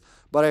works,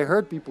 but I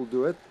heard people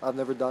do it. I've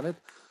never done it.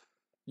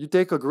 You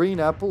take a green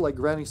apple like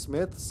Granny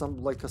Smith,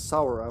 some like a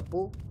sour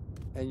apple,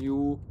 and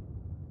you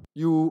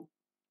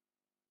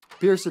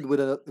pierce it with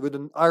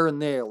an iron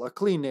nail, a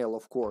clean nail,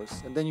 of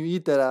course, and then you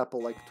eat that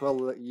apple like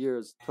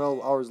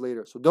 12 hours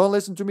later. So don't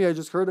listen to me. I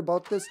just heard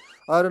about this.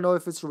 I don't know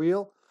if it's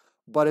real,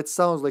 but it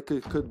sounds like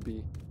it could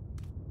be.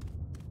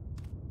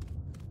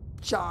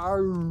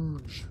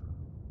 Charge.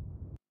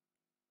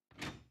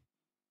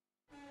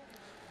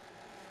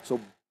 So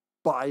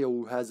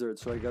biohazard.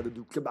 So I gotta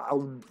do come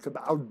out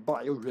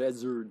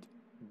biohazard.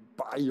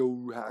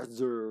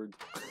 Biohazard.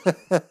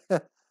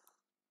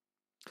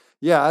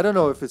 Yeah, I don't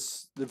know if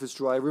it's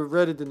true. I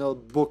read it in a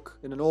book,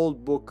 in an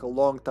old book a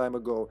long time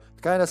ago.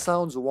 It kind of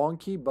sounds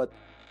wonky, but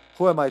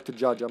who am I to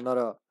judge? I'm not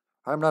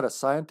a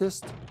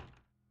scientist.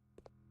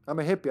 I'm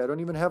a hippie. I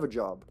don't even have a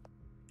job.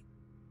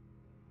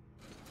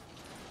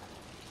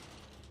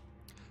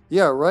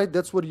 Yeah, right?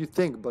 That's what you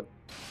think, but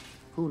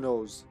who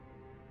knows?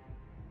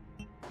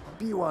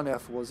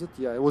 B1F, was it?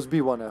 Yeah, it was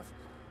B1F.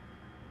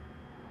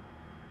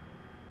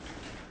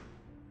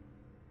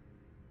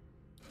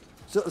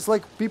 So it's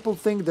like people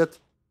think that...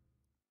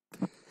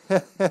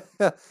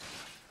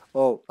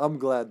 Oh, I'm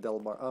glad,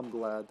 Delmar. I'm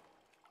glad.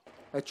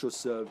 At your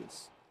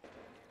service.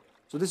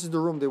 So this is the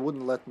room they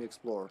wouldn't let me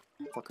explore.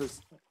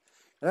 Fuckers.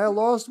 And I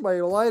lost my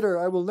lighter.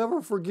 I will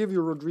never forgive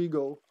you,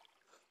 Rodrigo.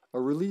 A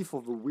relief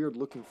of a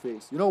weird-looking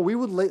face. You know, we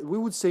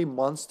would say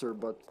monster,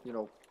 but you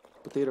know,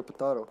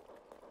 potato.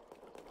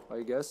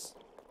 I guess.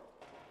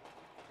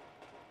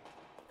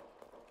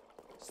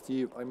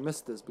 Steve, I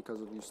missed this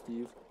because of you,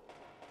 Steve.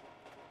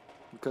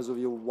 Because of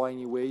your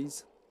whiny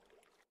ways.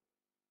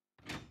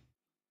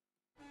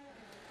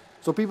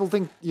 So people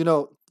think, you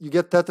know, you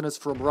get tetanus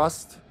from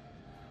rust.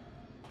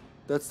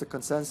 That's the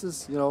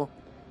consensus, you know.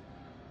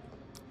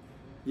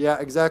 Yeah,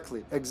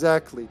 exactly.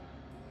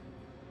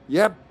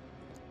 Yep.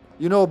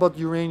 You know about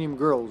uranium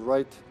girls,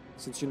 right?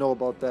 Since you know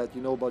about that,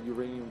 you know about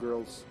uranium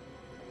girls.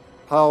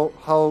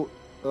 How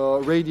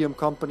Radium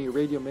Company,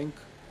 Radium Inc.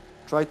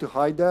 tried to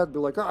hide that.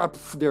 They're like,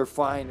 they're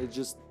fine. It's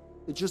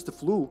just the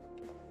flu.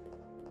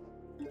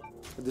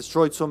 It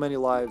destroyed so many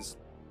lives.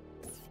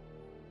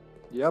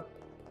 Yep.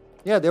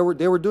 Yeah, they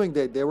were doing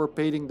that. They were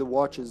painting the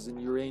watches in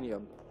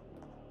uranium,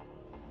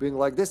 being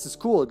like, "This is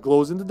cool. It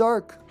glows in the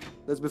dark."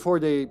 That's before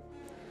they,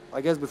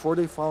 I guess, before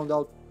they found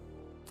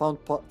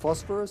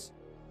phosphorus.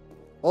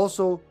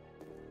 Also,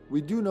 we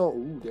do know...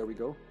 Ooh, there we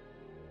go.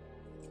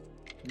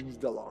 Use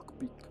the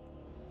lockpick.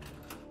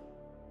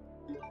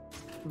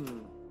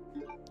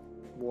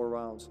 More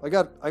rounds. I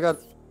got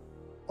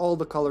all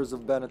the colors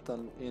of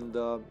Benetton in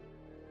the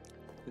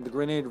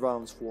grenade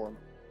rounds form.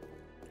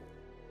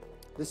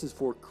 This is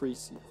for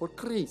Creasy.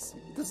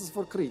 This is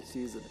for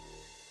Creasy, isn't it?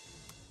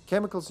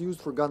 Chemicals used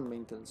for gun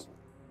maintenance.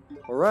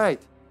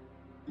 Alright.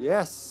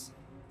 Yes.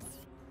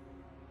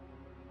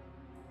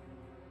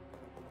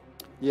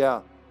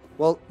 Yeah.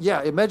 Well,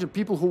 yeah, imagine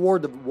people who wore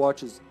the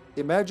watches.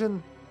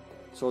 Imagine,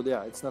 so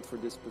yeah, it's not for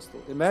this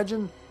pistol.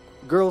 Imagine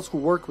girls who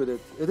work with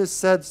it. It is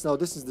said, now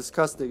this is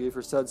disgusting if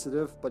you're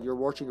sensitive, but you're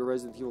watching a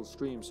Resident Evil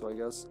stream, so I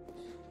guess.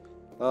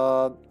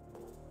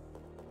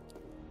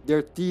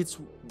 Their teeth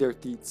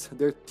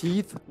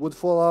would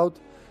fall out.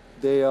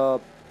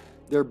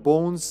 Their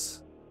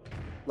bones,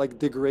 like,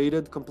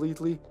 degraded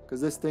completely,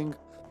 because this thing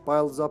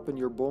piles up in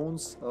your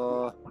bones.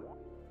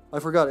 I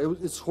forgot.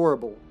 It's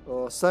horrible.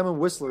 Simon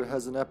Whistler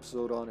has an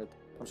episode on it.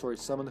 I'm sorry,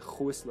 Simon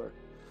Whistler.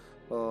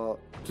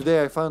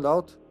 Today I found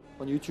out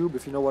on YouTube,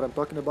 if you know what I'm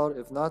talking about.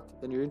 If not,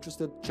 and you're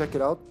interested, check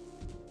it out.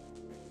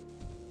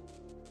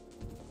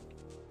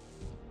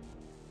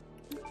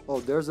 Oh,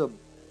 there's a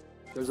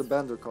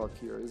Bandercock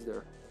here, is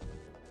there?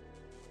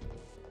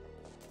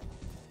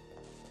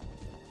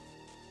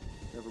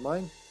 Never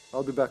mind.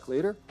 I'll be back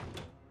later.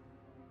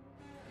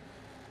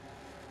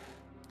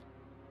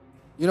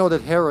 You know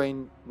that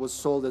heroin was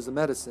sold as a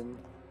medicine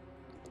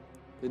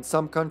in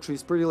some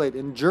countries pretty late.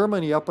 In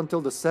Germany, up until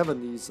the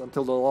 70s,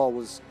 until the law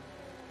was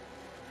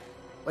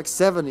like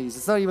 70s.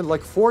 It's not even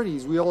like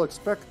 40s. We all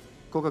expect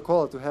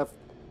Coca-Cola to have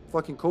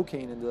fucking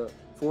cocaine in the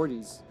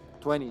 40s,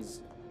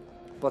 20s.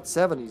 But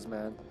 70s,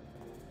 man.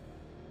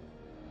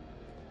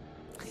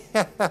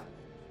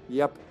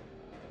 Yep.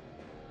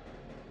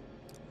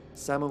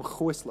 Salmon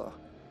Whistler.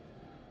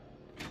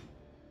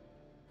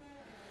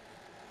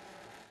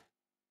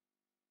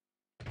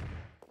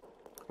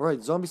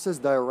 Alright, zombie says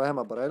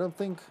diorama, but I don't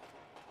think...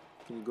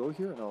 Can you go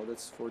here? No,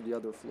 that's for the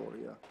other floor,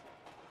 yeah.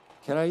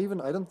 Can I even...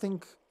 I don't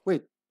think...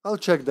 Wait, I'll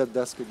check that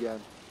desk again.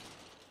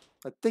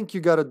 I think you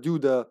gotta do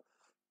the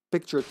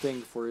picture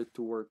thing for it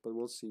to work, but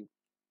we'll see.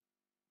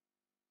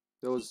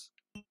 There was...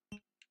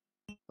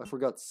 I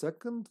forgot,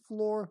 second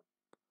floor?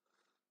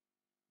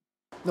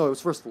 No, it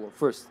was first floor,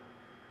 first.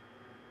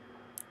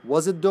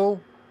 Was it though?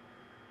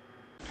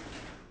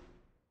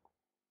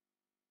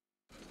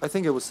 I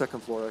think it was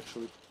second floor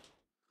actually.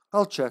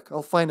 I'll check,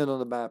 I'll find it on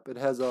the map. It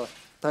has a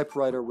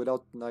typewriter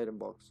without an item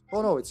box.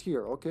 Oh no, it's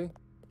here, okay.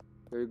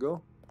 There you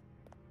go.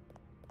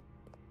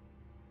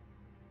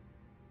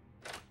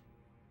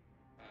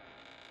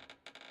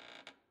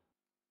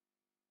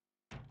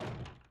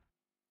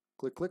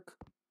 Click, click.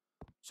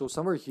 So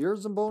somewhere here,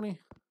 Zamboni?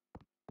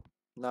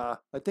 Nah,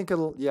 I think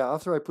it'll... Yeah,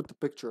 after I put the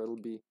picture, it'll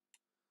be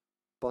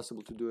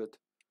possible to do it.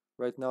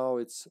 Right now,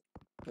 it's...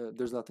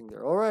 there's nothing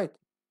there. Alright.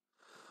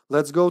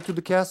 Let's go to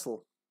the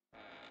castle.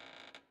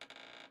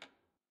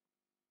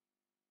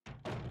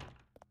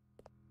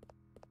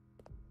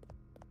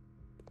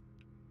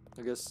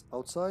 I guess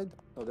outside?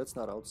 No, that's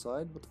not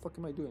outside. What the fuck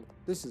am I doing?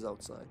 This is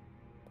outside.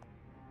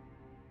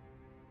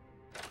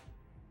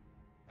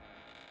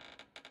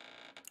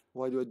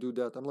 Why do I do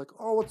that? I'm like,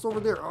 oh, what's over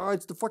there? Oh,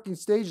 it's the fucking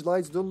stage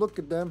lights. Don't look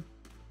at them.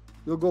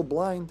 You'll go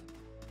blind.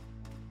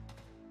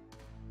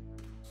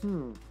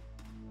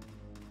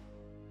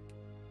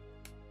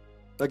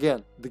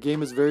 Again, the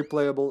game is very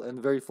playable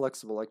and very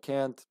flexible. I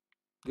can't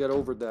get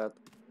over that.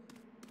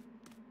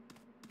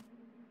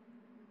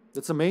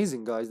 That's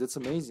amazing, guys. That's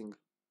amazing.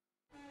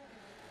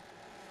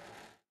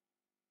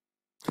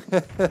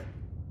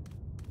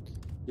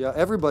 Yeah,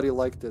 everybody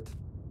liked it.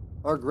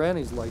 Our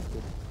grannies liked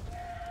it.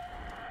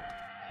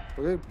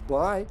 Okay,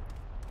 bye.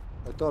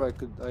 I thought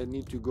I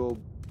need to go,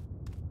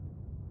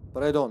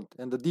 but I don't.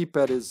 And the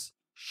D-pad is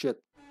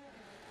shit.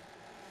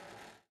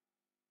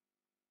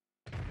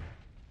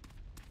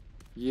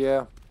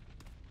 Yeah.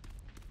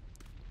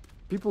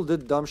 People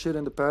did dumb shit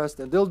in the past,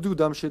 and they'll do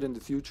dumb shit in the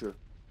future.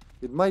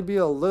 It might be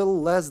a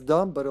little less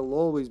dumb, but it'll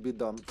always be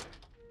dumb.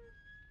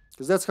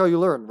 Because that's how you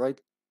learn, right?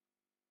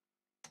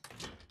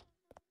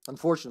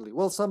 Unfortunately.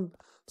 Well, some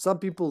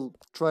people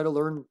try to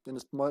learn in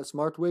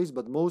smart ways,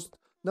 but most...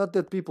 Not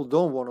that people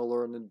don't want to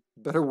learn in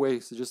better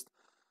ways. It's just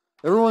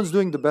everyone's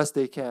doing the best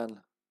they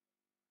can.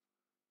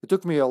 It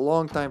took me a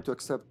long time to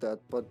accept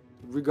that, but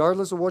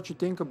regardless of what you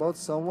think about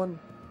someone,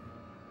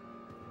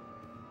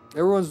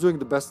 everyone's doing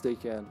the best they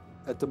can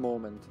at the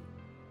moment.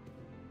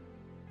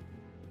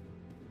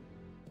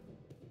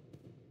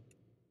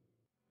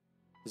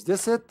 Is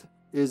this it?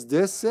 Is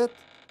this it?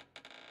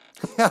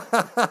 I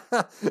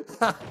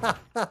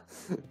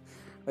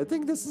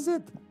think this is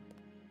it.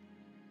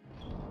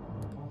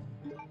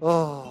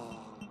 Oh,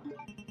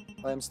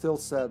 I am still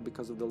sad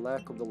because of the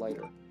lack of the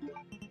lighter.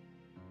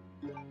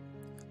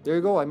 There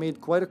you go, I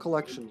made quite a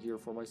collection here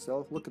for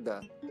myself. Look at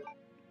that.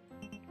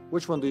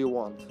 Which one do you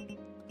want?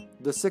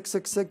 The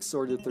 666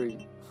 or the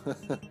 3?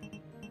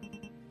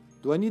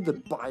 Do I need the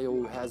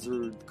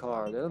Biohazard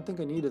card? I don't think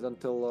I need it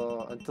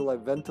until I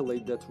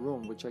ventilate that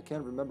room, which I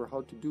can't remember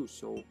how to do,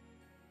 so...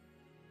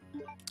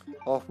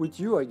 Off with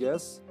you, I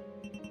guess.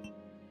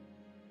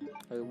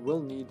 I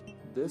will need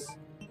this.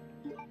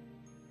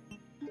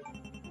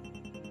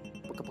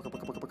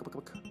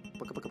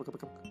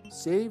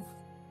 Save.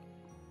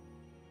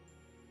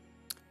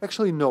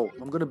 Actually, no.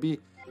 I'm gonna be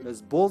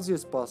as ballsy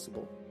as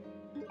possible.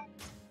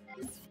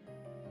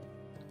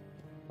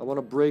 I want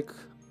to break...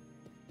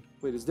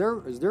 Wait, is there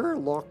a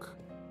lock?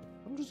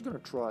 I'm just gonna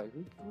try.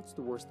 What's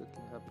the worst that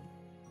can happen?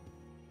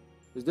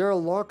 Is there a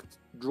locked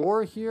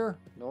drawer here?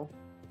 No.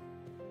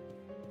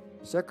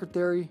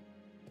 Secretary?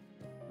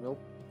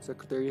 Nope.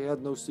 Secretary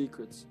had no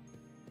secrets.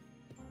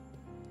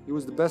 He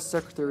was the best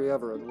secretary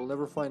ever, and we'll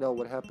never find out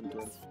what happened to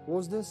him. What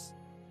was this?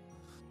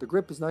 The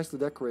grip is nicely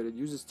decorated.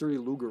 Uses 30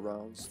 Luger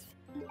rounds.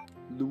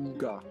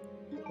 Luger.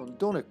 Oh,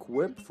 don't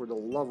equip, for the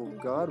love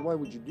of God. Why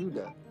would you do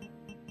that?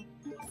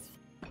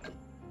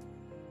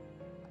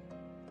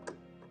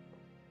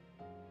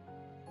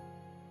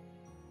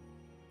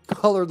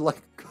 Colored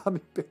like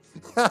comic book.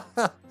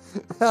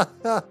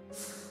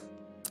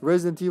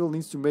 Resident Evil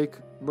needs to make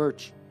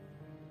merch.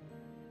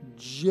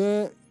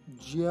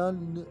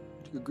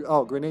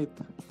 Oh, grenade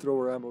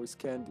thrower ammo is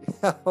candy.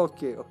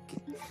 Okay.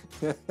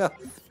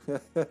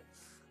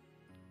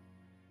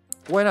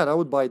 Why not? I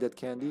would buy that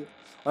candy.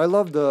 I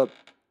love the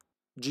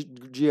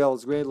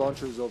GLs, grenade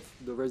launchers of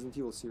the Resident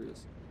Evil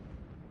series.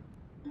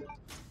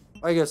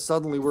 I guess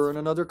suddenly we're in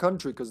another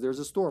country because there's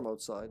a storm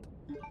outside.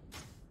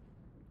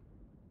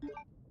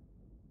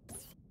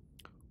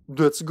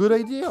 That's a good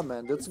idea,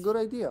 man. That's a good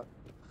idea.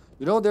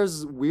 You know,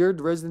 there's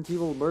weird Resident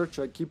Evil merch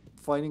I keep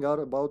finding out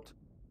about,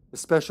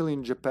 especially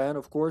in Japan,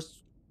 of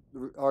course,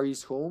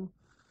 RE's home.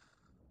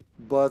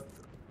 But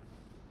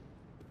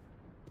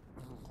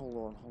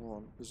hold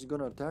on. Is he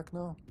gonna attack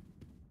now?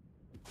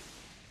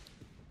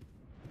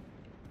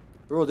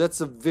 Bro,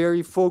 that's a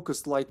very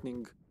focused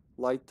lightning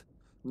light.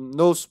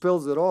 No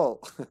spills at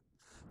all.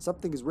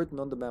 Something is written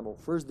on the memo.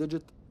 First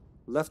digit,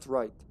 left,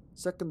 right.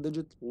 Second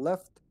digit,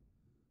 left.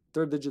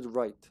 Third digit,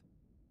 right.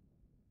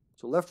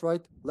 So left,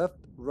 right, right,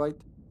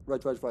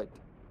 right, right.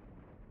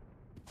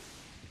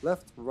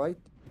 Left, right.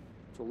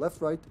 So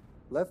left, right,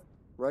 right,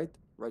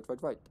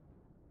 right.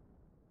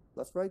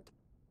 Left, right,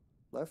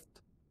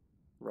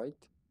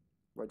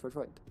 right,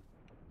 right.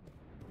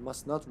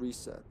 Must not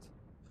reset.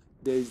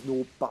 There is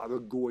no power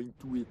going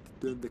to it.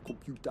 Turn the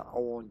computer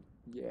on.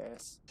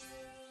 Yes.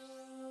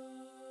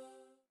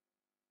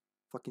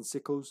 Fucking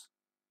sickos.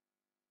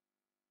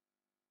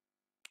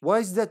 Why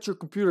is that your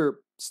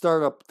computer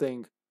startup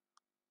thing?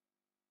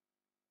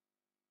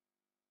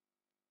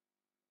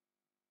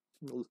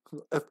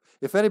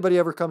 If anybody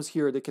ever comes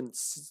here, they can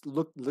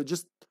look,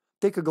 just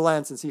take a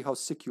glance and see how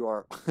sick you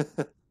are.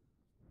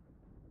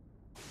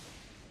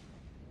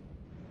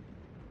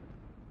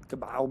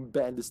 Come on,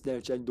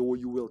 Bandersnatch, I know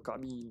you will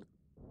come in.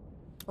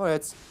 Oh,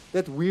 that's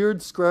that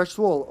weird scratched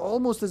wall,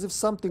 almost as if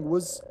something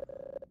was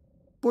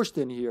pushed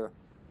in here.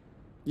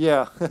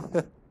 Yeah.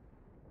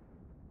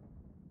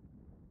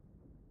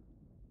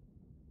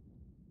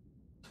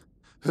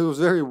 It was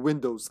very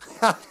Windows.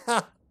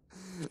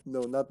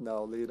 No, not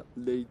now. Later.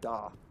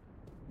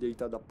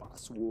 Later the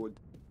password.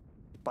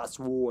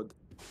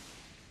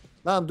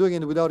 Now I'm doing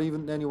it without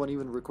anyone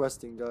even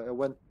requesting. I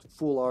went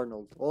full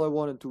Arnold. All I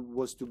wanted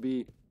was to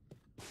be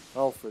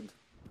Alfred.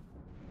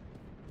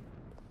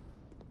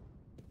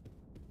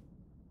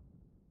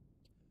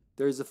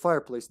 There is a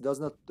fireplace. Does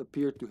not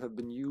appear to have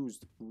been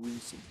used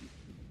recently.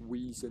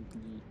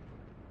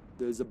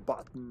 There is a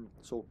button.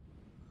 So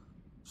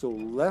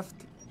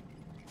left.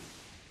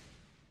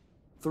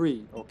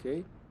 3.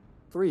 Okay.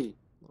 3.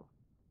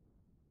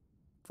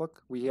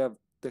 Fuck. We have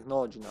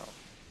technology now.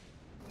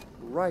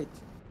 Right.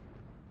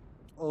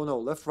 Oh no.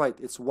 Left, right.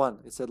 It's 1.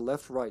 It said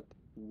left, right.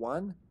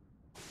 1.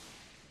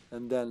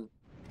 And then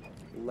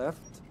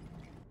left.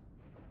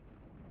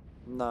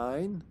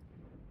 9.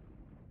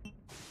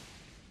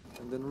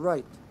 And then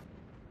right.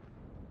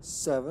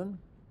 7.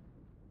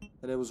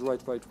 And it was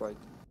right. Right.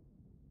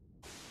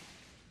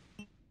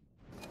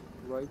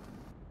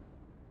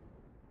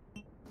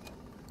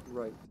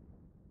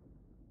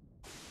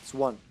 It's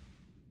 1.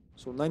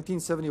 So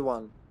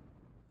 1971.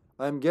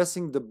 I'm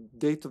guessing the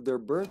date of their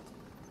birth.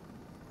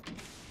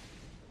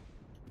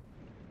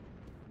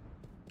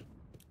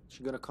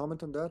 She gonna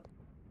comment on that?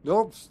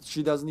 Nope,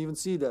 she doesn't even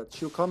see that.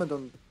 She'll comment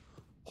on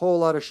a whole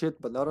lot of shit,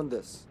 but not on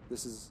this.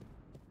 This is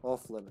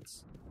off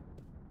limits.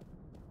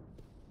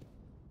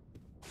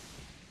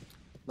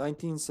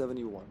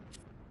 1971.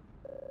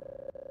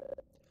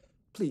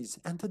 Please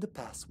enter the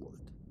password.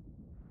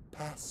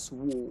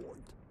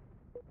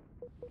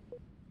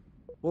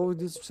 What would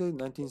this say?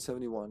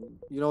 1971.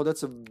 You know,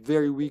 that's a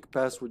very weak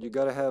password. You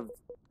gotta have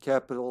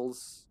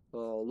capitals,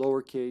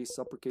 lowercase,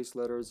 uppercase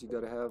letters. You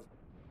gotta have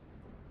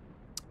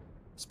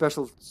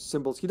special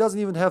symbols. He doesn't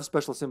even have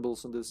special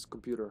symbols on this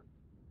computer.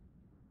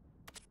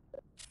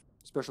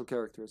 Special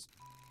characters.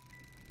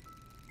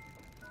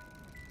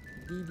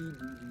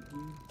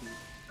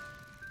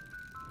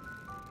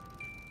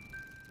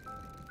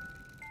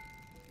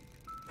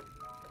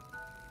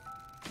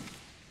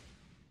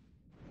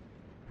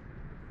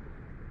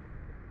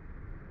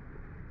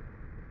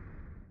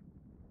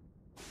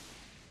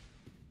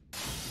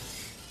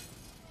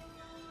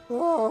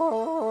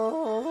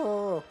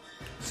 Oh,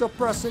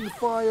 suppressing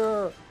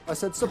fire! I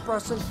said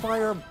suppressing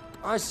fire!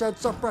 I said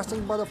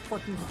suppressing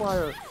motherfucking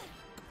fire!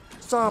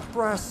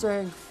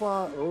 Suppressing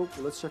fire! Oh,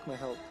 let's check my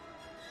health.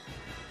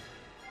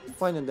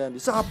 Fine and dandy.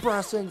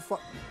 Suppressing fire!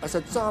 I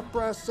said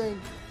suppressing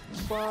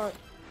fire!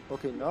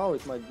 Okay, now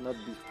it might not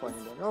be fine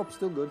and dandy. Oh,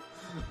 still good.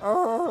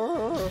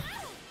 Oh.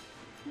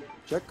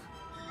 Check.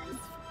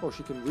 Oh,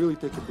 she can really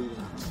take a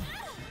beating.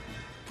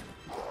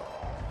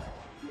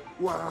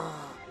 Wow!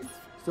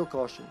 Still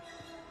caution.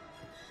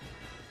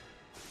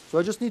 So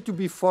I just need to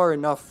be far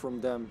enough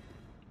from them.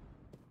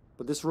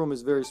 But this room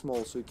is very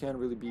small, so you can't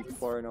really be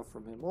far enough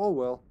from him. Oh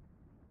well.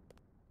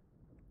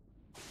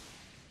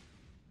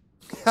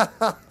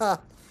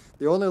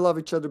 They only love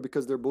each other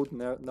because they're both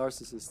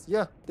narcissists.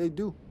 Yeah, they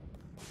do.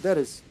 That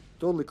is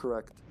totally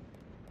correct.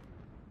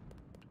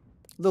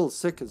 A little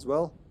sick as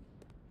well.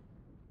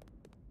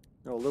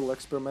 You know, little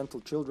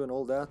experimental children,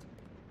 all that.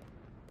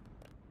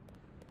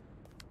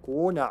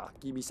 Corner.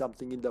 Give me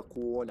something in the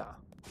corner.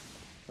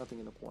 Nothing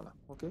in the corner.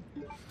 Okay.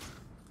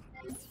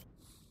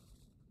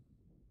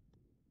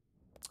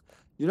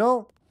 You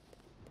know,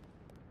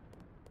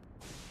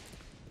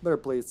 better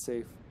play it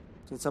safe.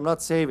 Since I'm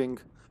not saving,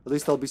 at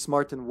least I'll be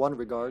smart in one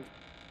regard.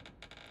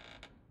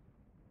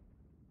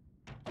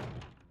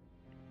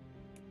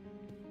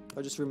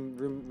 I just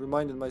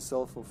reminded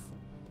myself of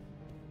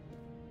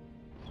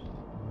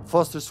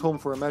Foster's Home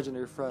for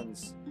Imaginary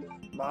Friends.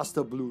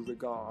 Master Blue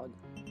regard.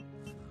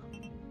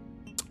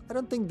 I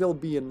don't think there'll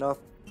be enough.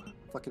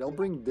 Fuck it, I'll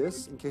bring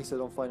this in case I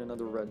don't find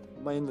another red.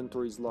 My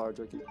inventory is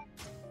large.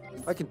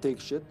 I can take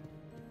shit.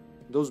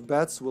 Those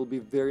bats will be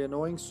very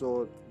annoying,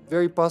 so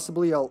very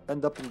possibly I'll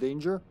end up in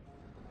danger.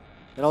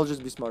 And I'll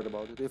just be smart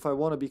about it. If I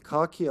want to be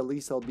cocky, at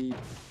least I'll be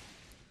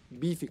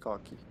beefy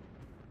cocky.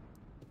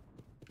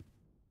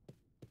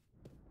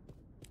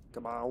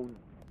 Come on.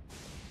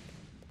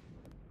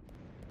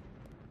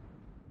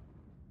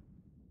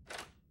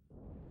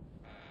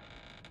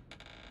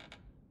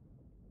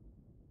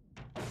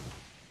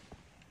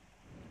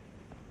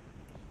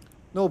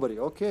 Nobody,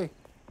 okay.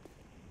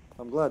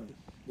 I'm glad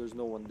there's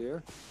no one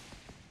there.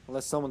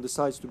 Unless someone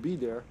decides to be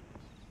there.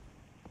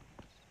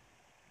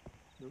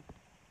 Nope.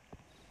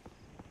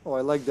 Oh,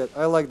 I like that.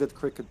 I like that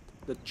cricket.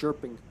 That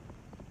chirping.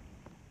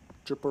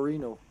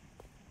 Chirperino.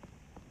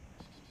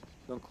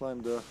 Don't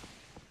climb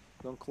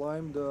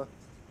the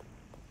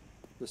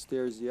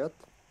stairs yet.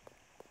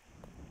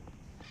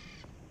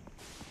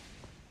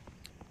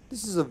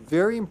 This is a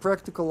very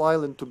impractical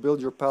island to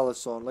build your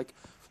palace on. Like,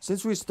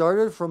 since we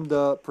started from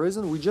the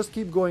prison, we just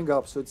keep going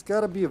up. So it's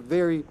gotta be a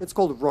very... It's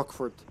called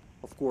Rockford,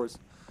 of course.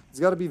 It's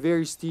gotta be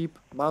very steep,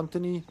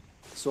 mountainy.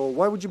 So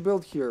why would you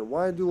build here?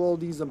 Why do all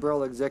these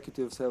umbrella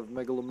executives have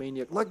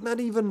megalomaniac? Like,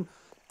 not even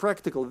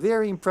practical.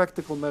 Very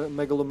impractical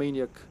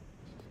megalomaniac.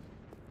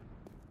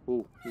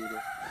 Oh, here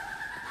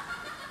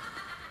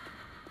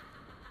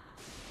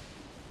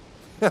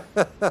we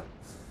go.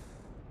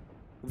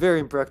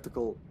 Very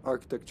impractical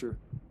architecture.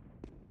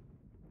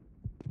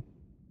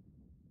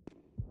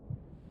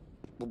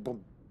 Boom,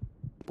 boom,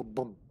 boom,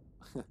 boom.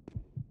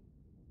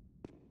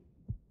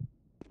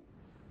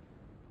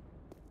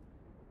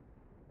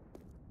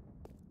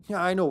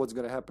 Yeah, I know what's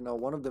gonna happen now.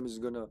 One of them is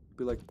gonna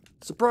be like,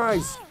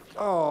 surprise!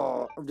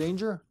 Oh,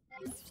 danger?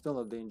 Still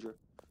not danger.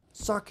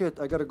 Suck it!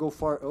 I gotta go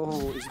far.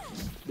 Oh,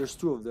 there's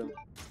two of them.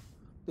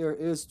 There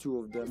is two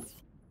of them.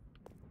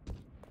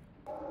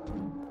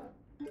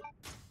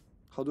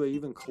 How do I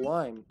even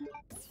climb?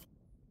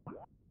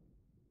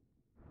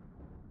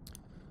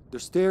 The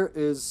stair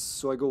is,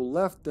 so I go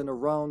left and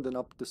around and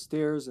up the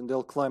stairs and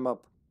they'll climb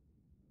up.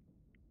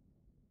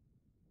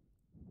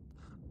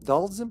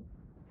 Dalsm?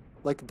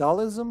 Like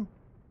Dalism?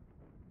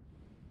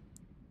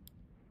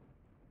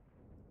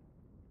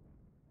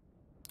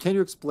 Can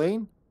you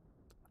explain?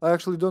 I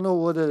actually don't know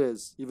what it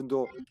is, even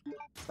though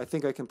I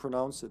think I can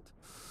pronounce it.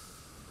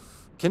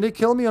 Can they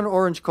kill me on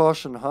orange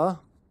caution, huh?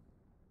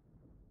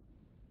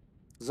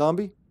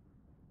 Zombie?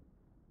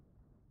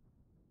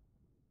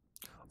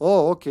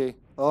 Oh, okay.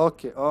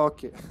 Okay,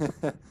 okay.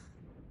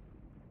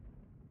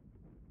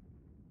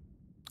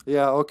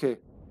 Yeah, okay.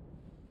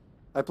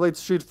 I played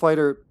Street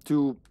Fighter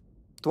 2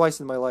 twice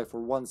in my life, or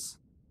once.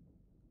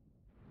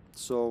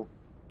 So,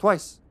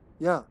 twice.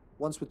 Yeah,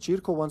 once with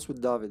Chirko, once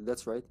with David.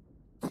 That's right.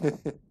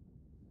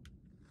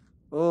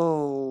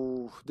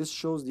 Oh, this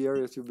shows the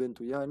areas you've been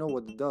to. Yeah, I know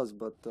what it does,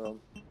 but...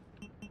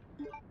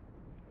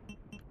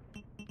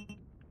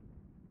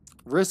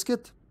 risk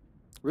it.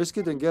 Risk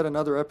it and get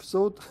another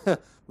episode.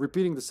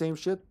 Repeating the same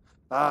shit.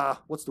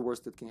 Ah, what's the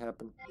worst that can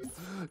happen?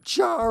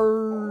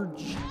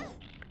 Charge!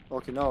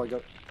 Okay, now I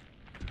got...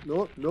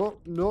 No, no,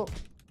 no.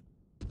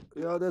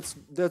 Yeah,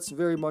 that's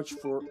very much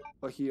for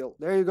a heal.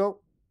 There you go.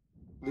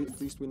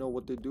 At least we know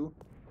what they do.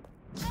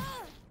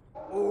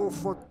 Oh,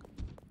 fuck.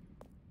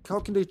 How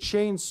can they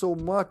change so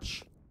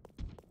much?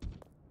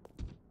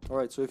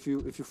 Alright, so if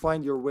you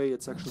find your way,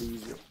 it's actually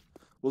easier.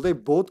 Will they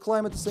both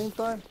climb at the same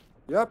time?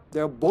 Yep,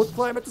 they'll both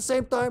climb at the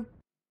same time.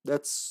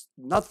 That's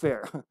not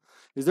fair.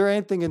 Is there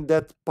anything in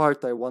that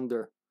part, I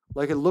wonder?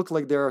 Like, it looked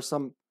like there are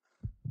some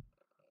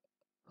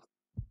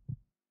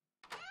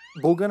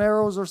bow and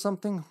arrows or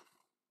something.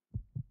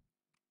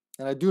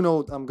 And I do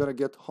know I'm gonna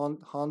get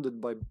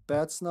haunted by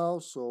bats now,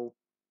 so...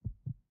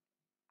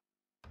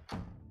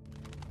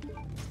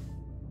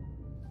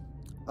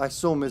 I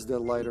so miss that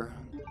lighter.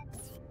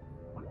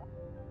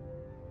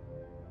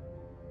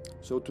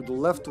 So to the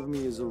left of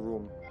me is a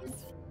room.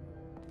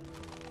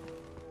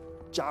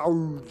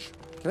 Charge!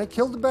 Can I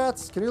kill the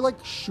bats? Can you,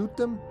 like, shoot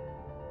them?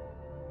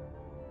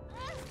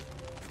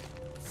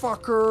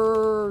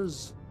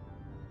 Fuckers!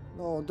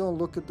 No, don't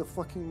look at the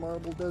fucking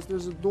marble desk.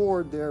 There's a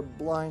door there,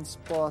 blind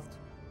spot.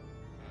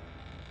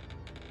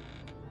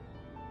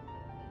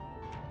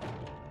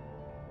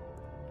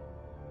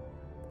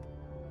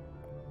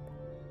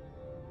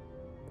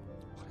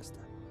 What is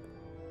that?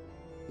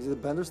 Is it a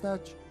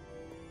Bandersnatch?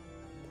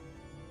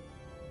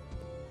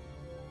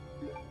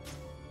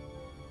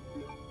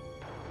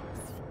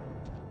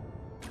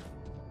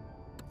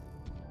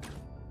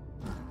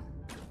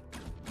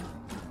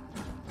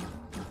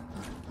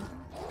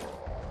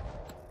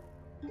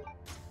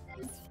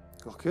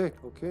 Okay,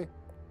 okay.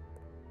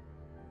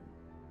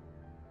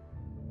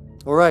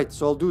 Alright,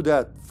 so I'll do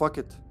that. Fuck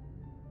it.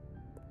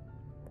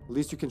 At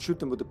least you can shoot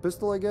them with a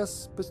pistol, I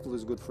guess. Pistol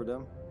is good for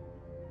them.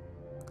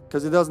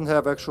 Because it doesn't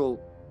have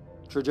actual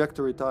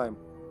trajectory time.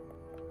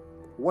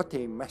 What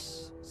a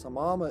mess. Some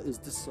armor is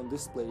this on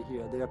display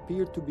here. They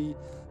appear to be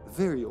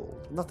very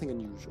old. Nothing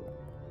unusual.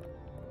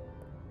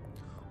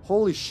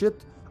 Holy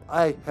shit.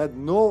 I had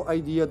no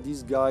idea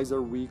these guys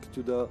are weak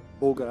to the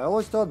bowgun. I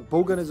always thought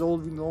bowgun is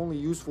only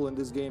useful in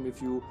this game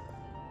if you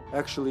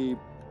actually,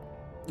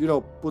 you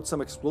know, put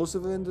some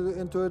explosive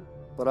into it.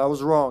 But I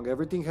was wrong.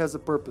 Everything has a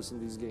purpose in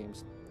these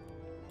games.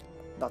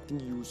 Nothing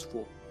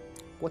useful.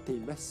 What a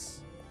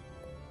mess.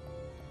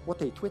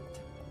 What a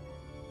twit.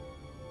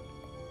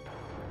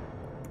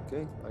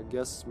 Okay, I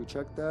guess we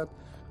checked that.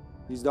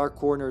 These dark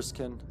corners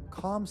can...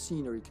 Calm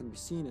scenery can be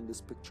seen in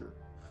this picture.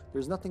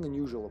 There's nothing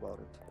unusual about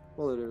it.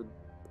 Well, there's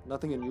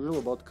nothing unusual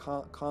about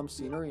calm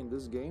scenery in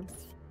this game.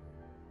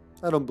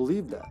 I don't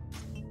believe that.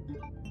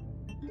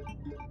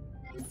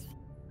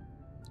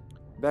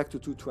 Back to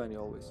 220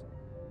 always.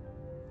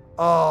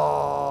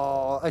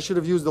 Oh, I should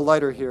have used the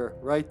lighter here,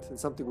 right? And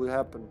something would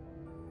happen.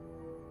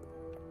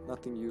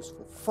 Nothing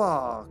useful.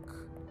 Fuck.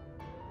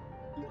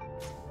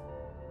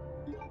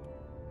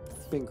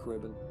 Pink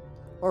ribbon.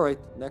 Alright,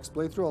 next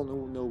playthrough I'll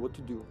know what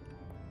to do.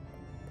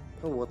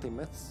 Oh, what a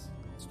mess.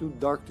 It's too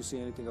dark to see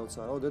anything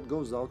outside. Oh, that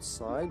goes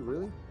outside?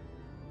 Really?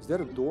 Is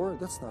that a door?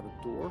 That's not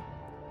a door.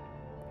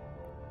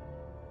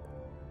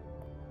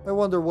 I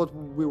wonder what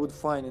we would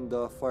find in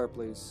the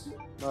fireplace.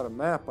 Not a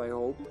map, I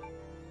hope.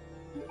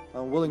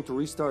 I'm willing to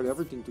restart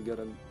everything to get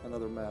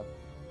another map.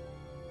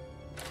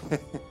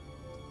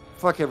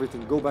 Fuck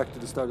everything. Go back to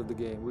the start of the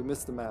game. We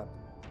missed the map.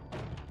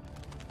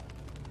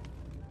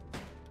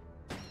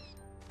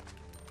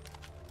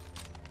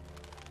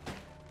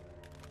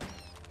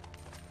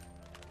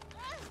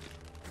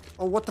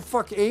 Oh, what the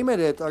fuck? Aim at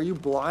it. Are you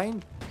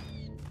blind?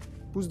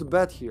 Who's the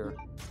bat here?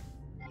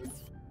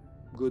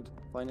 Good.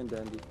 Fine and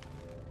dandy.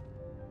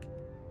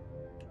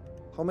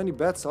 How many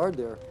bats are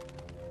there?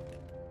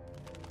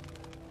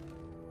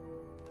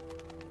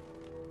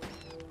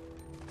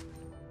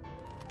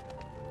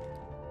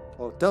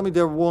 Oh, tell me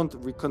they won't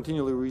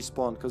continually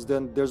respawn, because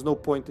then there's no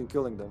point in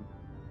killing them.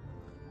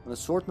 An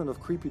assortment of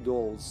creepy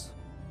dolls.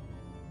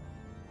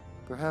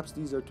 Perhaps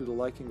these are to the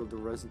liking of the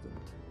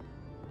resident.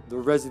 The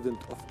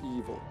resident of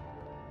evil.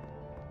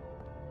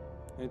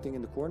 Anything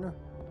in the corner?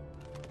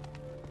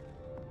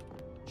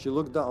 She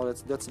looked down. Oh,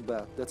 that's a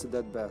bat. That's a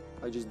dead bat.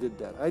 I just did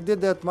that. I did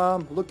that,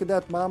 Mom. Look at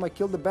that, Mom. I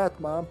killed the bat,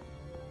 Mom.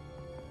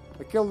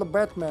 I killed the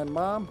Batman,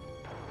 Mom.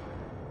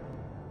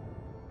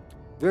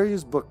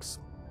 Various books.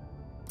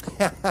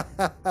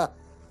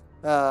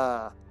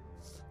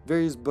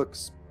 Various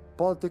books.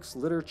 Politics,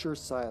 literature,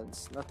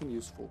 science. Nothing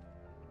useful.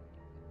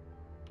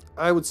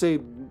 I would say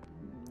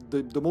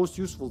the most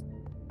useful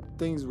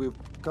things we've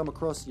come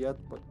across yet,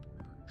 but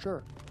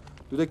sure.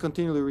 Do they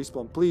continually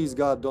respawn? Please,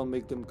 God, don't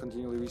make them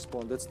continually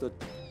respawn.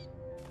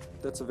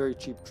 That's a very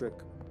cheap trick.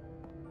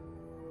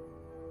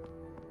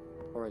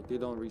 Alright, they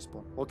don't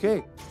respawn.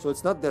 Okay, so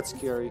it's not that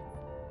scary.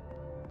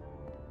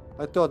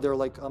 I thought they're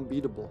like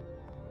unbeatable.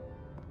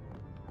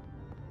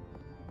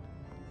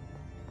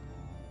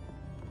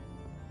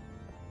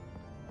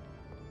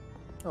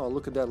 Oh,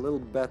 look at that little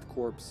bat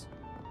corpse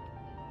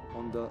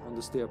on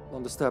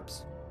the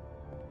steps.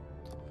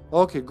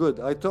 Okay, good.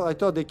 I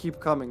thought they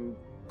keep coming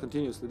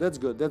continuously. That's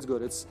good. That's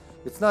good. It's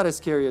not as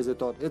scary as I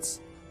thought.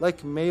 It's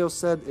like Mayo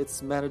said,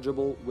 it's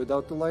manageable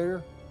without the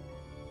lighter.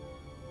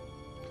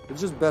 It's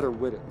just better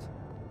with it.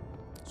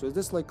 So is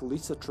this like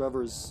Lisa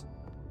Trevor's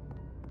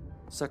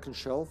second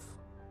shelf?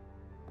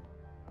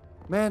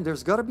 Man,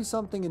 there's gotta be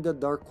something in that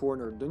dark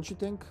corner, don't you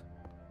think?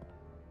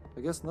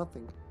 I guess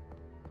nothing.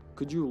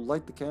 Could you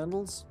light the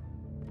candles?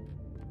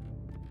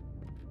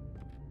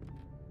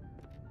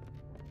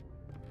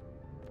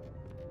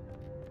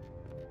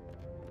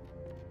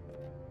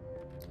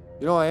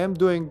 You know, I am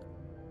doing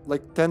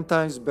like 10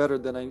 times better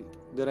than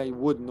I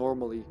would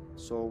normally,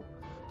 so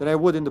than I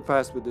would in the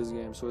past with this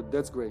game, so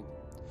that's great.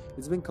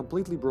 It's been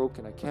completely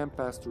broken. I can't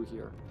pass through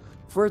here.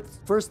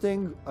 First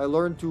thing I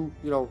learned to,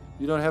 you know,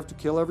 you don't have to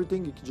kill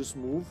everything, you can just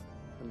move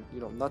and,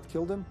 you know, not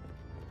kill them.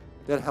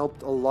 That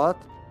helped a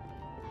lot.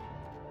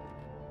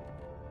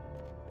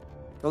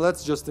 Well,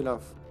 that's just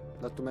enough,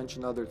 not to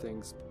mention other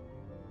things.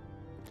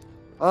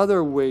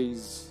 Other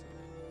ways,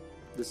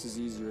 this is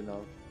easier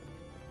now.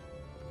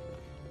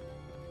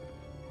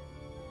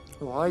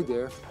 Oh, hi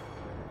there.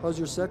 How's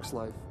your sex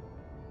life?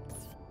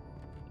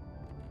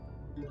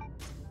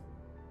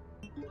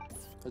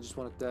 I just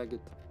want to tag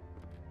it.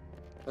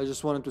 I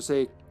just wanted to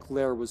say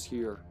Claire was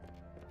here.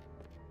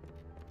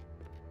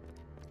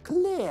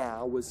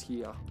 Claire was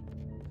here.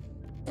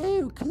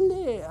 Oh,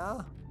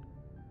 Claire.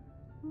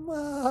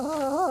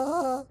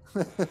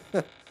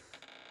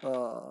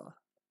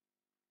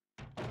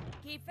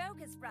 Keep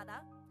focused, brother.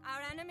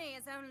 Our enemy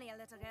is only a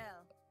little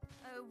girl.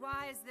 Oh,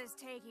 why is this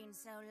taking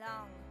so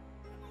long?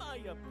 My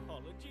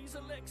apologies,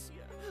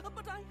 Alexia,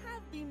 but I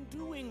have been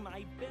doing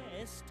my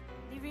best.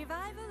 The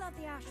revival of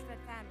the Ashford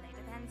family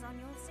depends on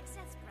your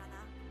success,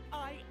 brother.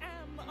 I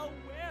am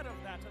aware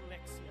of that,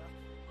 Alexia.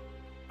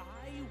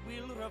 I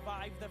will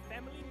revive the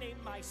family name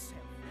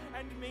myself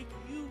and make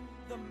you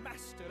the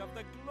master of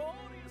the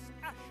glorious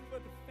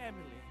Ashford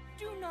family.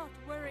 Do not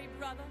worry,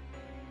 brother.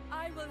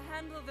 I will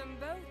handle them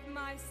both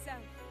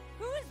myself.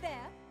 Who is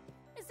there?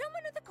 Is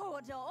someone at the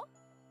corridor?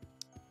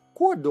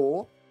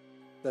 Corridor?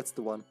 That's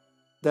the one.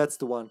 That's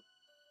the one.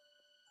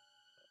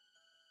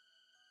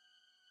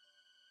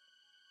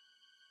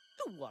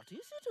 What is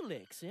it,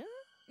 Alexia?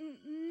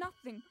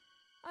 Nothing.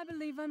 I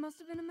believe I must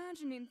have been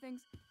imagining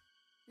things.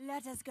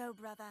 Let us go,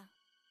 brother.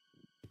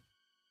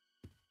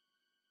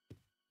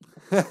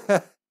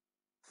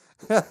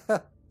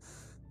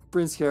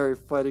 Prince Harry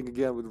fighting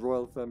again with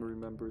royal family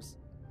members.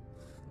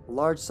 A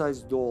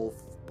large-sized doll,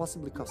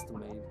 possibly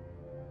custom-made.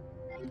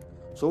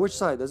 So which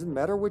side? Does it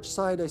matter which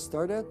side I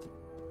start at?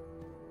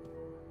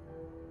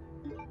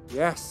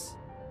 Yes!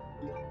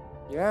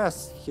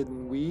 Yes,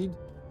 hidden weed.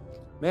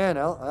 Man,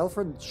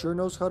 Alfred sure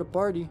knows how to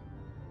party.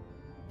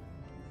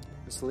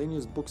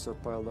 Miscellaneous books are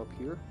piled up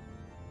here.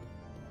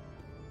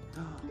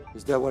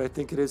 Is that what I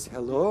think it is?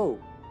 Hello!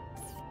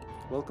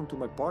 Welcome to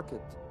my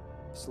pocket.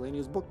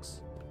 Miscellaneous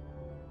books.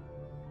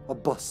 A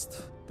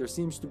bust. There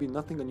seems to be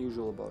nothing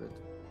unusual about it.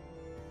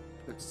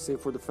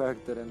 Except for the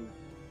fact that in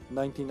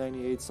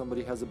 1998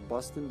 somebody has a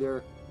bust in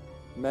their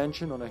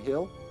mansion on a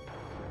hill.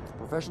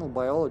 Professional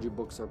biology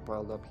books are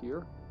piled up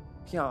here.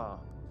 Yeah.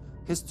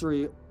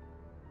 History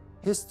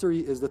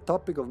is the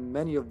topic of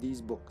many of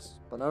these books,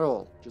 but not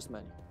all, just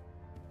many.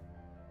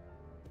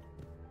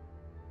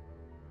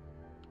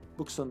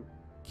 Books on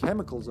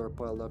chemicals are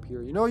piled up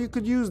here. You know, you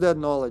could use that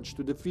knowledge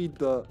to defeat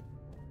the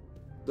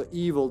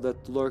evil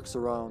that lurks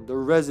around, the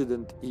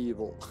resident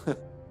evil.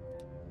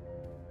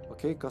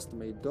 Okay,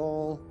 custom-made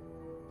doll.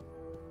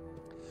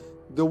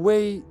 The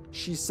way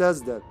she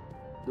says that,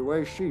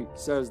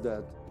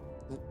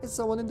 it's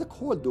someone in the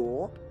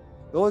corridor.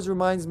 It always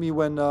reminds me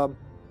when,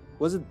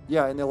 was it,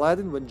 yeah, in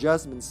Aladdin when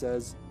Jasmine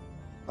says,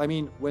 I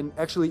mean, when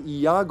actually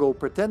Iago,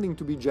 pretending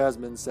to be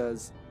Jasmine,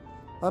 says,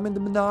 I'm in the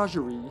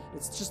menagerie.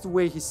 It's just the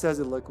way he says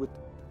it, like with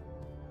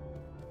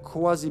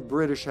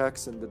quasi-British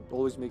accent that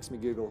always makes me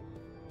giggle.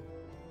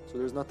 So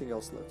there's nothing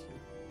else left here.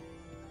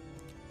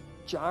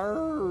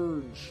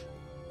 Charge!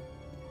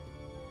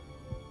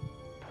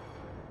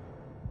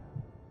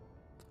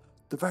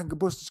 The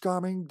Vangerboost is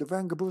coming! The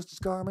Vangerboost is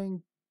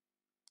coming!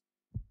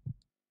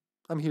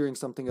 I'm hearing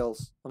something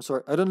else. I'm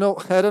sorry. I don't know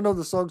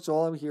the song, so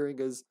all I'm hearing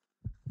is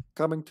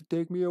coming to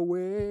take me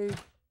away.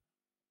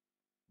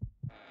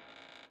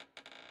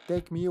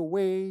 Take me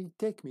away,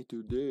 take me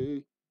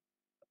today.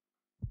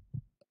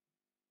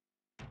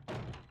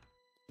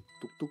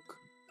 Tuk tuk.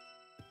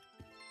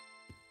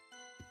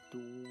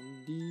 Doom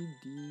dee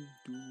dee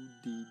doo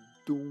dee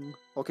doom.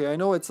 Okay, I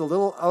know it's a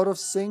little out of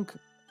sync.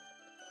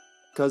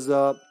 Because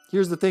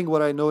here's the thing,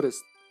 what I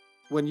noticed.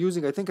 When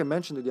using, I think I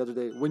mentioned it the other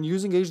day. When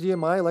using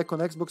HDMI, like on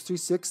Xbox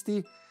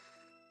 360,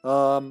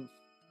 the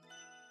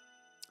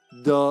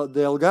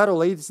Elgato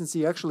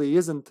latency actually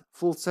isn't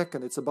full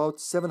second. It's about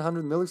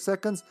 700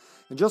 milliseconds.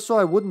 And just so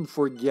I wouldn't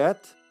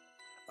forget,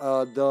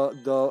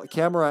 the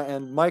camera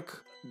and mic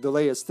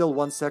delay is still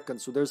 1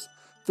 second. So there's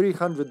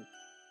 300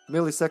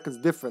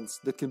 milliseconds difference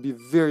that can be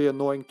very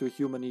annoying to a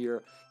human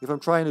ear. If I'm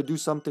trying to do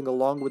something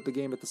along with the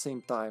game at the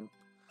same time,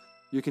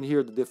 you can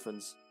hear the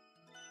difference.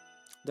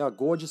 There are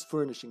gorgeous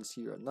furnishings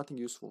here, nothing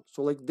useful.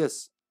 So like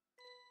this.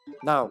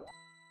 Now.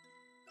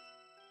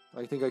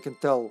 I think I can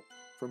tell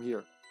from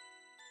here.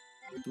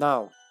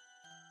 Now.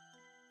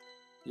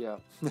 Yeah.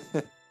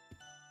 The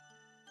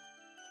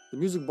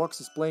music box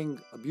is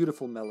playing a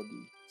beautiful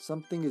melody.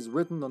 Something is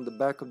written on the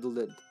back of the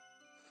lid.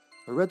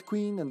 A red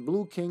queen and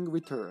blue king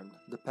return.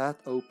 The path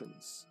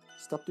opens.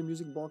 Stop the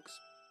music box.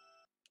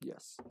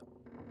 Yes.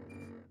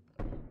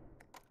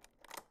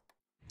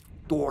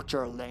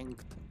 Torture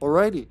length.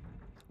 Alrighty.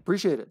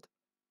 Appreciate it.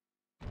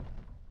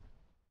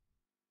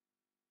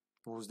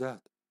 What was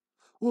that?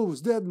 What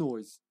was that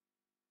noise?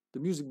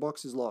 The music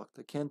box is locked.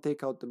 I can't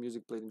take out the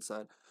music played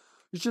inside.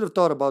 You should have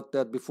thought about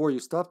that before you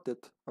stopped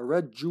it. A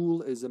red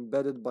jewel is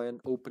embedded by an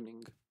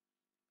opening.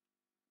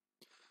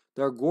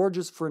 There are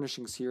gorgeous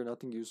furnishings here,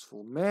 nothing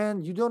useful.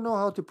 Man, you don't know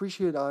how to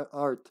appreciate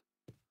art.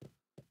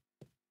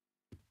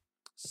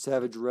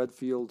 Savage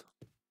Redfield.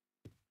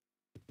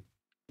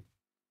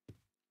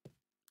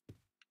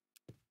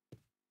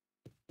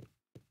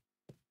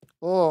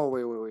 Oh,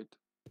 wait.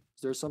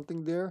 Is there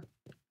something there?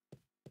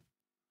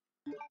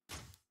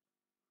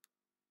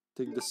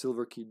 Take the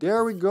silver key.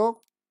 There we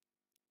go.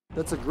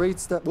 That's a great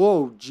step.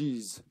 Whoa,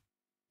 jeez.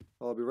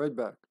 I'll be right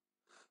back.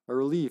 A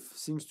relief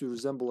seems to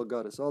resemble a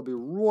goddess. I'll be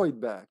right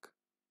back.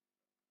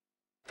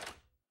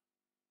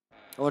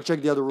 I want to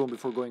check the other room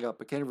before going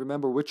up. I can't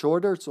remember which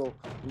order, so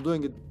I'm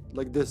doing it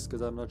like this because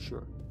I'm not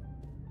sure.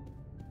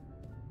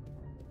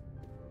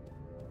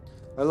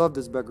 I love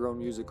this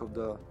background music of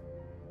the...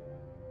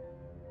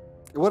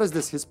 What is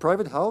this? His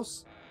private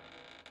house?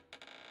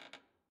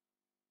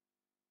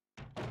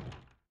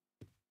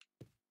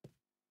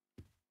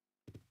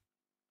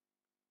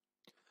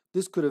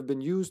 This could have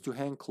been used to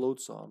hang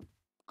clothes on.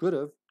 Could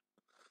have.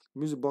 The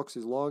music box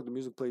is locked. The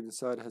music played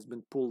inside has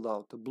been pulled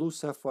out. The blue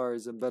sapphire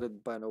is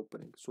embedded by an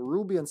opening. So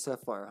ruby and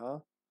sapphire, huh?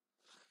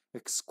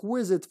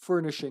 Exquisite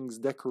furnishings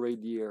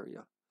decorate the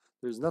area.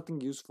 There's nothing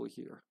useful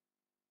here.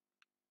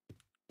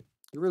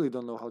 You really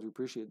don't know how to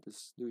appreciate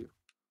this, do you?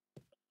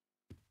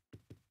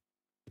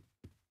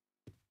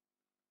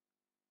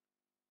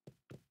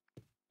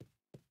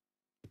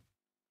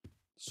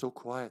 So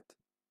quiet.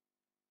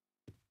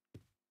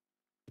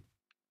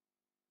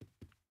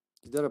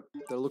 That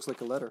looks like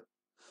a letter.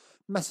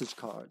 Message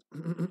card.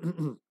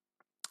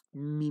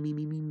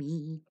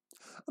 Me.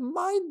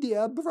 My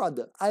dear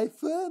brother, I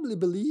firmly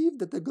believe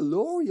that the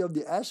glory of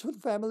the Ashford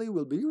family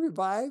will be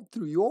revived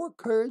through your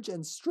courage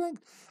and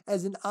strength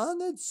as an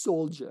honored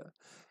soldier.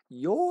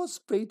 Yours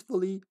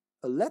faithfully,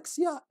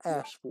 Alexia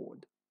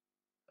Ashford.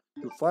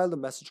 You filed a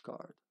message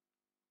card.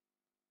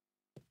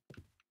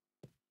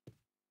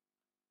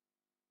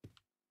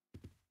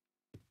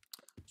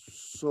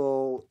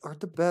 So, are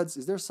the beds,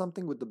 is there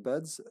something with the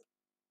beds?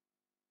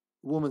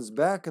 Woman's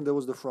back and there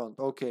was the front.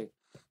 Okay,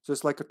 so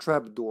it's like a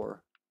trap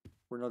door.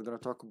 We're not going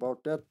to talk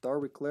about that, are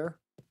we, Claire?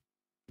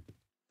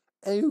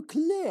 Oh,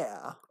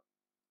 Claire!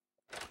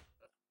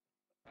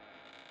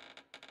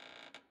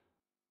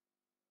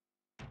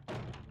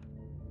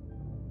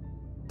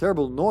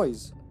 Terrible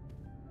noise.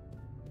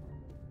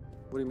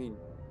 What do you mean?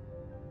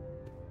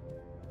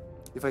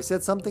 If I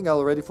said something, I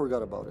already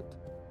forgot about it.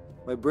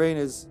 My brain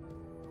is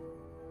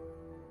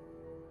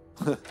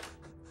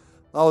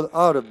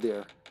out of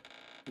there.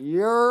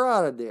 You're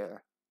out of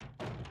there.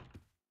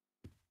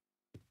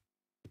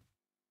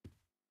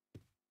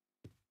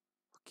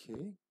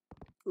 Okay.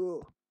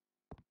 Ugh.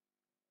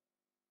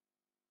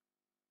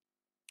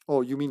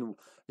 Oh, you mean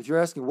if you're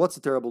asking what's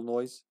a terrible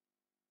noise?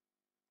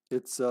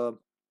 It's the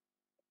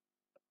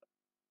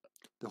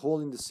hole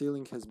in the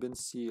ceiling has been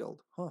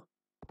sealed. Huh.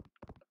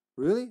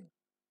 Really?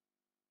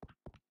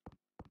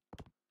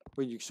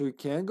 Wait, so you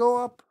can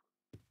go up?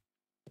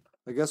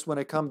 I guess when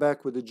I come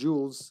back with the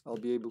jewels, I'll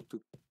be able to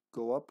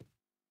go up.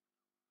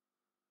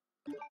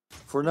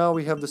 For now,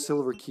 we have the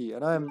silver key,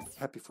 and I'm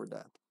happy for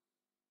that.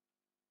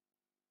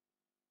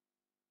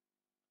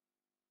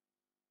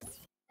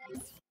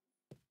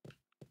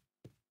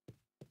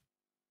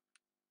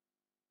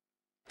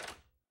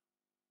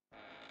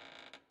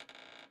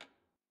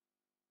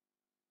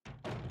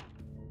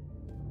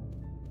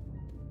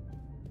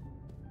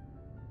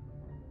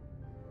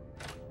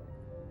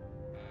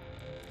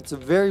 It's a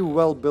very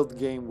well-built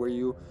game where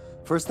you,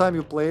 first time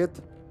you play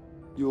it,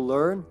 you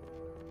learn,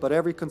 but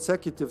every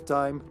consecutive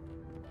time,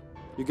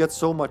 you get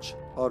so much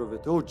out of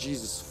it. Oh,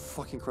 Jesus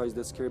fucking Christ,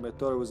 that scared me. I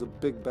thought it was a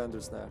big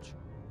Bandersnatch.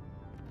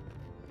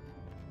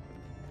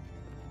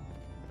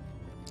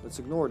 Let's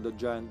ignore the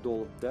giant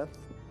doll of death.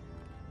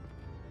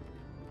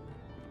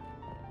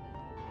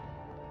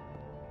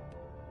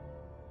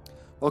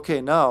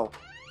 Okay, now,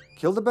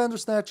 kill the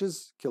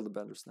Bandersnatches, kill the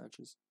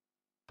Bandersnatches.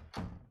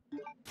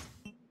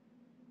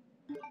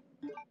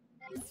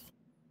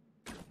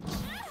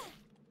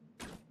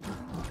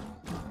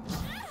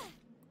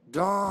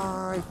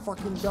 Die!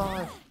 Fucking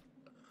die!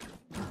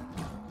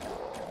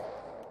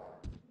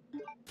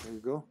 There you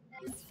go.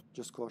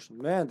 Just caution.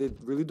 Man, they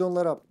really don't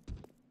let up.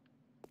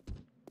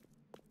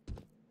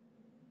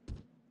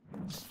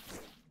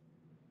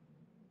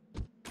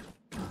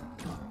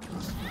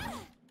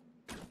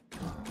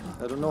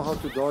 I don't know how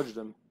to dodge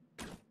them.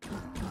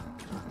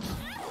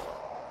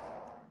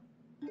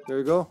 There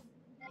you go.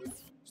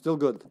 Still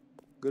good.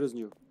 Good as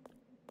new.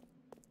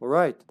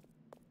 Alright.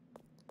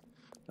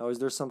 Now is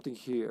there something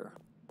here?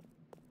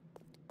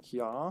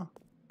 Yeah.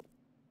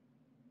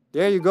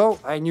 There you go.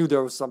 I knew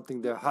there was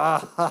something there. Ha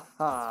ha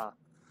ha.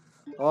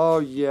 Oh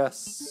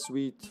yes,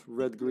 sweet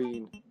red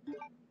green.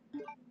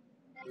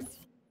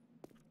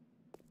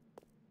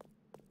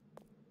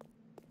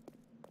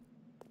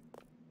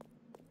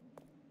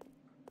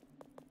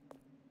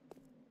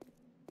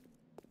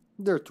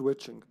 They're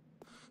twitching.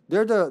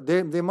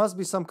 They must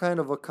be some kind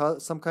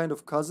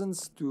of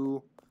cousins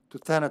to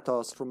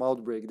Thanatos from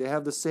Outbreak. They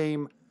have the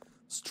same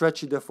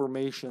stretchy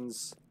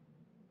deformations.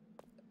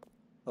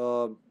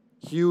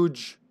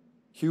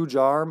 Huge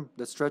arm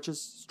that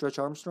stretch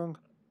Armstrong.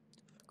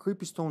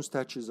 Creepy stone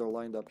statues are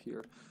lined up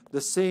here. The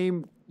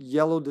same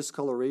yellow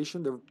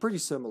discoloration. They're pretty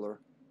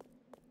similar.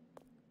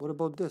 What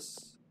about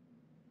this?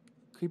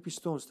 Creepy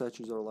stone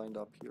statues are lined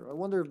up here. I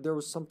wonder if there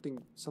was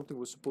something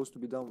was supposed to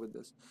be done with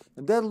this.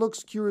 And that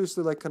looks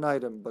curiously like an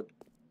item, but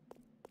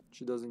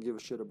she doesn't give a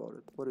shit about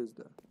it. What is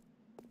that?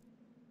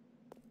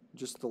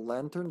 Just a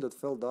lantern that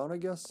fell down, I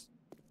guess?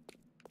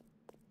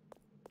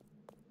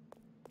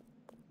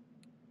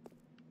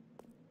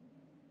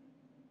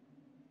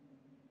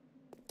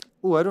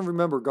 Oh, I don't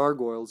remember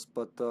gargoyles,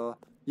 but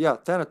yeah,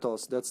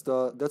 Thanatos. That's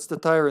the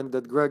tyrant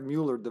that Greg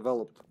Mueller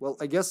developed. Well,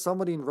 I guess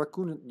somebody in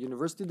Raccoon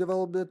University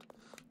developed it,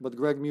 but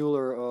Greg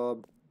Mueller,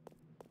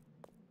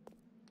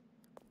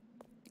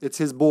 it's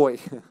his boy.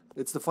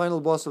 It's the final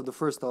boss of the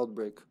first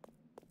Outbreak.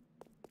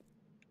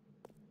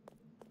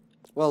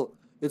 Well,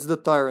 it's the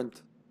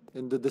tyrant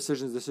in the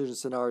decision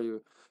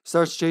scenario.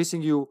 Starts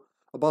chasing you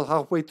about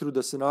halfway through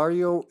the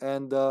scenario,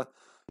 and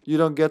you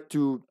don't get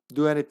to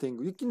do anything.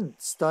 You can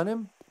stun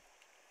him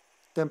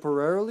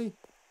temporarily,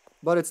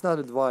 but it's not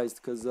advised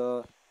because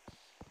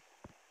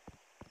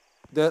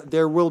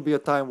there will be a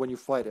time when you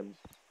fight him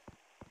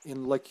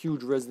in like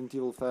huge Resident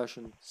Evil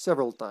fashion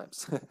several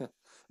times.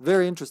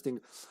 Very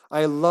interesting.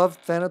 I love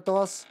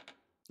Thanatos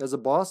as a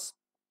boss,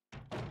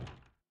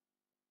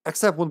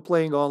 except when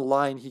playing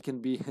online. He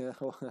can be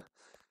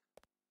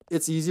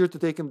it's easier to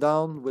take him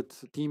down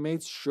with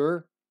teammates,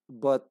 sure,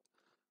 but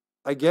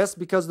I guess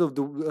because of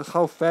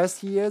how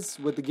fast he is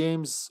with the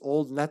game's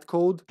old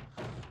netcode,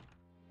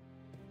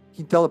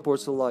 he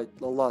teleports a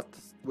lot,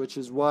 which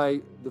is why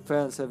the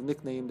fans have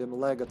nicknamed him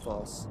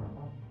Lagathos.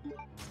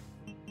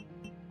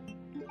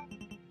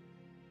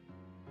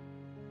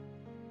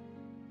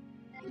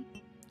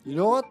 You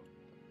know what?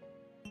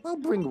 I'll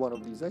bring one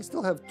of these. I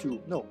still have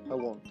two. No, I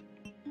won't.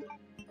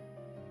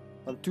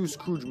 I'm too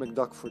Scrooge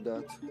McDuck for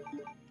that.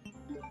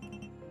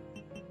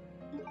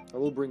 I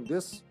will bring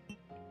this.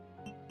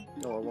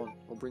 No, I won't.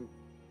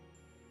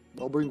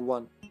 I'll bring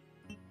one.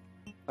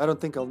 I don't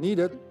think I'll need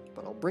it,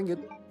 but I'll bring it.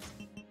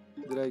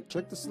 Did I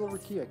check the silver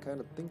key? I kind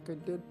of think I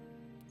did.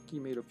 Key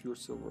made of pure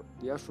silver.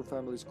 The Astro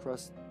family's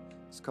crest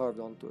is carved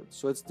onto it.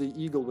 So it's the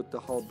eagle with the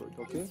halberd,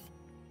 okay?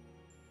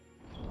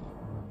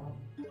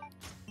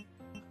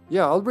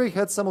 Yeah, Outbreak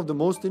had some of the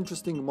most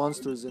interesting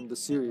monsters in the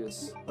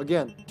series.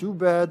 Again, too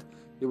bad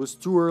it was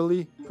too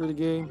early for the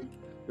game.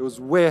 It was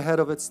way ahead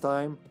of its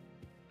time.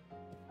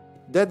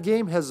 That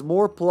game has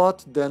more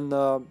plot than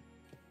the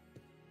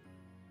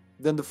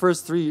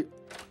first 3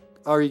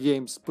 RE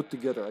games put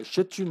together. I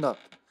shit you not.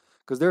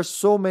 Because there's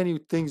so many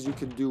things you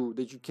can do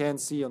that you can't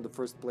see on the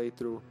first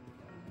playthrough.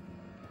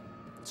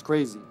 It's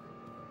crazy.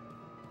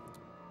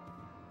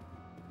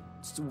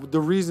 It's the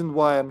reason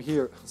why I'm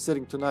here,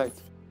 sitting tonight.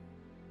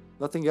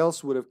 Nothing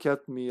else would have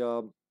kept me...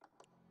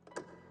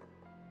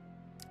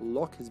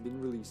 Lock has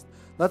been released.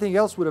 Nothing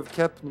else would have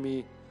kept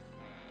me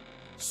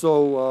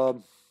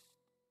so...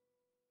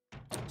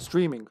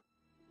 streaming.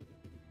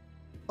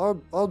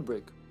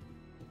 Outbreak.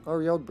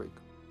 RE Outbreak.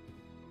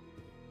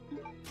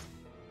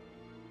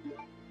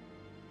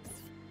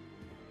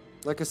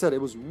 Like I said, it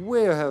was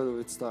way ahead of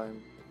its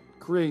time.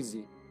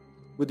 Crazy.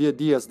 With the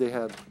ideas they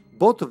had.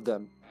 Both of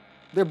them.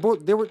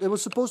 It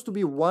was supposed to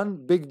be one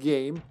big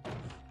game.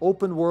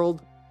 Open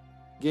world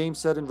game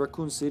set in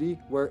Raccoon City.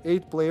 Where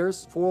 8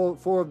 players,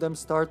 four of them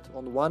start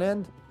on one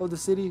end of the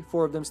city.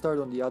 4 of them start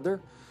on the other.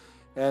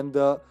 And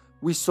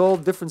we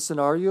solve different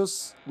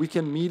scenarios. We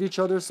can meet each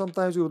other.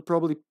 Sometimes we would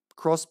probably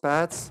cross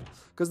paths.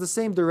 Because the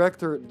same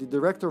director, the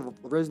director of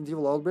Resident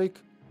Evil Outbreak.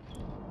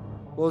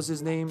 What was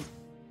his name?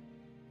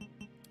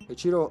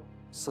 Ichiro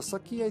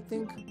Sasaki, I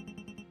think.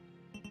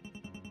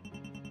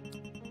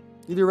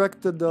 He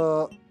directed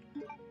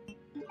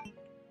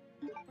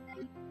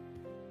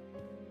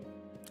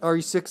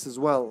RE6 as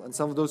well, and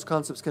some of those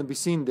concepts can be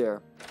seen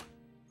there.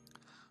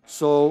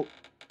 So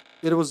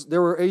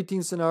there were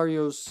 18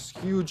 scenarios,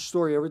 huge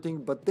story,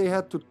 everything, but they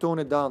had to tone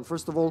it down.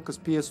 First of all, because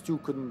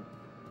PS2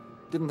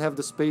 didn't have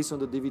the space on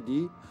the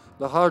DVD.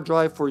 The hard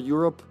drive for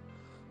Europe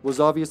was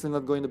obviously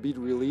not going to be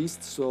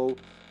released, so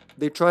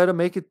they try to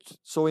make it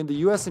so in the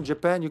US and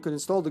Japan you could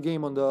install the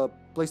game on the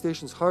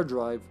PlayStation's hard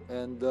drive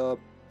and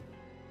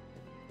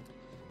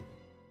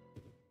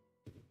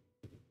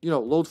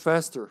load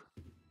faster.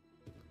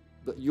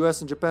 The US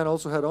and Japan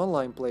also had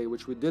online play,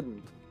 which we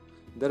didn't.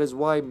 That is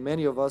why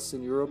many of us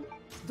in Europe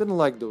didn't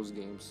like those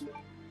games.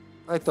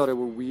 I thought it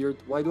were weird.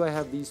 Why do I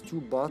have these 2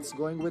 bots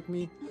going with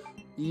me,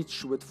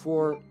 each with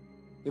 4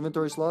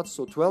 inventory slots?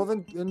 So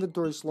 12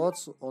 inventory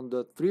slots on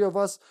the 3 of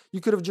us.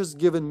 You could have just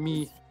given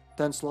me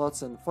 10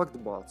 slots and fuck the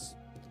bots.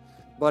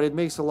 But it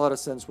makes a lot of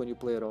sense when you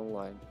play it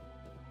online.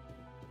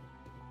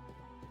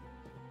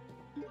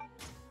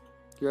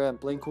 Here I am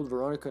playing Code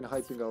Veronica and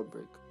hyping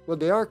Outbreak. Well,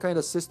 they are kind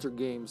of sister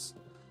games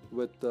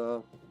with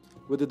the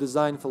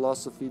design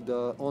philosophy,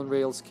 the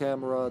on-rails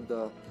camera,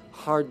 the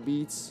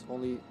heartbeats.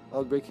 Only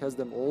Outbreak has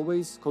them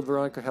always. Code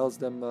Veronica has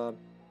them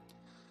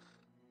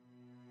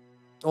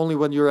only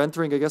when you're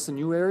entering, I guess, a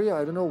new area.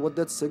 I don't know what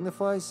that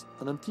signifies.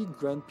 An antique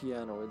grand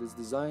piano. It is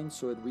designed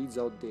so it reads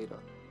out data.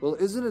 Well,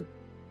 isn't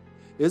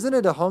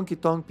it a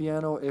honky-tonk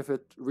piano if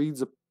it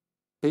reads a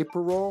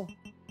paper roll?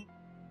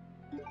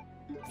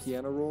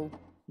 Piano roll?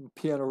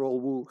 Piano roll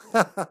woo.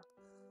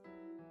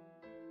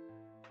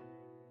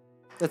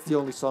 That's the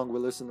only song we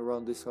listen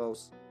around this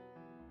house.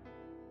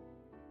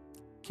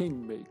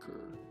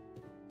 Kingmaker.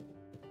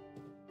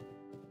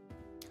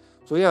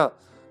 So yeah,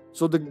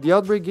 so the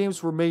Outbreak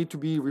games were made to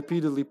be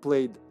repeatedly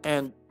played,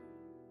 and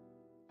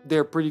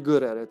they're pretty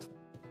good at it.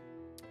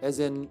 As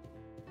in,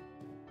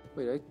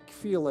 wait, I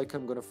feel like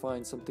I'm gonna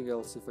find something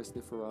else if I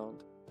sniff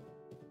around.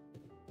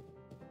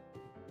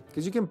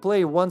 Because you can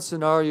play one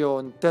scenario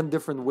in 10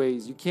 different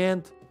ways.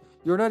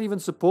 You're not even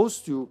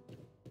supposed to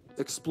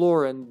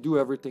explore and do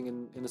everything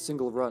in a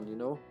single run, you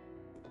know?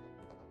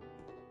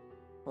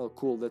 Oh,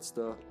 cool, that's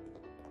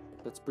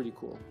pretty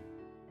cool.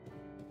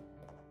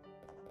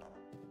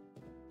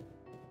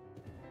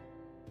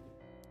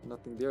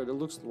 Nothing there. That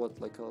looks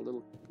like a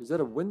little... Is that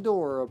a window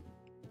or a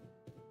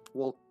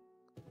wall?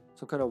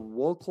 Some kind of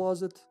wall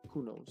closet?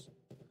 Who knows?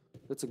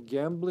 That's a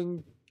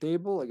gambling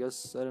table. I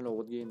guess, I don't know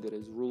what game that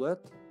is.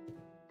 Roulette?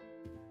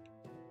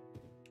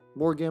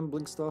 More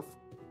gambling stuff.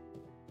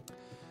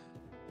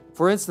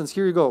 For instance,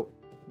 here you go.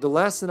 The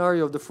last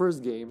scenario of the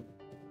first game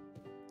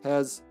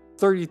has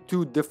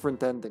 32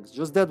 different endings.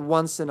 Just that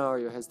one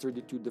scenario has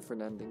 32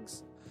 different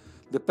endings.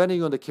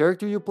 Depending on the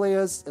character you play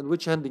as and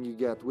which ending you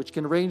get, which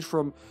can range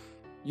from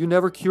You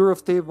never cure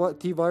of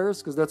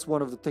T-virus, because that's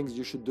one of the things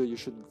you should do. You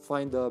should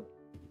find a...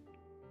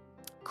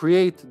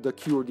 create the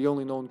cure, the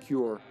only known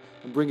cure,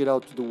 and bring it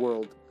out to the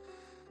world.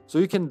 So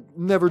you can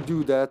never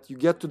do that. You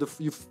get to the...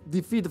 You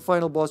defeat the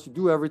final boss, you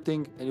do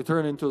everything, and you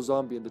turn into a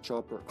zombie in the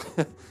chopper.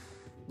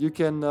 You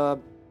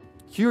can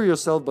cure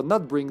yourself, but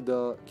not bring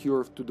the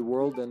cure to the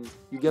world, and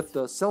you get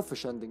the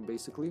selfish ending,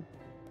 basically.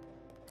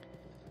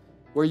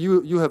 Where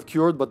you have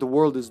cured, but the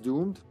world is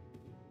doomed.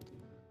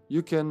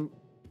 You can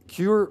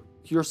cure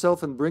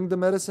yourself and bring the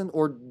medicine,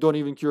 or don't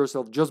even cure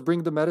yourself, just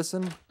bring the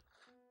medicine,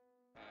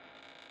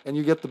 and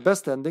you get the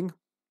best ending.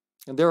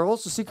 And there are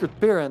also secret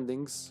pair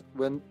endings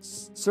when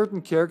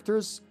certain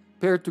characters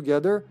pair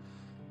together.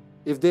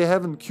 If they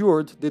haven't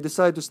cured, they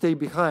decide to stay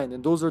behind,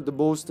 and those are the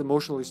most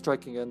emotionally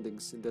striking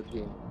endings in that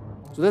game.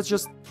 So that's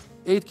just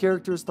 8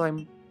 characters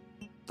times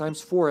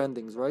 4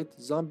 endings, right?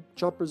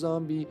 Chopper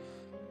zombie,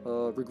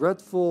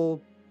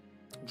 regretful,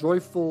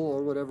 joyful,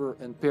 or whatever,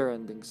 and pair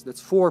endings.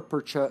 That's 4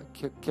 per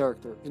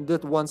character in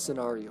that one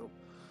scenario.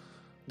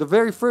 The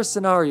very first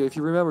scenario, if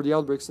you remember the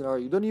Outbreak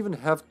scenario, you don't even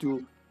have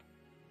to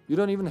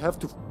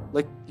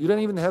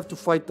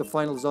fight the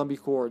final zombie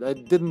horde. I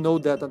didn't know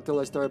that until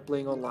I started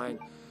playing online.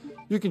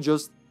 You can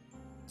just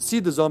see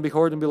the zombie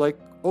horde and be like,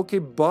 okay,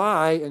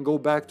 bye, and go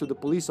back to the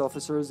police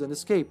officers and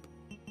escape.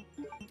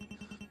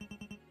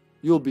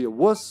 You'll be a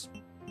wuss,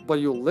 but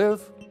you'll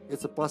live.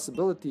 It's a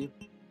possibility.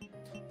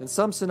 In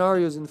some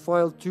scenarios in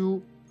File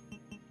 2...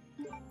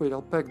 Wait,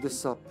 I'll pack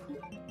this up.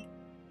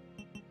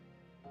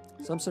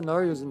 Some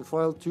scenarios in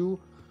File 2...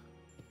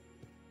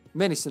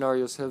 Many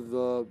scenarios have...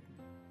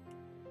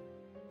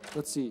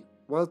 let's see.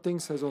 Wild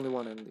Things has only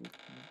 1 ending.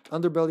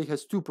 Underbelly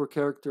has 2 per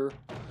character.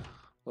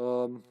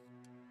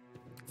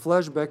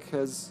 Flashback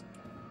has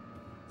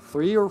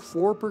 3 or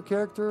 4 per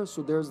character.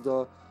 So there's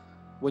the...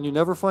 When you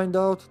never find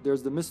out.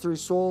 There's the mystery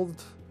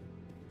solved.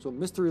 So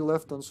mystery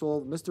left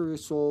unsolved. Mystery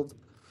solved.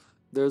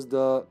 There's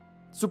the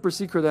super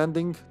secret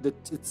ending that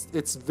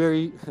it's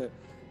very...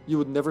 you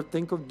would never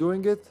think of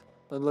doing it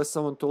unless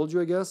someone told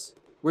you, I guess.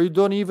 Where you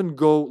don't even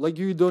go... Like,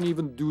 you don't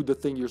even do the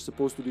thing you're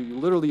supposed to do. You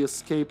literally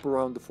escape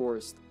around the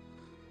forest.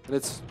 And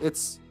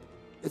it's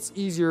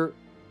easier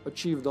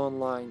achieved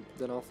online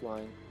than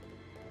offline.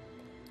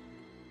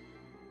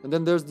 And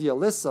then there's the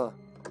Alyssa.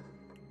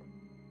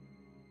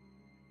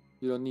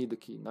 You don't need the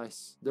key.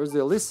 Nice. There's the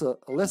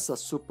Alyssa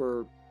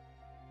super,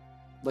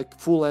 like,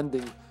 full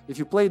ending. If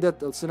you play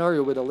that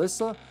scenario with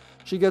Alyssa,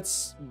 she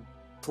gets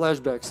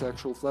flashbacks,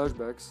 actual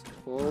flashbacks.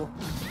 Oh.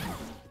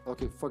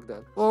 Okay, fuck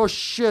that. Oh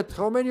shit,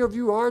 how many of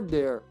you are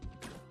there?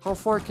 How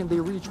far can they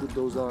reach with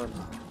those arms?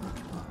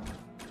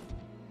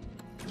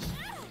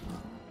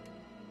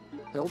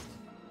 Help.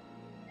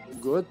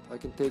 Good, I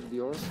can take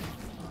the arm.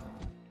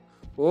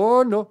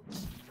 Oh no.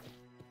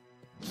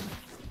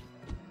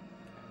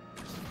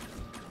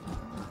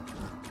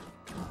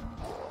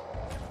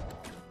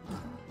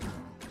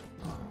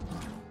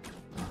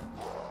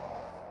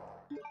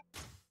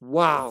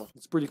 Wow,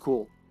 it's pretty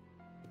cool.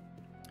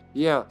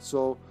 Yeah,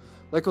 so,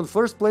 like on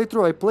first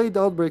playthrough, I played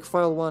Outbreak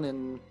File 1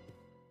 in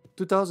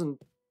 2000.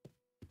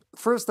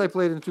 First I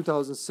played in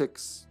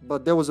 2006,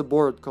 but there was a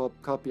board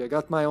copy. I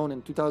got my own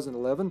in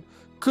 2011.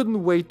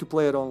 Couldn't wait to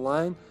play it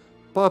online.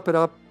 Pop it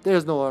up,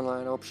 there's no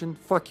online option.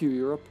 Fuck you,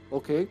 Europe.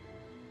 Okay.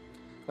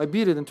 I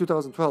beat it in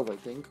 2012, I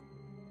think.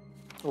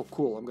 Oh,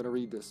 cool, I'm gonna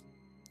read this.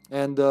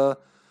 And,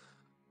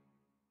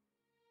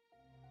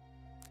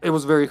 it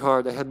was very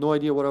hard. I had no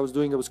idea what I was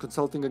doing. I was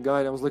consulting a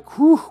guide. I was like,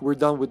 whew, we're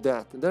done with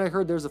that. And then I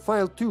heard there's a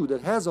File 2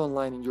 that has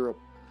online in Europe.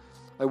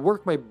 I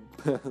worked my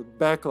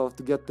back off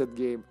to get that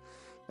game.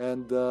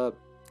 And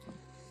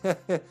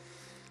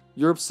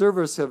Europe's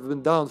servers have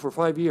been down for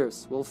 5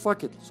 years. Well,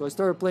 fuck it. So I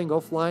started playing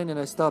offline and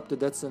I stopped at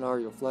that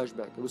scenario,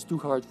 Flashback. It was too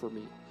hard for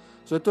me.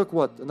 So it took,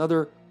 what,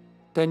 another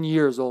 10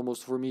 years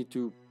almost for me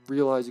to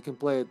realize you can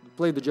play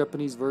the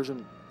Japanese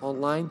version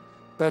online,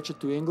 patch it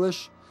to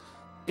English.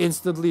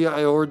 Instantly,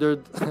 I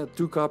ordered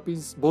 2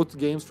 copies, both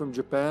games from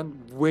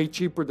Japan, way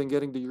cheaper than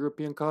getting the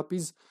European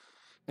copies.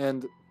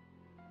 And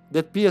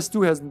that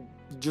PS2 has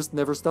just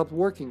never stopped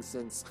working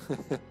since.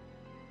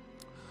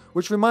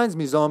 Which reminds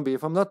me, Zombie,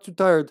 if I'm not too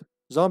tired,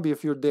 Zombie,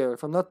 if you're there,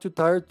 if I'm not too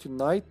tired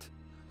tonight,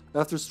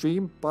 after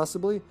stream,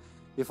 possibly,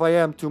 if I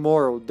am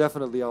tomorrow,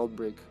 definitely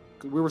Outbreak.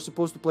 We were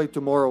supposed to play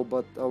tomorrow,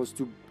 but I was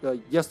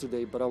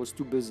yesterday, but I was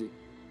too busy.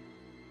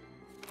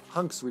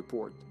 Hunk's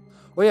report.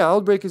 Oh yeah,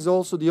 Outbreak is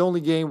also the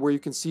only game where you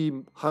can see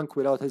Hunk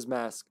without his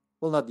mask.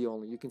 Well, not the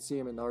only. You can see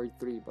him in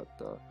RE3, but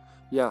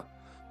yeah.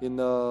 In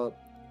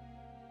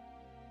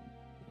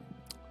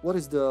what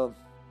is the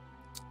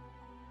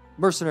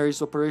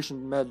Mercenaries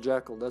Operation Mad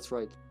Jackal? That's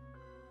right.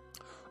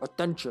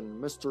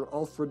 Attention, Mr.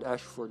 Alfred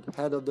Ashford,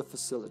 head of the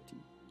facility.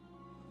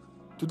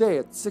 Today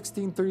at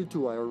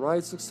 16:32, I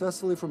arrived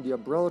successfully from the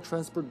Umbrella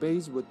Transport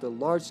Base with the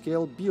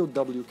large-scale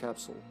BOW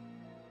capsule.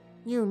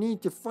 You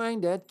need to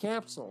find that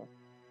capsule.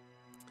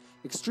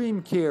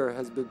 Extreme care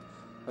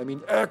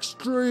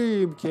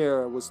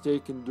was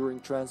taken during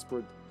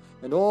transport,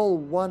 and all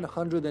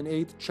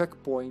 108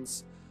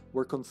 checkpoints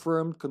were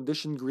confirmed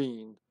condition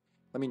green.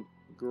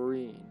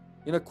 Green.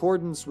 in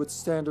accordance with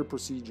standard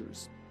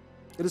procedures.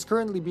 It is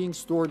currently being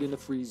stored in a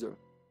freezer.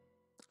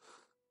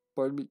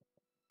 Pardon me.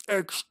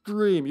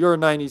 Extreme. You're a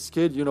 90s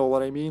kid, you know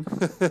what I mean.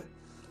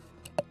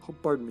 Oh,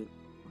 pardon me.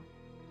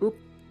 Oop.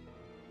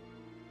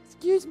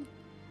 Excuse me.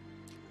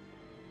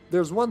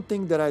 There's one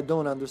thing that I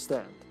don't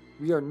understand.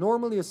 We are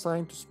normally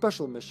assigned to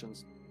special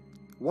missions.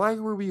 Why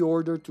were we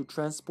ordered to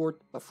transport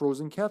a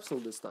frozen capsule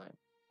this time?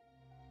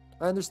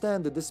 I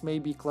understand that this may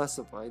be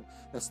classified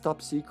as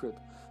top secret,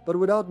 but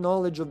without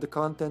knowledge of the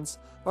contents,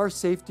 our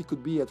safety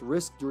could be at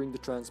risk during the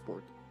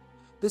transport.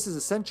 This is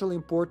essentially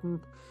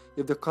important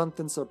if the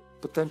contents are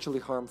potentially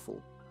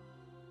harmful.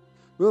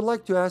 We would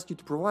like to ask you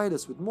to provide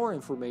us with more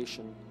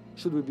information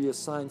should we be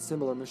assigned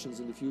similar missions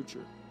in the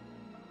future.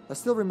 I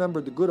still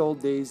remember the good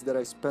old days that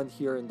I spent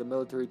here in the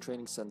military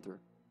training center.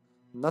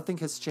 Nothing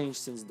has changed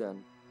since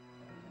then.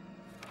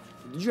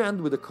 Did you end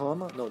with a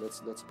comma? No,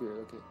 that's a period,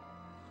 okay.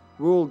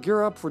 We'll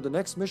gear up for the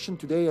next mission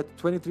today at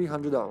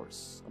 2300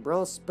 hours.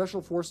 Umbrella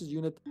Special Forces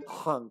Unit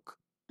Hunk.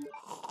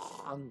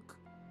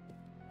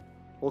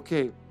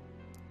 Okay,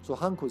 so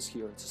Hunk was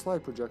here. It's a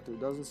slide projector.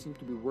 It doesn't seem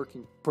to be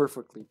working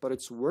perfectly, but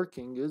it's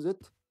working, is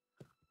it?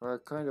 I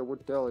kind of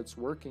would tell it's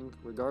working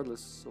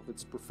regardless of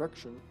its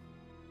perfection.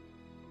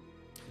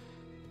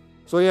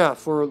 So yeah,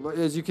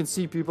 as you can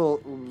see,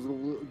 people,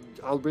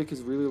 Outbreak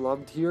is really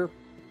loved here.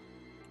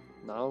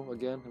 Now,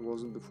 again, it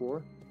wasn't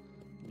before.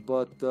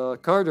 But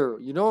Carter,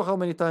 you know how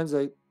many times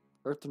I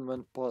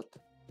Earthenman Pot?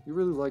 You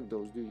really like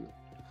those, do you?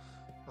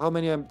 How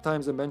many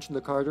times I mentioned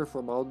the Carter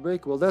from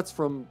Outbreak? Well, that's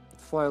from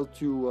File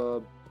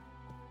 2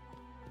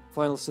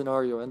 Final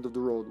Scenario, End of the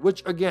Road,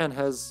 which again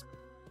has...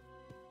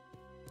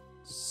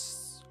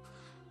 so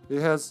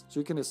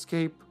you can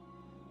escape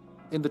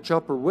in the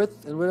chopper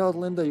with and without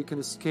Linda. You can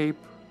escape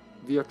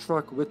via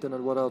truck with and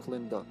without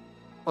Linda.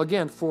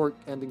 Again, 4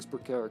 endings per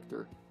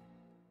character.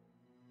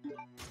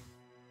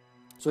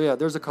 So yeah,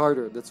 there's a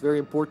Carter. That's a very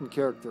important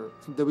character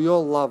that we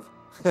all love.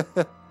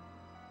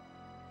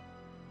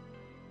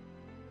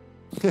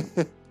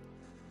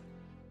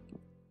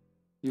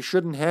 You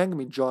shouldn't hang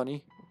me,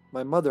 Johnny.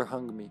 My mother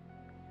hung me.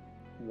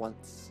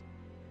 Once.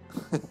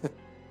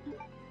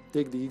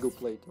 Take the eagle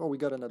plate. Oh, we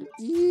got another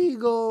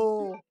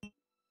eagle.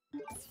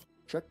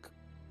 Check.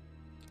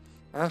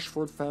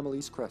 Ashford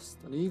family's crest.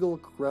 An eagle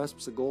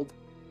grasps a gold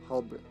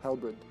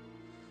halberd.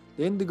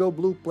 The indigo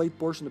blue plate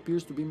portion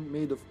appears to be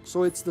made of...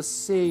 So it's the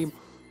same...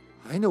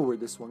 I know where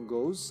this one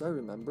goes. I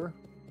remember.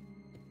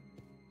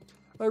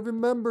 I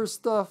remember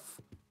stuff.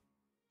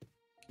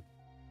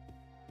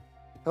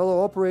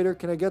 Hello, operator.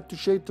 Can I get to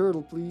Shade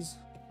Turtle, please?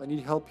 I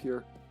need help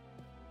here.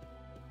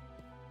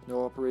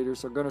 No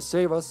operators are gonna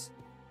save us.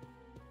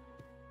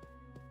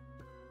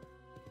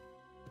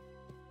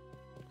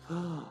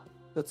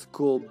 That's a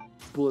cool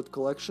bullet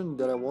collection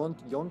that I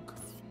want. Yonk.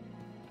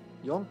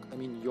 Yonk? I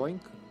mean yoink.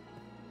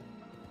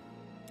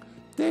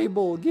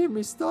 Table! Give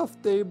me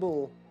stuff,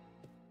 table!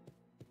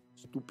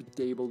 Stupid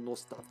table, no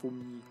stuff for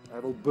me. I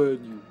will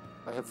burn you.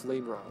 I have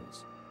flame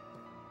rounds.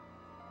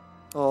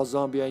 Oh,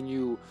 zombie, I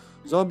knew.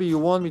 Zombie, you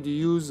want me to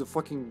use the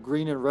fucking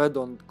green and red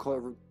on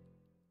cover?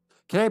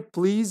 Can I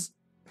please?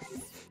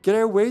 Can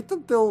I wait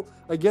until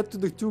I get to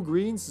the 2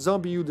 greens?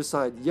 Zombie, you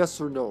decide. Yes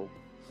or no.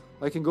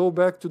 I can go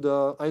back to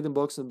the item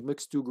box and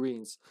mix 2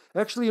 greens.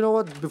 Actually, you know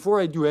what? Before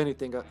I do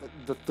anything,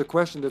 the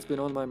question that's been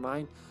on my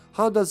mind,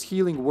 how does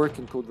healing work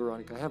in Code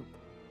Veronica? I have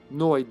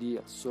no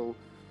idea. So,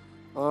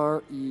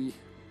 RE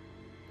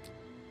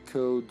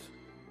Code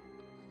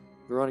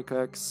Veronica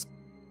X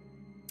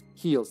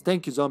heals.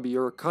 Thank you, zombie.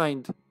 You're a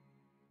kind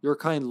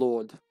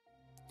lord.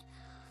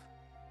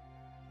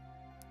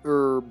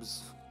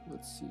 Herbs.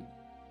 Let's see.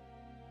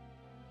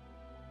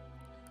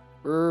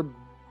 Herb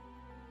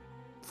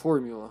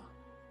formula.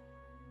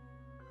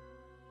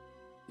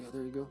 Yeah,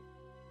 there you go.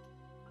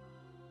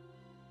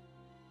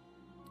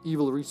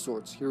 Evil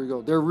resorts. Here we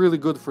go. They're really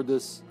good for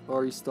this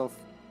RE stuff.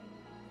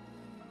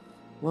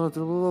 Blah,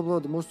 blah, blah, blah.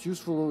 The most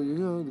useful,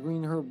 yeah, the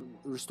green herb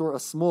restore a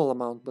small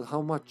amount, but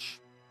how much?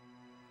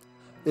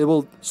 It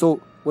will.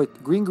 So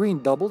wait,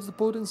 green doubles the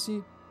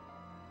potency.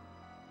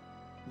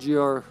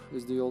 GR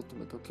is the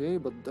ultimate, okay,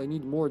 but I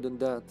need more than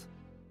that.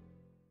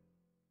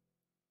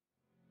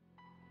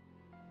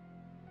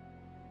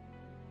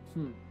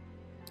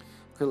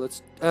 Okay,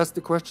 let's ask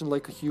the question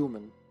like a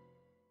human.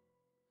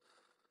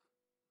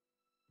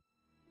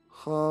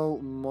 How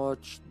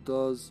much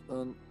does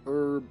an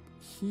herb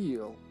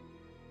heal?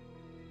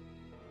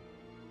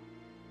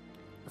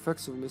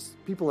 Effects of mist.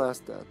 People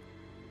ask that.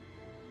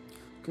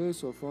 Okay,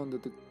 so I found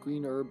that the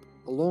green herb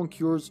alone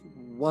cures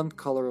 1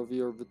 color of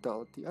your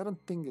vitality. I don't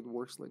think it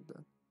works like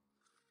that.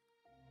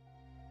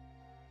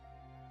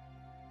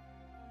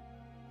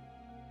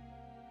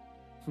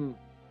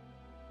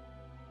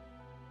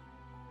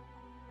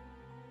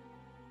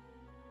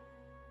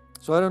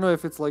 So I don't know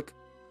if it's like...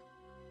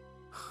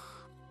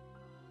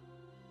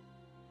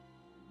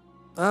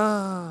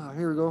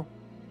 here we go.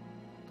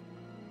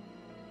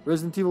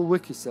 Resident Evil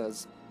Wiki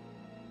says...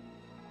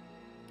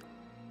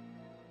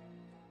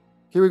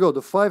 Here we go.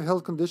 The 5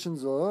 health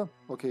conditions are...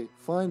 Okay,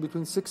 fine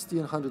between 60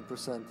 and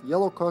 100%.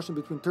 Yellow caution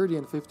between 30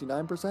 and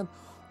 59%.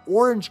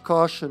 Orange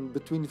caution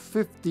between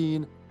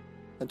 15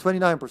 and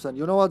 29%.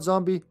 You know what,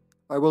 zombie?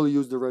 I will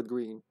use the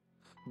red-green.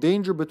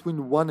 Danger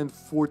between 1 and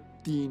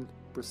 14%.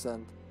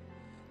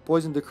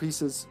 Poison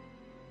decreases,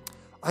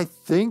 I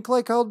think,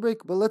 like Outbreak,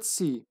 but let's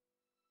see.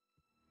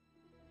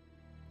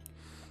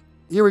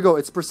 Here we go.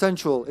 It's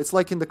percentual. It's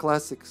like in the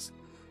classics.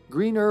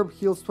 Green herb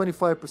heals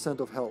 25%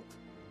 of health.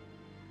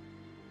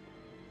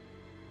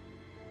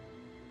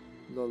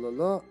 La la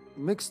la.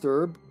 Mixed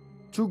herb.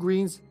 2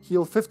 greens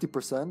heal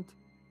 50%.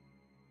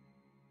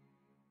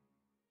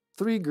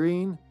 3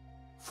 green.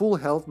 Full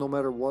health no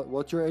matter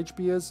what your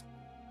HP is.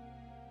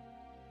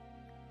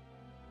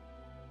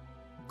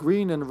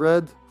 Green and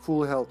red,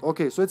 full health.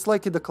 Okay, so it's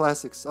like in the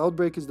classics.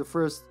 Outbreak is the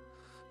first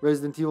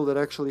Resident Evil that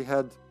actually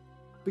had...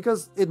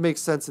 Because it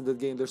makes sense in that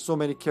game. There's so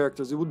many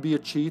characters. It would be a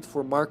cheat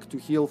for Mark to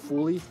heal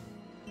fully.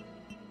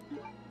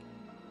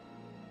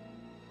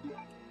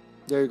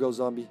 There you go,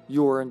 zombie.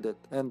 You earned it.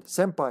 And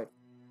Senpai.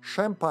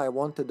 Senpai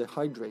wanted a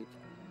hydrate.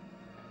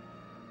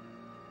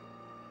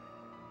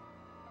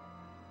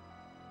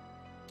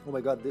 Oh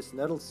my god, this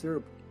nettle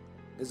syrup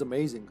is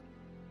amazing.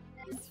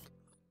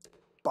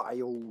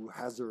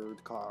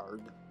 Biohazard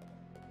card.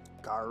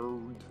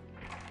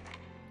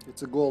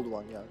 It's a gold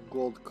one, yeah.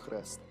 Gold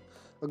crest.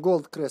 A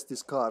gold crest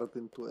is carved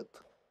into it.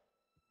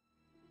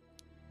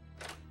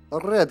 A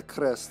red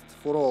crest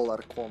for all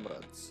our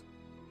comrades.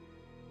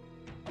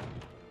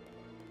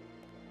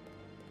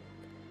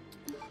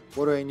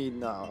 What do I need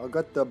now? I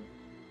got the...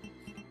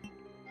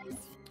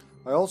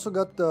 I also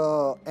got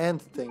the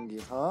ant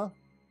thingy, huh?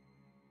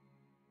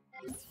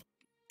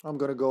 I'm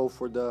gonna go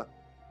for the...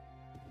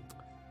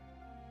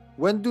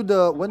 When do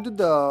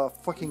the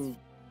fucking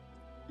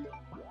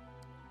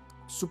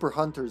super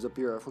hunters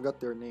appear? I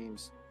forgot their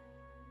names.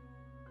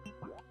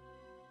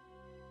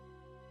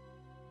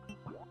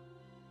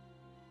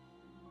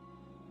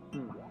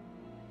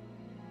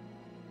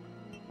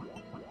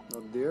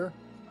 Not there.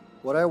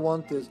 What I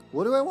want is...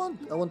 What do I want?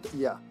 I want...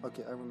 Yeah,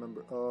 okay, I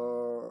remember.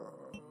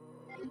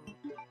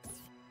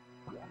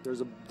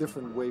 There's a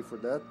different way for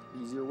that.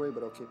 Easier way,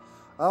 but okay.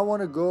 I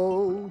want to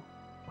go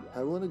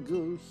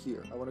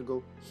here. I want to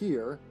go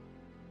here.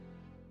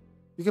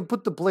 You can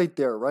put the plate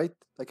there, right?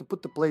 I can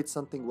put the plate,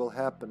 something will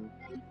happen.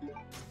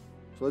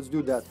 So let's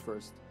do that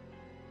first.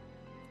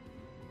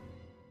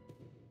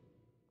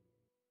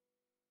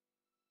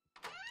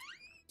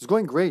 It's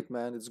going great,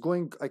 man. It's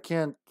going... I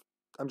can't...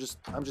 I'm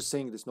just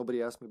saying this.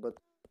 Nobody asked me, but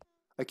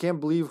I can't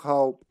believe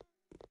how...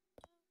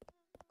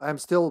 I'm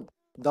still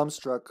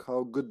dumbstruck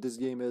how good this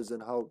game is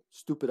and how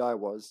stupid I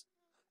was.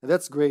 And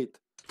that's great.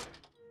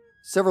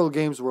 Several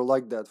games were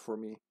like that for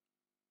me.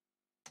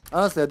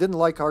 Honestly, I didn't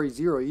like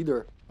RE0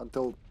 either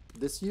until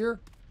this year.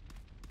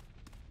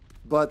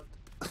 But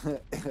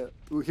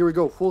here we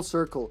go, full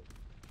circle.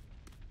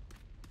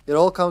 It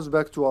all comes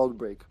back to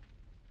Outbreak.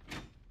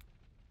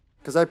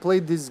 Because I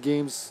played these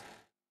games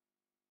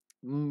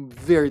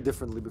very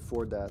differently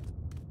before that.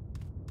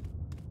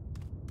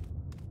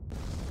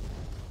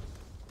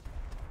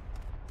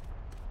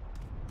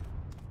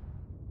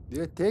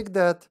 Did I take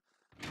that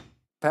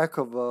pack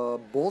of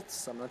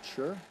bolts? I'm not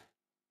sure.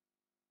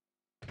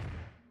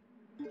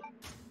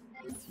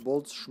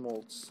 Bolts,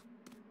 schmaltz.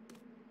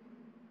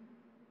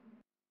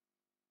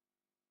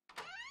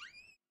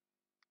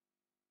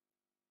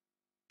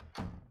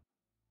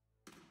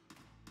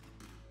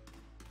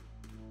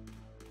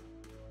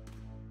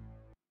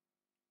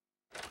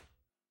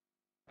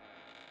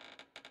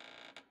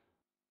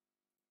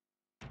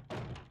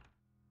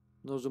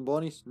 No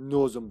zombonis?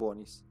 No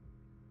zombonis.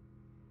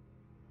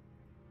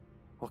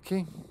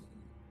 Okay.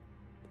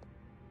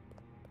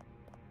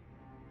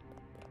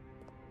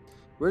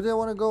 Where do I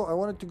want to go? I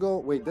wanted to go...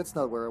 Wait, that's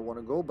not where I want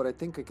to go, but I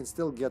think I can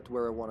still get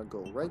where I want to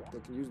go, right? I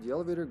can use the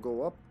elevator,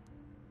 go up.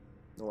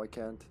 No, I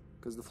can't,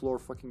 because the floor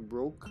fucking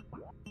broke.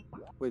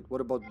 Wait,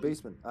 what about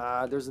basement?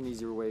 Ah, there's an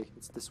easier way.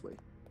 It's this way.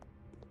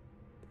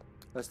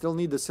 I still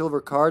need the silver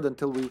card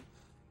until we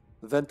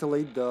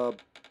ventilate the...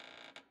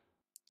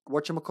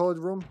 Whatchamacallit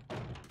room?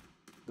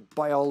 The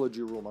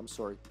biology room, I'm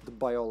sorry. The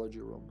biology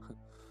room.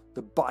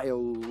 The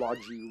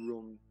biology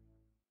room.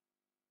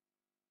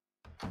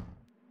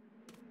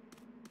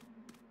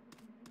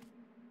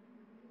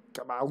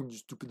 Come on, you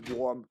stupid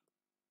worm.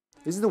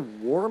 Is it a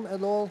worm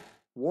at all?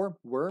 Worm?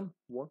 Worm?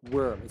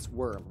 Worm. It's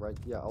worm, right?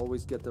 Yeah, I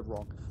always get that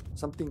wrong.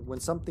 When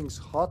something's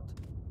hot,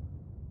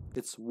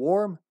 it's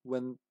warm.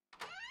 When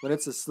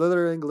it's a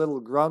slithering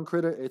little ground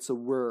critter, it's a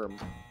worm.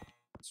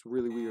 It's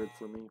really weird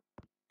for me.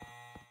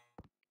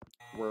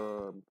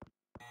 Worm.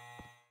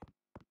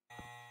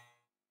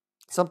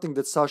 Something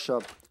that Sasha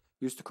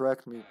used to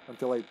correct me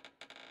until I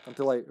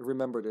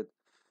remembered it.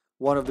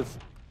 One of the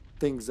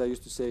things I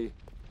used to say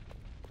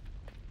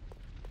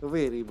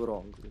very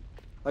wrongly.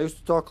 I used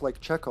to talk like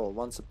Chekhov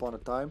once upon a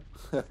time.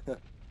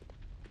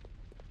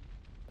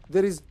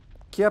 There is,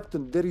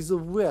 Captain, there is a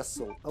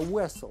vessel. A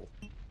vessel.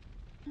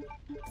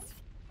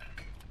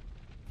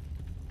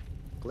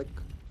 Click.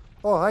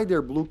 Oh, hi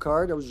there, blue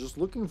card. I was just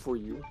looking for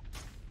you.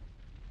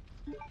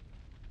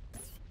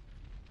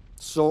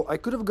 So I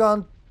could have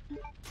gone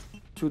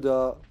to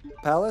the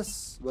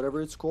palace,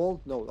 whatever it's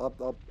called. No, up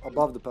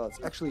above the palace.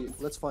 Actually,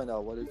 let's find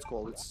out what it's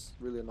called. It's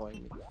really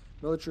annoying me.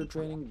 Military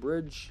training,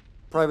 bridge,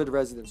 private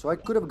residence. So I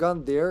could have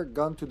gone there,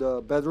 gone to the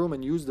bedroom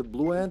and used the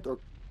blue ant, or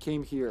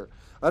came here.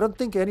 I don't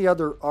think any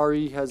other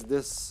RE has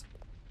this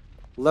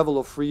level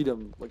of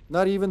freedom. Like,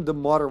 not even the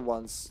modern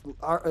ones.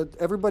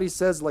 Everybody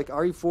says like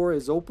RE4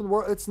 is open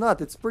world. It's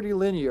not. It's pretty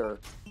linear.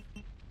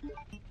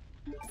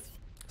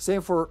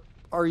 Same for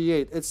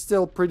RE8. It's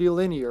still pretty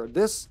linear.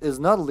 This is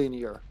not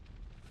linear.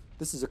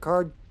 This is a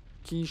card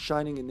key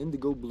shining in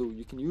indigo blue.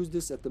 You can use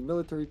this at the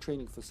military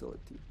training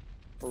facility.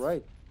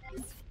 Alright.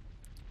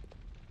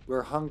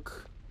 Where Hunk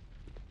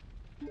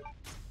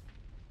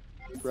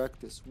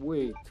practice.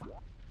 Wait.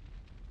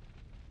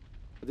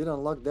 I didn't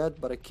unlock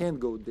that, but I can't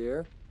go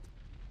there.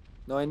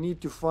 Now I need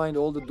to find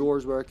all the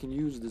doors where I can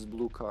use this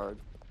blue card.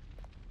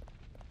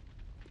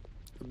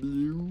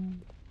 Blue.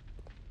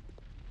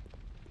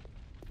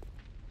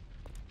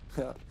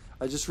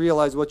 I just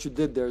realized what you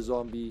did there,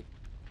 zombie.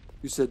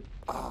 You said,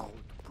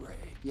 outbreak.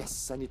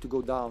 Yes, I need to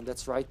go down.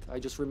 That's right. I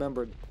just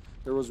remembered.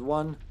 There was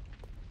one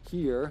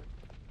here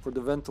for the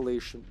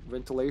ventilation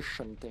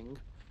thing.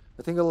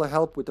 I think it'll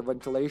help with the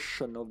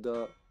ventilation of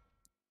the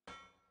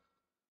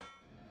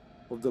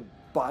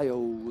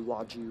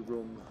biology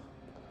room.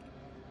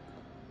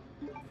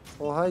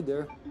 Oh, hi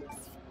there.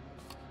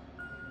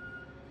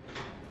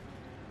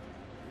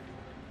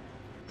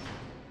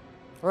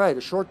 Alright,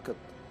 a shortcut.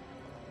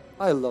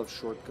 I love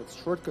shortcuts.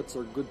 Shortcuts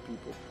are good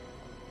people.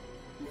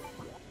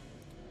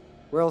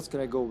 Where else can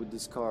I go with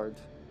this card?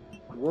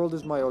 The world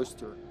is my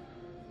oyster.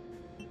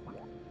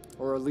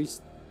 Or at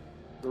least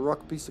the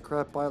rock piece of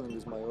crap island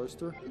is my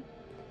oyster.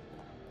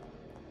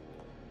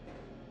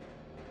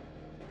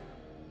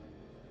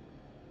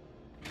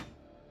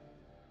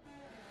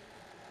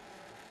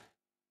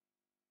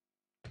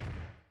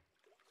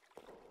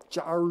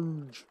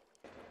 Charge!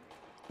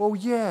 Oh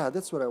yeah,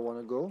 that's what I want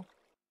to go.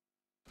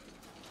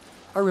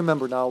 I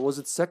remember now. Was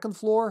it second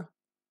floor?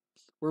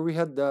 Where we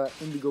had the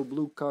indigo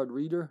blue card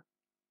reader?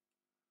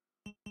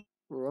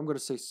 Or I'm going to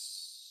say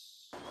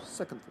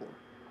second floor.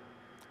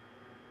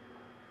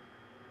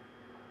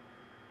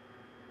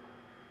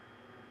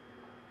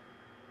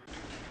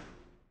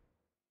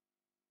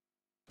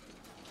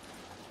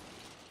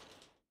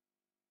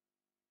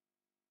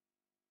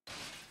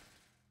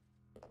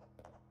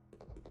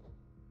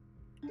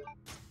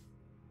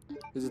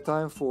 Is it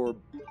time for...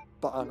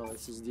 Oh no,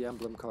 this is the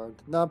emblem card.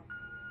 Nah.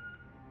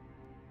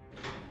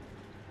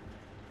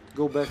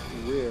 Go back to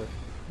where?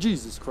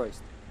 Jesus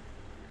Christ.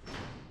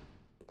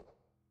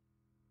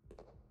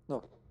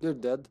 No, they're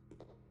dead.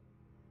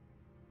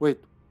 Wait,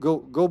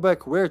 go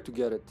back where to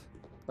get it?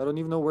 I don't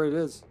even know where it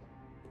is.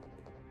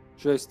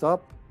 Should I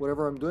stop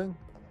whatever I'm doing?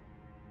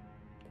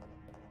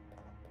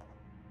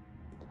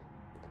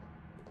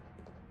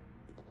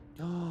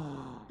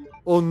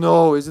 Oh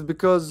no, is it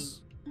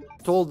because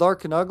Tall,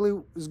 Dark and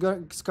Ugly is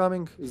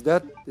coming? Is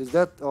that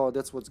oh,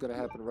 that's what's gonna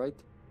happen, right?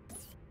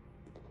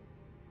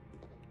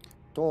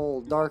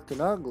 Tall, Dark and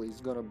Ugly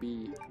is gonna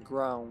be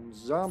ground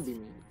zombie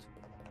meat.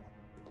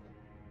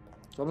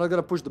 So I'm not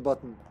gonna push the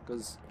button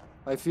because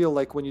I feel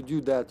like when you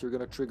do that you're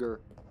gonna trigger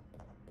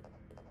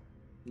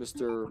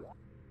Mr.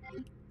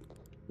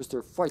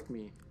 Fight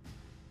Me.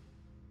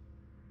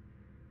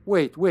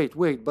 Wait,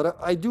 but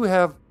I do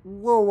have...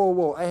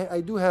 Whoa. I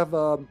do have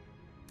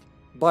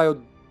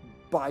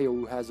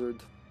Biohazard.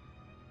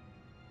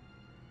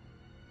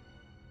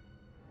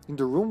 In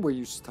the room where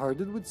you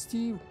started with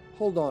Steve?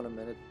 Hold on a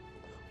minute.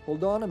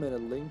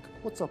 Link.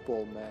 What's up,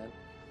 old man?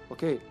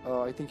 Okay,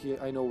 I think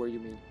I know where you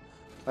mean.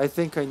 I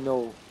think I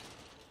know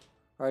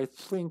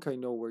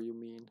where you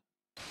mean.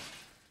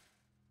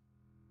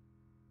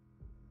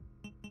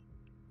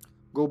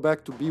 Go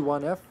back to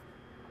B1F.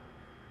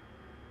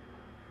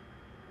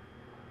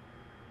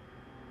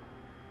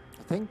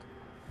 I think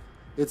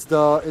it's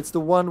the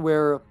one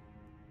where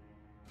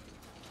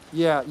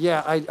I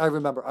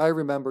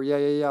remember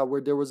yeah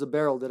where there was a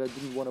barrel that I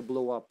didn't want to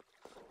blow up.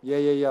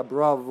 Yeah,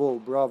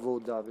 bravo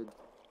David.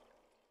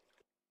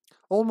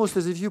 Almost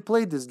as if you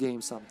played this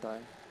game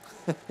sometime.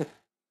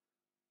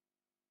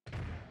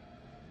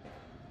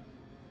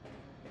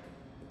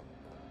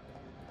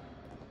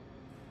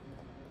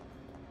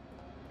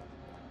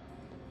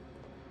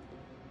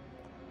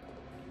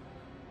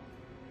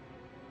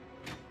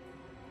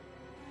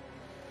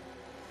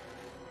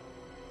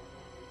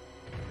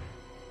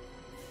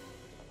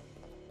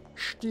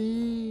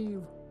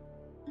 Steve.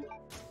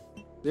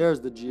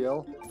 There's the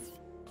GL.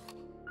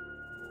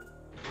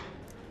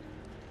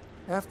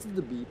 After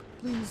the beep,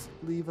 please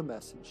leave a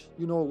message.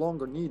 You no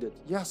longer need it.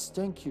 Yes,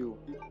 thank you.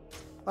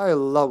 I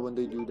love when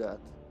they do that.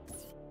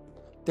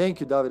 Thank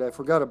you, David. I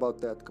forgot about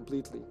that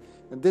completely.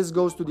 And this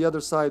goes to the other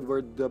side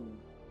where the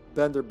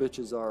Bender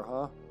bitches are,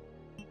 huh?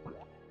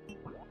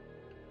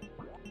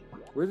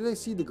 Where did I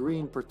see the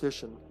green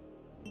partition?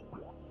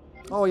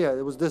 Oh yeah,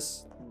 it was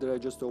this that I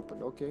just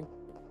opened. Okay.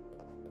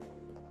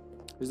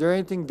 Is there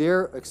anything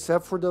there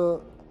except for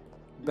the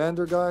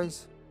Bender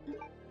guys?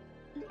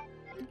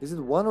 Is it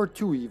 1 or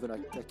 2 even? I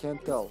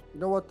can't tell. You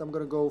know what? I'm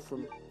gonna go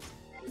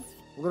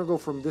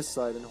from this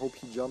side and hope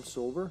he jumps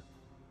over.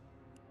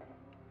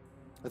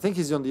 I think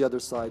he's on the other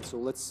side, so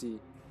let's see.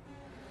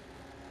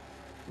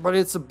 But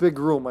it's a big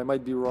room, I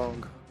might be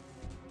wrong.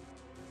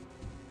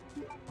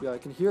 Yeah, I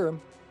can hear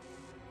him.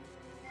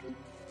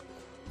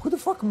 Who the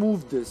fuck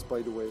moved this,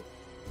 by the way?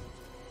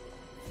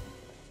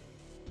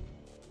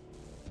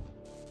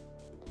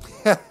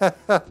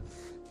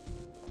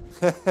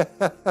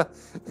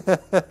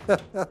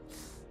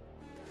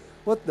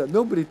 What the?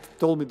 Nobody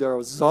told me there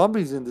were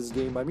zombies in this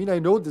game. I mean, I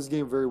know this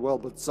game very well,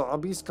 but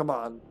zombies? Come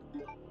on.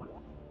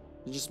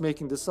 You're just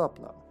making this up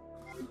now.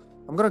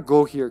 I'm gonna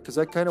go here, because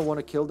I kind of want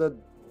to kill that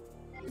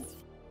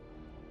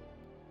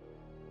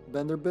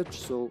Bender bitch,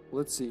 so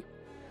let's see.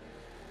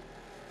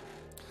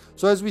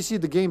 So as we see,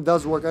 the game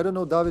does work. I don't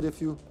know, David,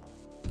 if you...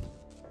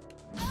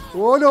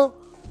 Oh, no!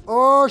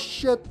 Oh,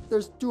 shit!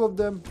 There's 2 of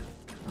them.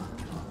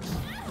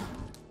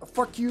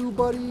 Fuck you,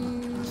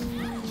 buddy!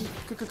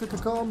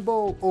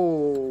 Combo!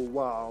 Oh,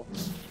 wow.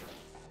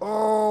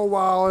 Oh,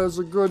 wow, that was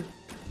a good...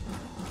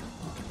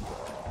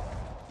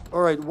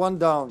 Alright, 1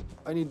 down.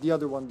 I need the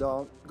other one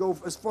down. Go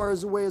as far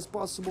away as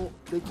possible.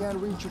 They can't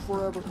reach you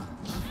forever.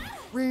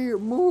 Rear,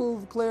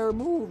 move, Claire,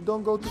 move.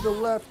 Don't go to the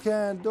left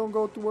hand. Don't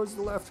go towards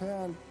the left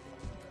hand.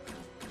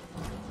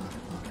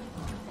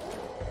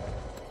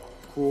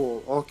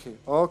 Cool. Okay,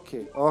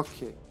 okay,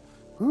 okay.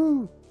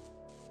 Whew.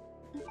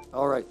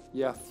 Alright,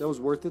 yeah, that was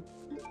worth it.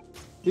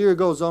 Here you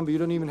go, zombie. You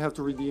don't even have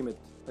to redeem it.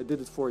 I did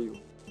it for you.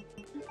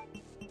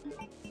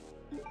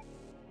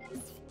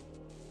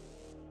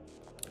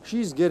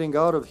 She's getting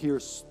out of here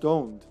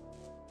stoned.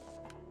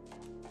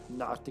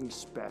 Nothing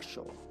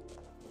special.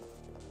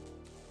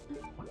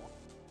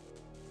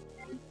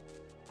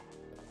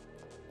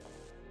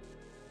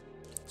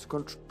 It's a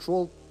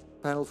control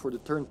panel for the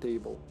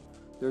turntable.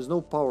 There's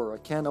no power. I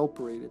can't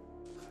operate it.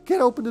 I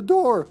can't open the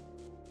door!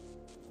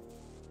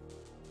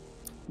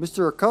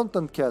 Mr.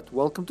 Accountant Cat,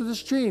 welcome to the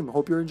stream.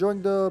 Hope you're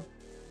enjoying the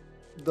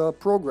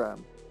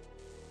program.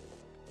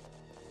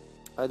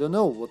 I don't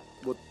know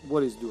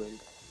what he's doing.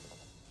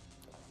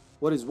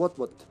 What is what?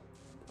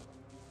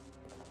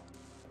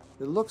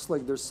 It looks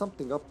like there's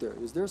something up there.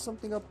 Is there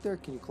something up there?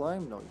 Can you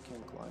climb? No, you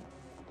can't climb.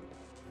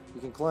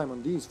 You can climb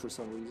on these for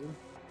some reason.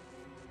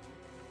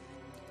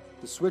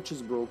 The switch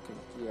is broken.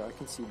 Yeah, I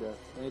can see that.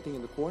 Anything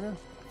in the corner?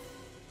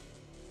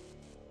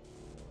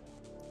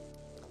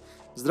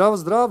 Zdravo,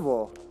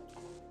 zdravo!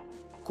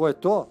 Ko je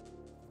to?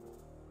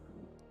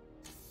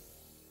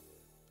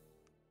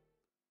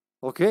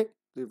 Ok,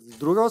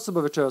 druga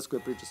osoba večeras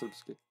koja priča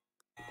srpski.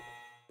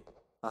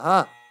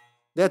 Aha!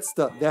 That's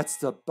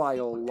the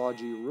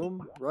biology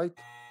room, right?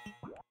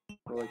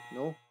 Or like,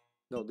 no?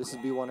 No, this is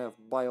B1F.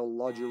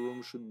 Biology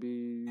room should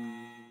be...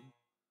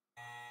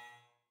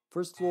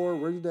 First floor,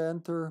 where did I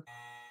enter?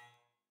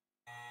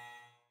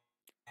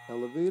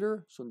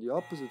 Elevator, so on the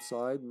opposite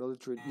side,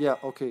 military... Yeah,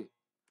 okay.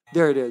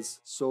 There it is.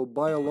 So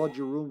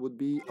biology room would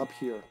be up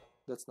here.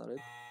 That's not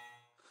it.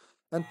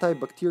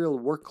 Antibacterial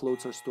work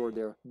clothes are stored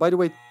there. By the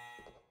way,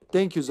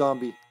 thank you,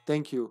 zombie.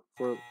 Thank you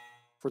for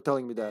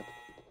telling me that.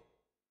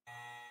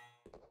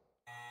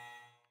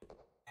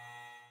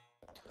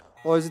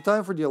 Oh, is it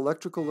time for the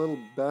electrical little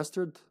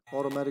bastard?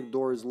 Automatic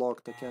door is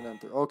locked. I can't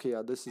enter. Okay,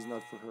 yeah, this is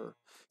not for her.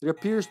 It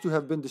appears to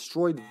have been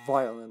destroyed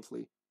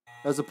violently,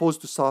 as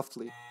opposed to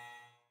softly.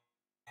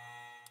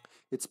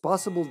 It's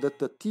possible that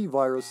the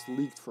T-virus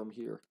leaked from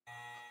here.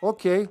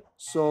 Okay,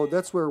 so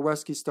that's where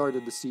Wesky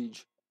started the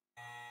siege.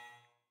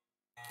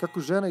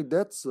 Kako žena I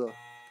deca?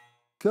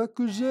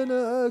 Kako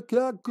žena,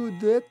 kako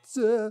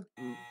deca?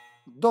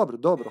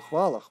 Dobro,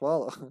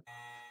 hvala.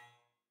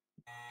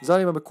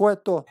 Zanima me ko je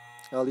to,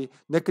 ali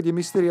nekad je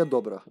misterija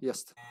dobra,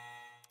 jest.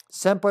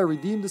 Senpai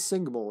redeemed the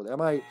sing mode.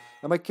 Am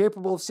I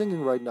capable of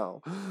singing right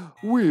now?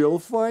 We'll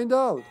find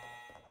out.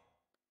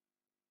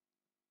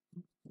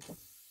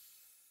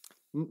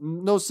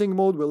 No sing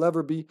mode will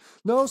ever be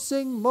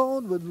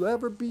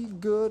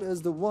good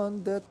as the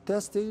one that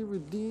Teste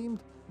redeemed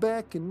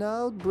back in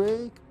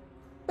Outbreak.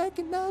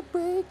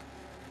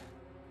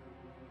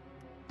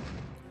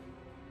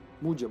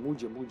 Muđa.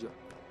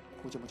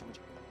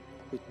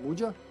 Wait,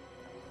 Muđa?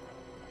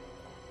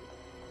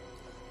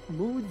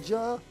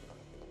 Muđa?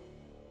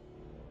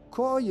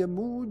 Ko je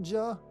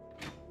Muđa?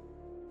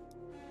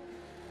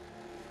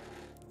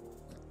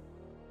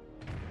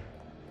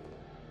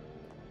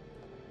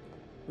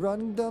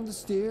 Running down the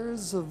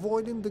stairs,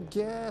 avoiding the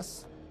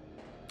gas.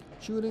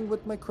 Shooting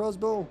with my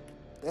crossbow.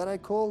 That I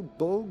call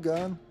bow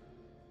gun.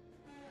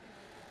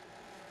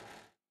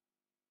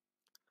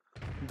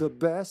 The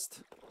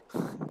best.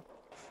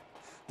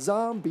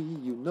 Zombie,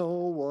 you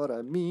know what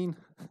I mean.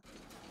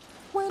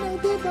 When I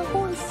did the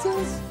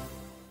voices,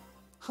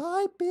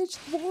 high-pitched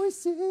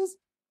voices.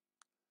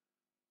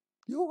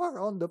 You are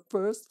on the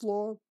first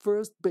floor,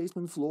 first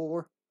basement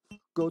floor.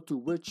 Go to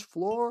which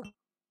floor?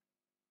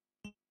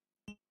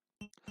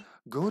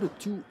 Go to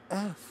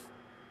 2F.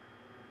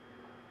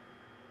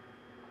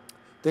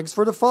 Thanks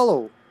for the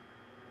follow.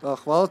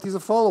 Hvala ti za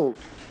follow.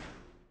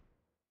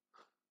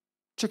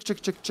 Check,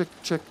 check, check, check,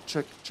 check,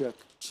 check, check,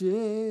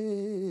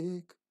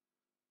 check.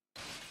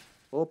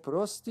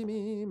 Oprosti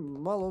mi,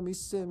 malo mi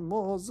se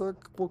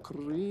mozak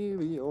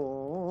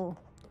pokrivio.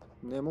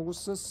 Ne mogu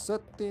se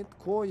setit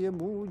ko je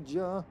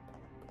muđa,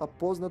 a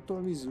poznato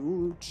mi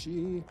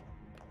zvuči.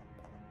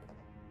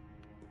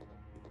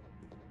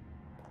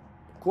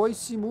 Koji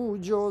si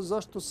muđo,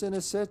 zašto se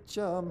ne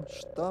sećam,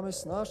 šta me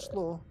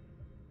snašlo?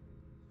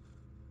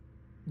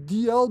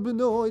 The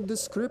albinoid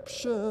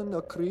description,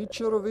 a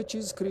creature which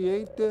is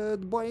created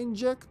by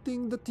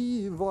injecting the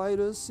T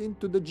virus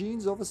into the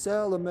genes of a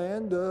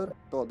salamander.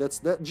 Oh, that's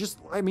that. Just,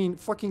 I mean,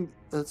 fucking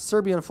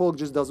Serbian folk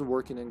just doesn't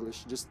work in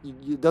English. Just,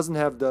 it doesn't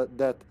have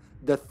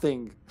that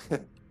thing.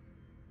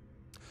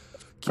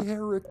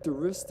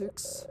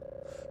 Characteristics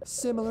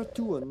similar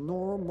to a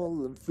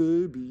normal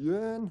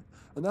amphibian.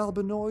 An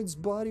albinoid's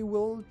body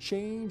will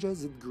change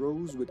as it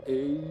grows with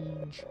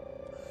age.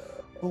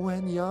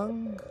 When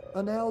young,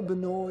 an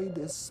albinoid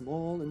is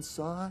small in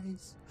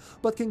size,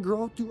 but can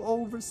grow to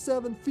over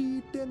 7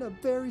 feet in a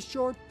very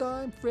short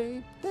time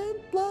frame,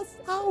 10+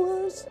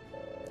 hours.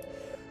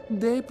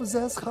 They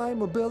possess high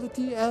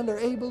mobility and are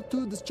able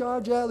to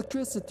discharge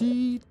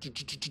electricity.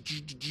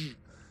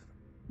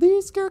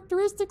 These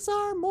characteristics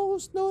are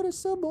most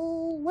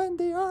noticeable when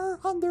they are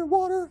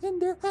underwater in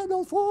their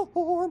adult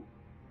form.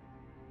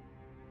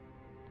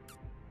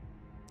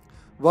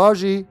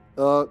 Važi,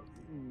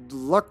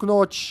 laku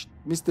noć,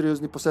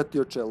 misteriozni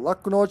posetioče.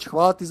 Laku noć,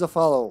 hvala ti za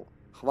follow.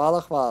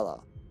 Hvala,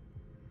 hvala.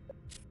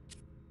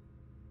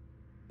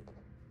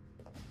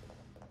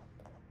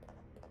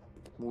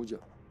 Muđa.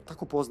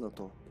 Tako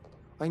poznato.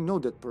 I know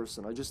that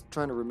person. I'm just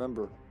trying to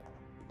remember.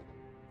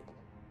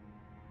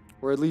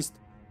 Or at least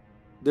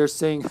they're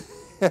saying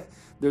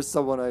there's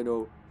someone I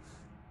know.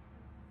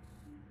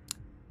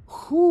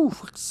 Whew,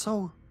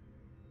 so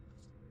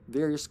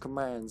various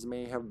commands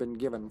may have been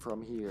given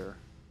from here.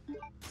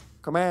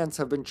 Commands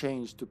have been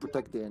changed to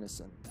protect the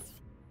innocent.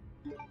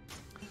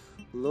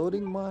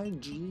 Loading my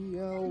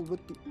GL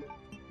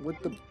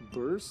with the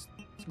burst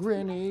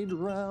grenade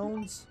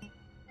rounds.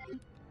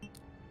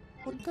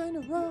 What kind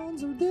of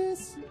rounds are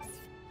this?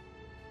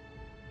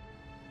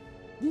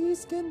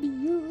 These can be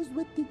used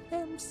with the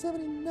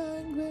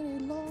M79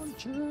 grenade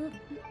launcher.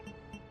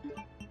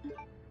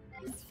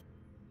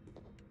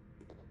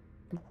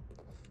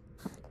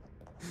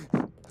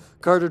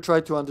 Carter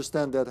tried to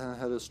understand that and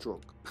had a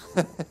stroke.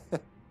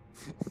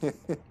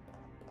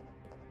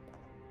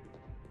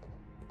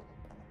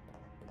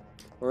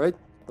 Alright,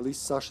 at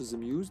least Sasha's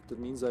amused. That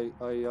means I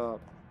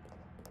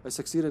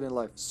succeeded in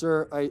life.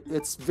 Sir,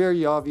 it's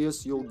very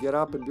obvious. You'll get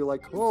up and be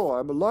like, oh,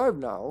 I'm alive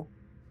now.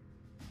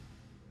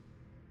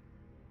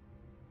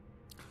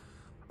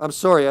 I'm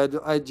sorry,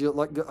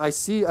 I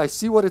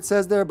see what it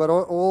says there, but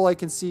all I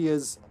can see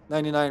is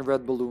 99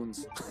 red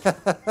balloons.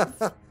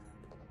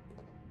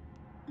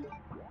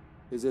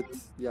 Is it?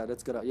 Yeah,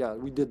 that's gonna. Yeah,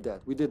 we did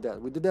that. We did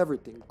that. We did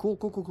everything. Cool,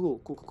 cool, cool,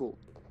 cool, cool, cool,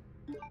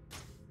 cool.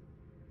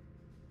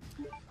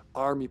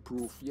 Army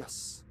proof,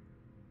 yes.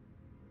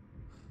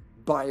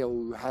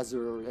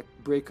 Biohazard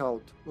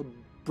breakout.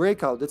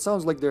 Breakout. That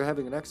sounds like they're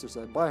having an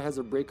exercise.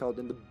 Biohazard breakout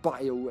in the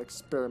bio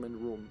experiment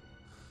room.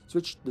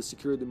 Switch the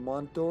security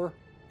monitor.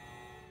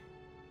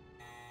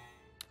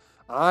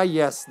 Ah,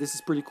 yes, this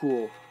is pretty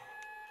cool.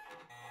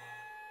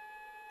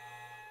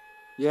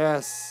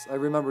 Yes, I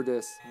remember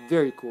this.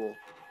 Very cool.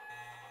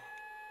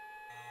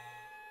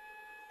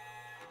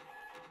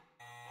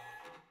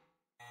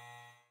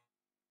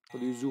 How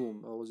do you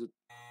zoom? Oh, was it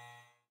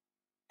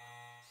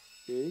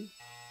A?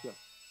 Yeah.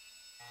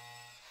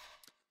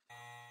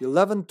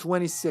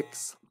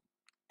 1126.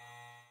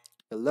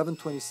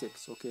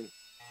 1126, okay.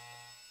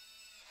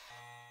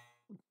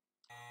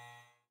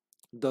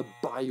 The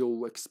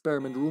bio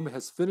experiment room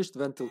has finished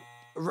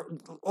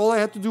all I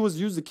had to do was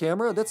use the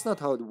camera? That's not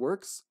how it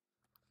works.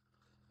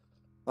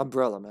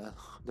 Umbrella, man.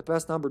 The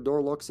pass number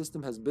door lock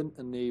system has been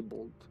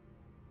enabled.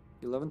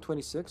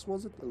 1126,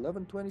 was it?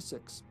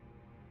 1126.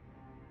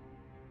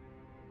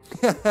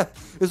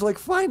 It's like,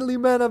 finally,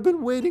 man, I've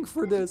been waiting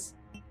for this.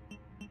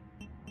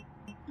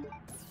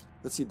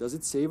 Let's see, does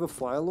it save a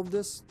file of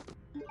this?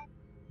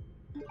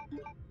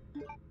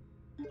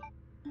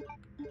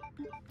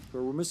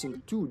 But we're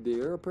missing 2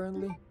 there,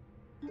 apparently.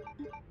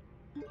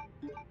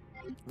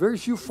 Very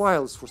few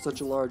files for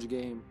such a large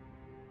game.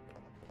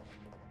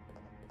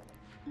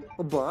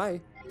 Oh,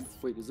 bye.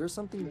 Wait, is there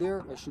something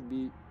there? I should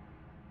be...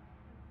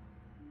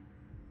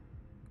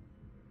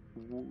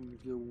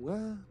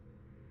 What?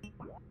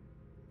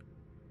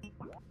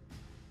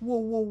 Whoa,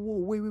 whoa, whoa,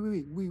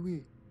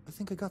 wait. I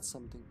think I got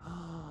something.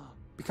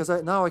 Because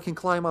now I can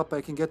climb up,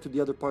 I can get to the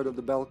other part of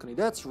the balcony.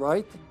 That's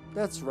right.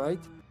 That's right.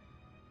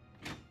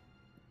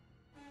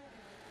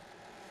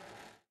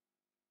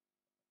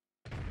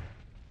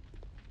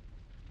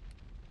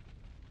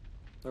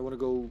 I want to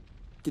go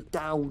get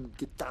down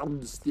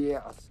the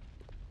stairs.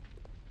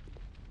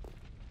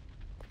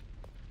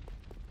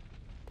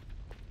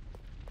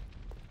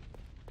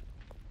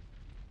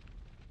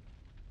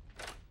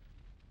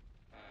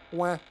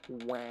 Wah,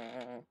 wah.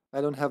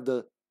 I don't have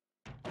the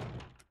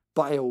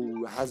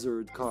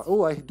Biohazard card.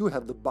 Oh, I do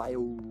have the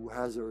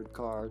Biohazard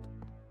card.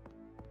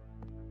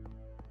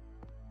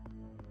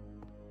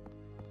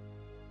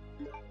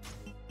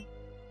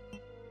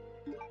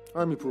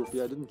 Army proof,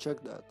 yeah, I didn't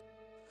check that.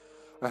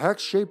 A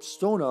hex-shaped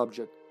stone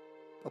object.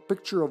 A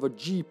picture of a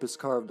Jeep is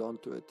carved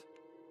onto it.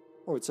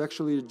 Oh, it's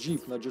actually a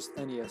Jeep, not just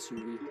any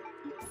SUV.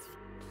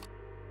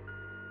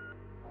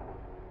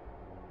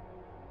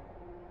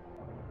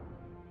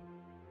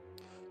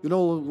 You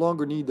no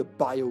longer need the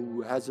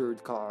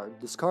Biohazard card.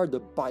 Discard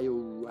the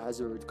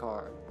Biohazard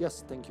card.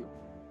 Yes, thank you.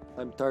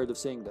 I'm tired of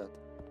saying that.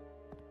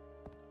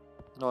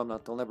 No, I'm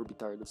not. I'll never be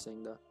tired of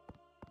saying that.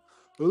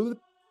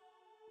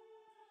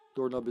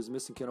 Doorknob is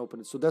missing, can't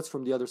open it. So that's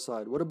from the other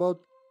side. What about...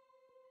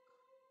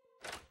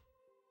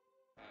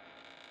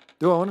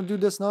 Do I want to do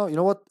this now? You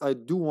know what? I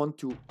do want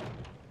to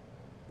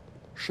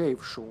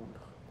shave Sean.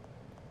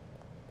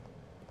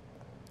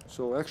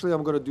 So actually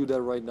I'm going to do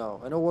that right now.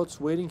 I know what's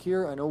waiting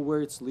here. I know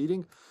where it's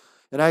leading.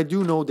 And I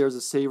do know there's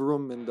a save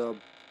room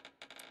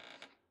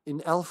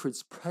in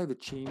Alfred's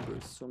private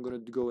chambers. So I'm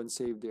going to go and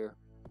save there.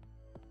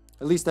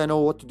 At least I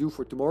know what to do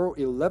for tomorrow.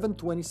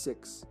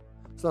 11:26.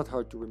 It's not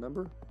hard to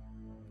remember.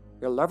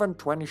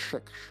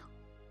 11:26.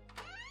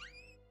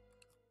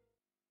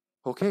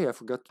 Okay, I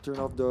forgot to turn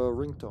off the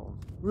ringtone.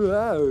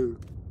 Whoa!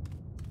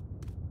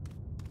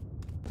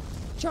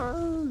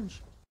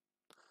 Charge!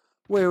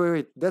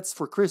 Wait. That's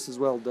for Chris as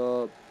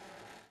well.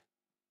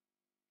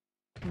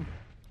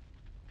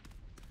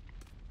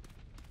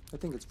 I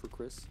think it's for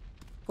Chris.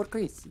 For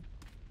Chris.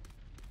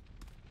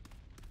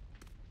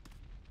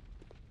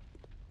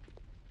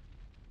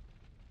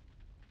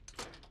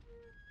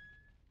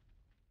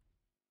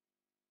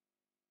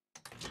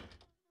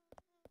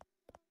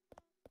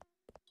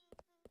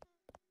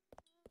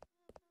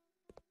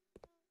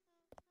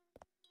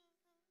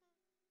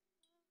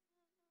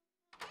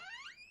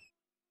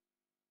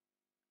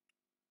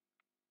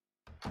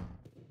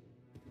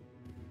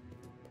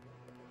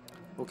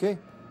 Okay,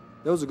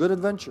 that was a good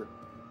adventure.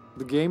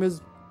 The game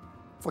is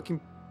fucking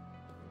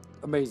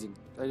amazing.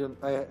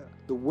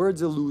 The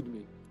words elude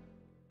me.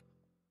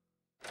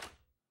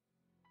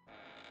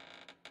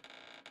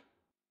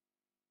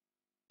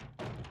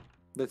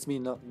 That's me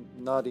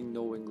nodding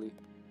knowingly.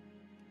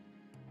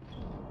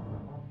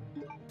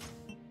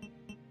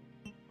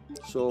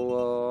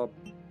 So,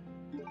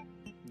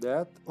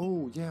 that.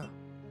 Oh, yeah.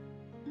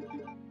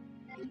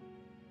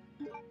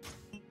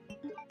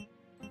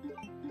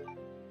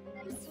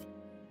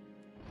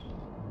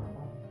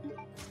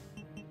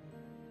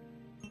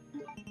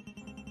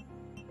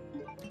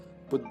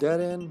 Put that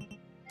in,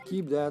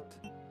 keep that.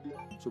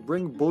 So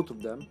bring both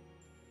of them.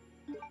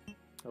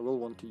 I will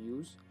want to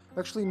use.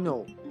 Actually,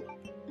 no.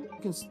 You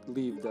can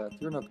leave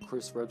that. You're not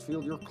Chris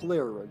Redfield, you're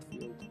Claire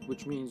Redfield.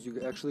 Which means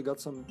you actually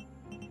got some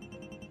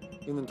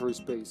inventory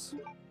space.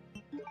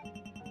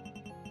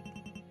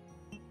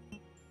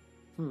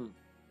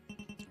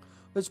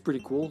 That's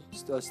pretty cool.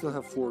 I still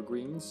have 4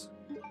 greens.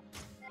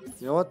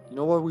 You know what? You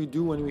know what we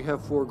do when we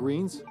have 4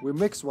 greens? We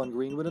mix one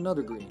green with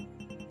another green.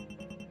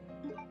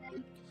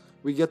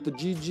 We get the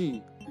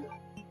GG.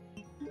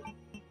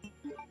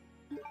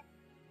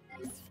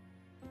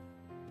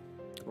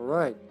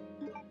 Alright.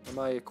 Am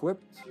I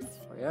equipped?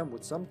 I am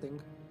with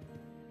something.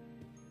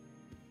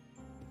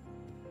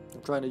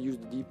 I'm trying to use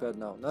the D-pad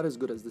now. Not as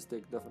good as the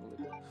stick,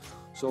 definitely.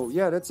 So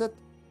yeah, that's it.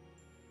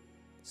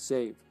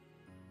 Save.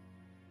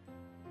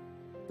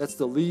 That's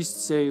the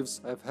least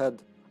saves I've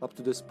had up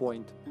to this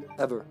point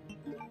ever.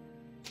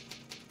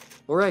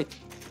 Alright.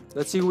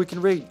 Let's see who we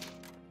can raid.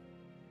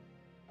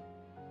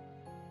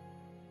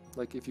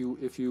 Like if you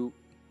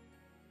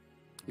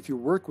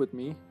work with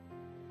me,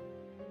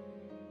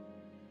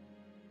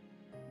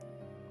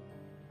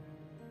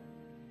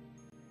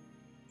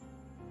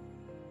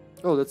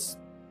 oh, that's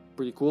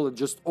pretty cool. It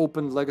just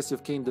opened Legacy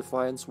of Kain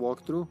Defiance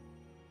walkthrough.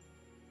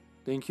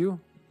 Thank you.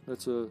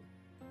 That's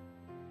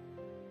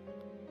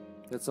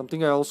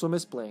something I also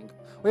miss playing.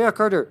 Oh yeah,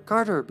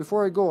 Carter,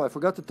 before I go, I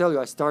forgot to tell you.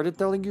 I started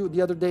telling you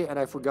the other day and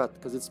I forgot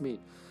because it's me.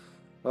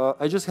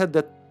 I just had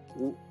that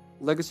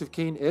Legacy of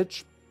Kain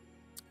itch.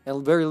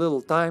 And very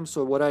little time,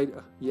 so what I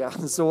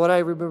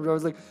remembered, I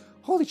was like,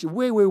 holy shit,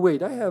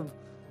 wait, I have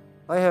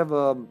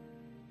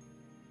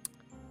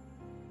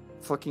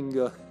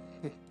fucking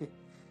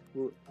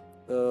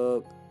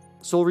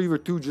Soul Reaver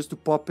 2 just to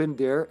pop in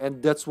there,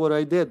 and that's what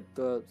I did.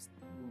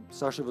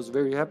 Sasha was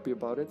very happy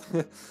about it.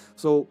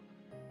 So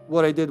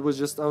what I did was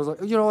I was like,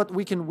 you know what,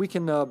 we can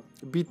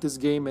beat this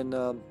game,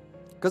 and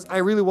because I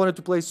really wanted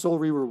to play Soul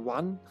Reaver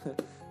 1.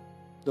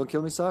 Don't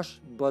kill me, Sash,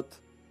 but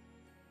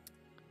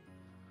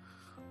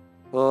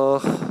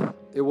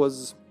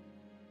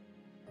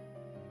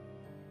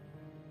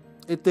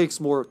it takes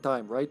more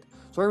time, right?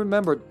 So I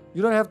remembered,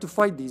 you don't have to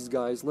fight these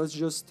guys. Let's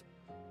just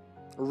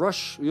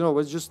rush,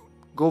 let's just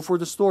go for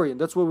the story.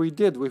 And that's what we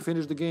did. We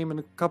finished the game in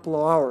a couple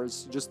of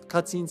hours. Just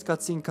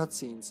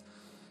cutscenes.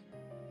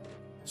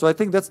 So I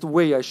think that's the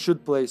way I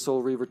should play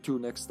Soul Reaver 2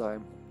 next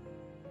time.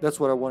 That's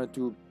what I wanted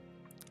to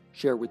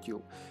share with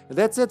you. And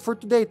that's it for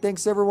today.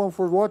 Thanks everyone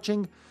for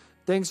watching.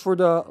 Thanks for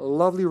the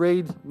lovely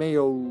raid,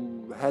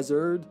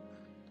 Biohazard.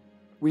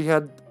 We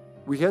had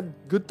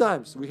good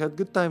times. We had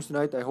good times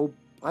tonight. I hope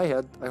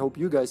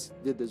you guys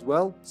did as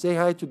well. Say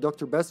hi to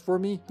Dr. Best for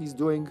me. He's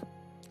doing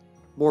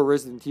more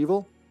Resident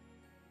Evil.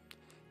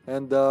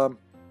 And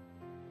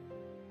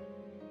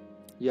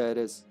yeah, it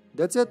is.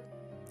 That's it.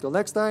 Till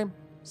next time,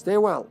 stay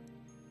well.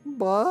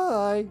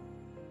 Bye.